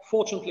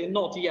 fortunately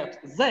not yet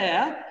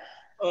there.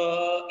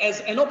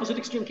 As an opposite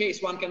extreme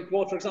case, one can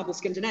quote, for example,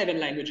 Scandinavian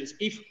languages.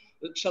 If,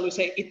 shall we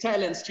say,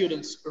 Italian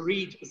students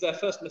read their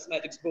first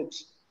mathematics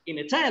books in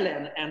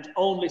Italian and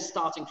only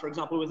starting, for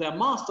example, with their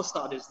master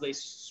studies, they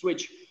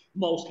switch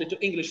mostly to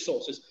English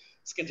sources.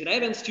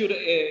 Scandinavian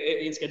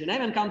in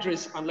Scandinavian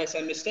countries, unless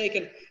I'm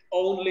mistaken,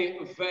 only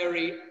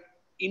very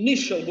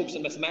initial books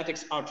in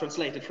mathematics are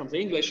translated from the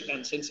English,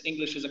 and since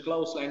English is a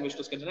close language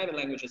to Scandinavian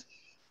languages,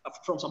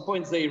 from some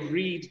point they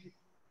read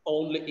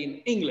only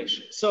in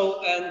English.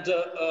 So, and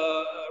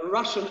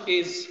Russian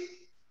is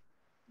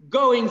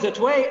going that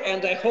way,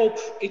 and I hope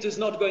it is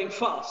not going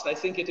fast. I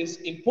think it is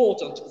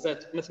important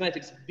that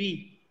mathematics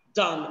be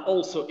done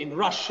also in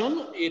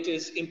Russian. It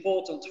is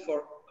important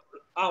for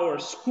our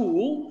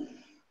school,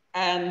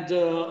 and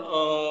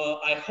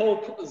I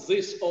hope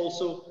this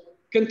also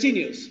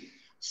continues.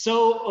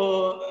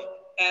 So,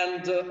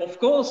 of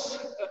course,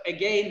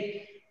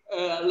 again,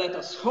 let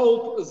us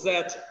hope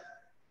that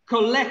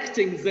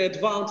collecting the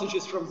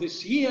advantages from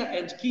this year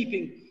and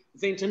keeping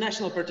the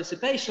international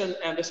participation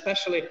and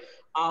especially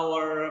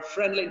our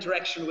friendly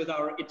interaction with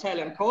our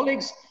Italian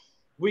colleagues,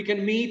 we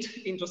can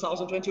meet in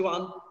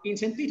 2021 in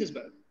St.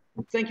 Petersburg.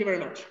 Thank you very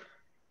much.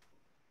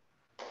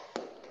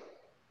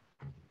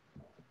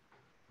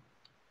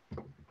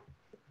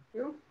 Thank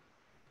you.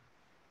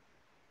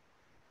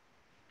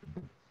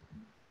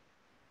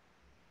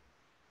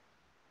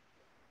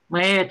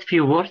 May I add a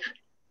few words?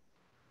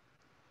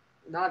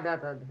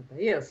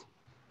 Yes.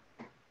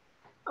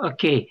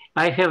 Okay,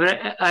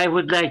 I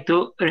would like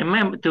to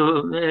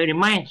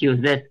remind you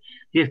that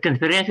this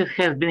conference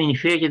has been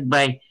initiated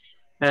by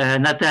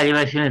Natalia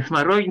Vasilyevna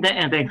Smorodina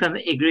and Alexander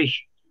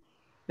Igorevich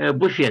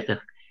Bufetov,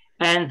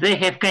 and they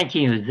have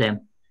continued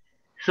them.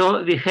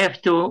 So we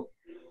have to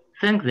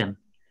thank them.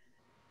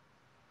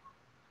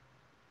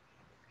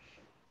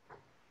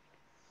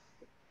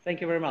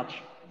 Thank you very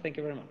much. Thank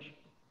you very much.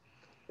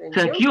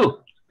 Thank you.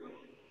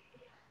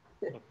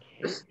 Okay.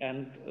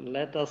 And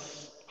let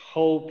us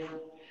hope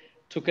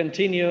to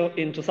continue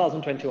in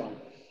 2021.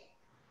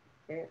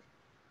 Okay.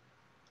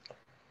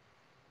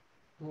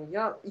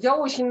 Я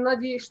очень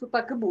надеюсь, что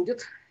так и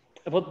будет.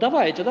 Вот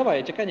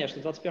давайте, конечно,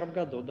 в 2021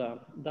 году, да,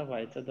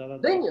 давайте. Да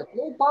нет,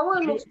 ну,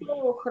 по-моему,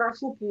 все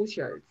хорошо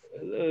получается.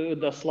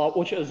 Да,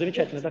 очень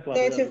замечательный доклад.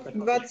 Кстати, в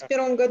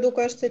 2021 году,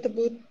 кажется, это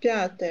будет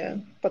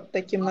 5-е под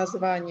таким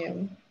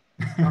названием.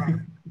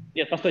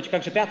 Нет, постойте,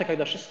 как же 5-я,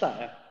 когда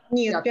 6-я?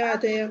 Нет,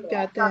 5-е.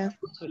 5-я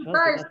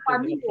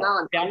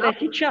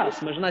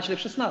сейчас, мы же начали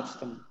в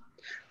 16-м.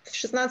 В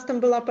 16-м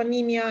была по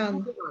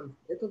Мимиан.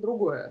 Это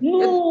другое.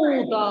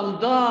 Ну, там,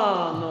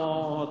 да,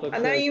 но...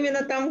 Она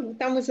именно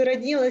там и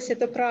зародилась,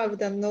 это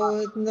правда,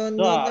 но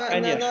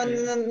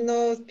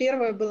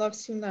первая была в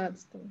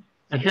 17-м.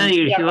 Александр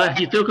Юрьевич, у вас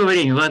не только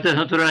время, у вас даже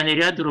натуральный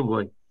ряд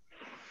другой.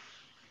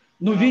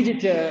 Ну,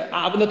 видите,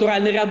 а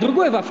натуральный ряд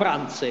другой во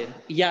Франции.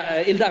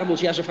 Ильдар Ильич,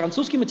 я же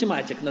французский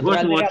математик.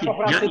 Натуральный ряд во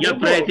Франции я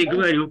про это и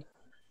говорю.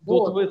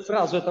 Вот вы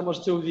сразу это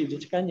можете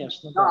увидеть,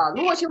 конечно. Да,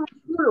 ну, в общем,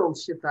 нулем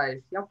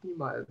считает, я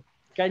понимаю.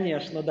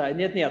 Конечно, да.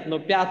 Нет, но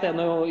 5-я,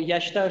 но я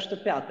считаю, что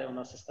 5-я у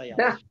нас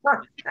состоялась.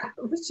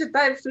 Мы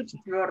считаем, что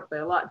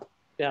 4-я, ладно.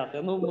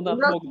 5-я, ну, у нас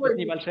могут быть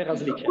небольшие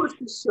различия.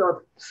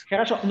 Счет.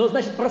 Хорошо, но,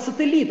 значит, про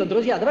сателлита,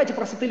 друзья, давайте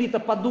про сателлита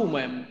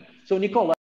подумаем. So, Никола,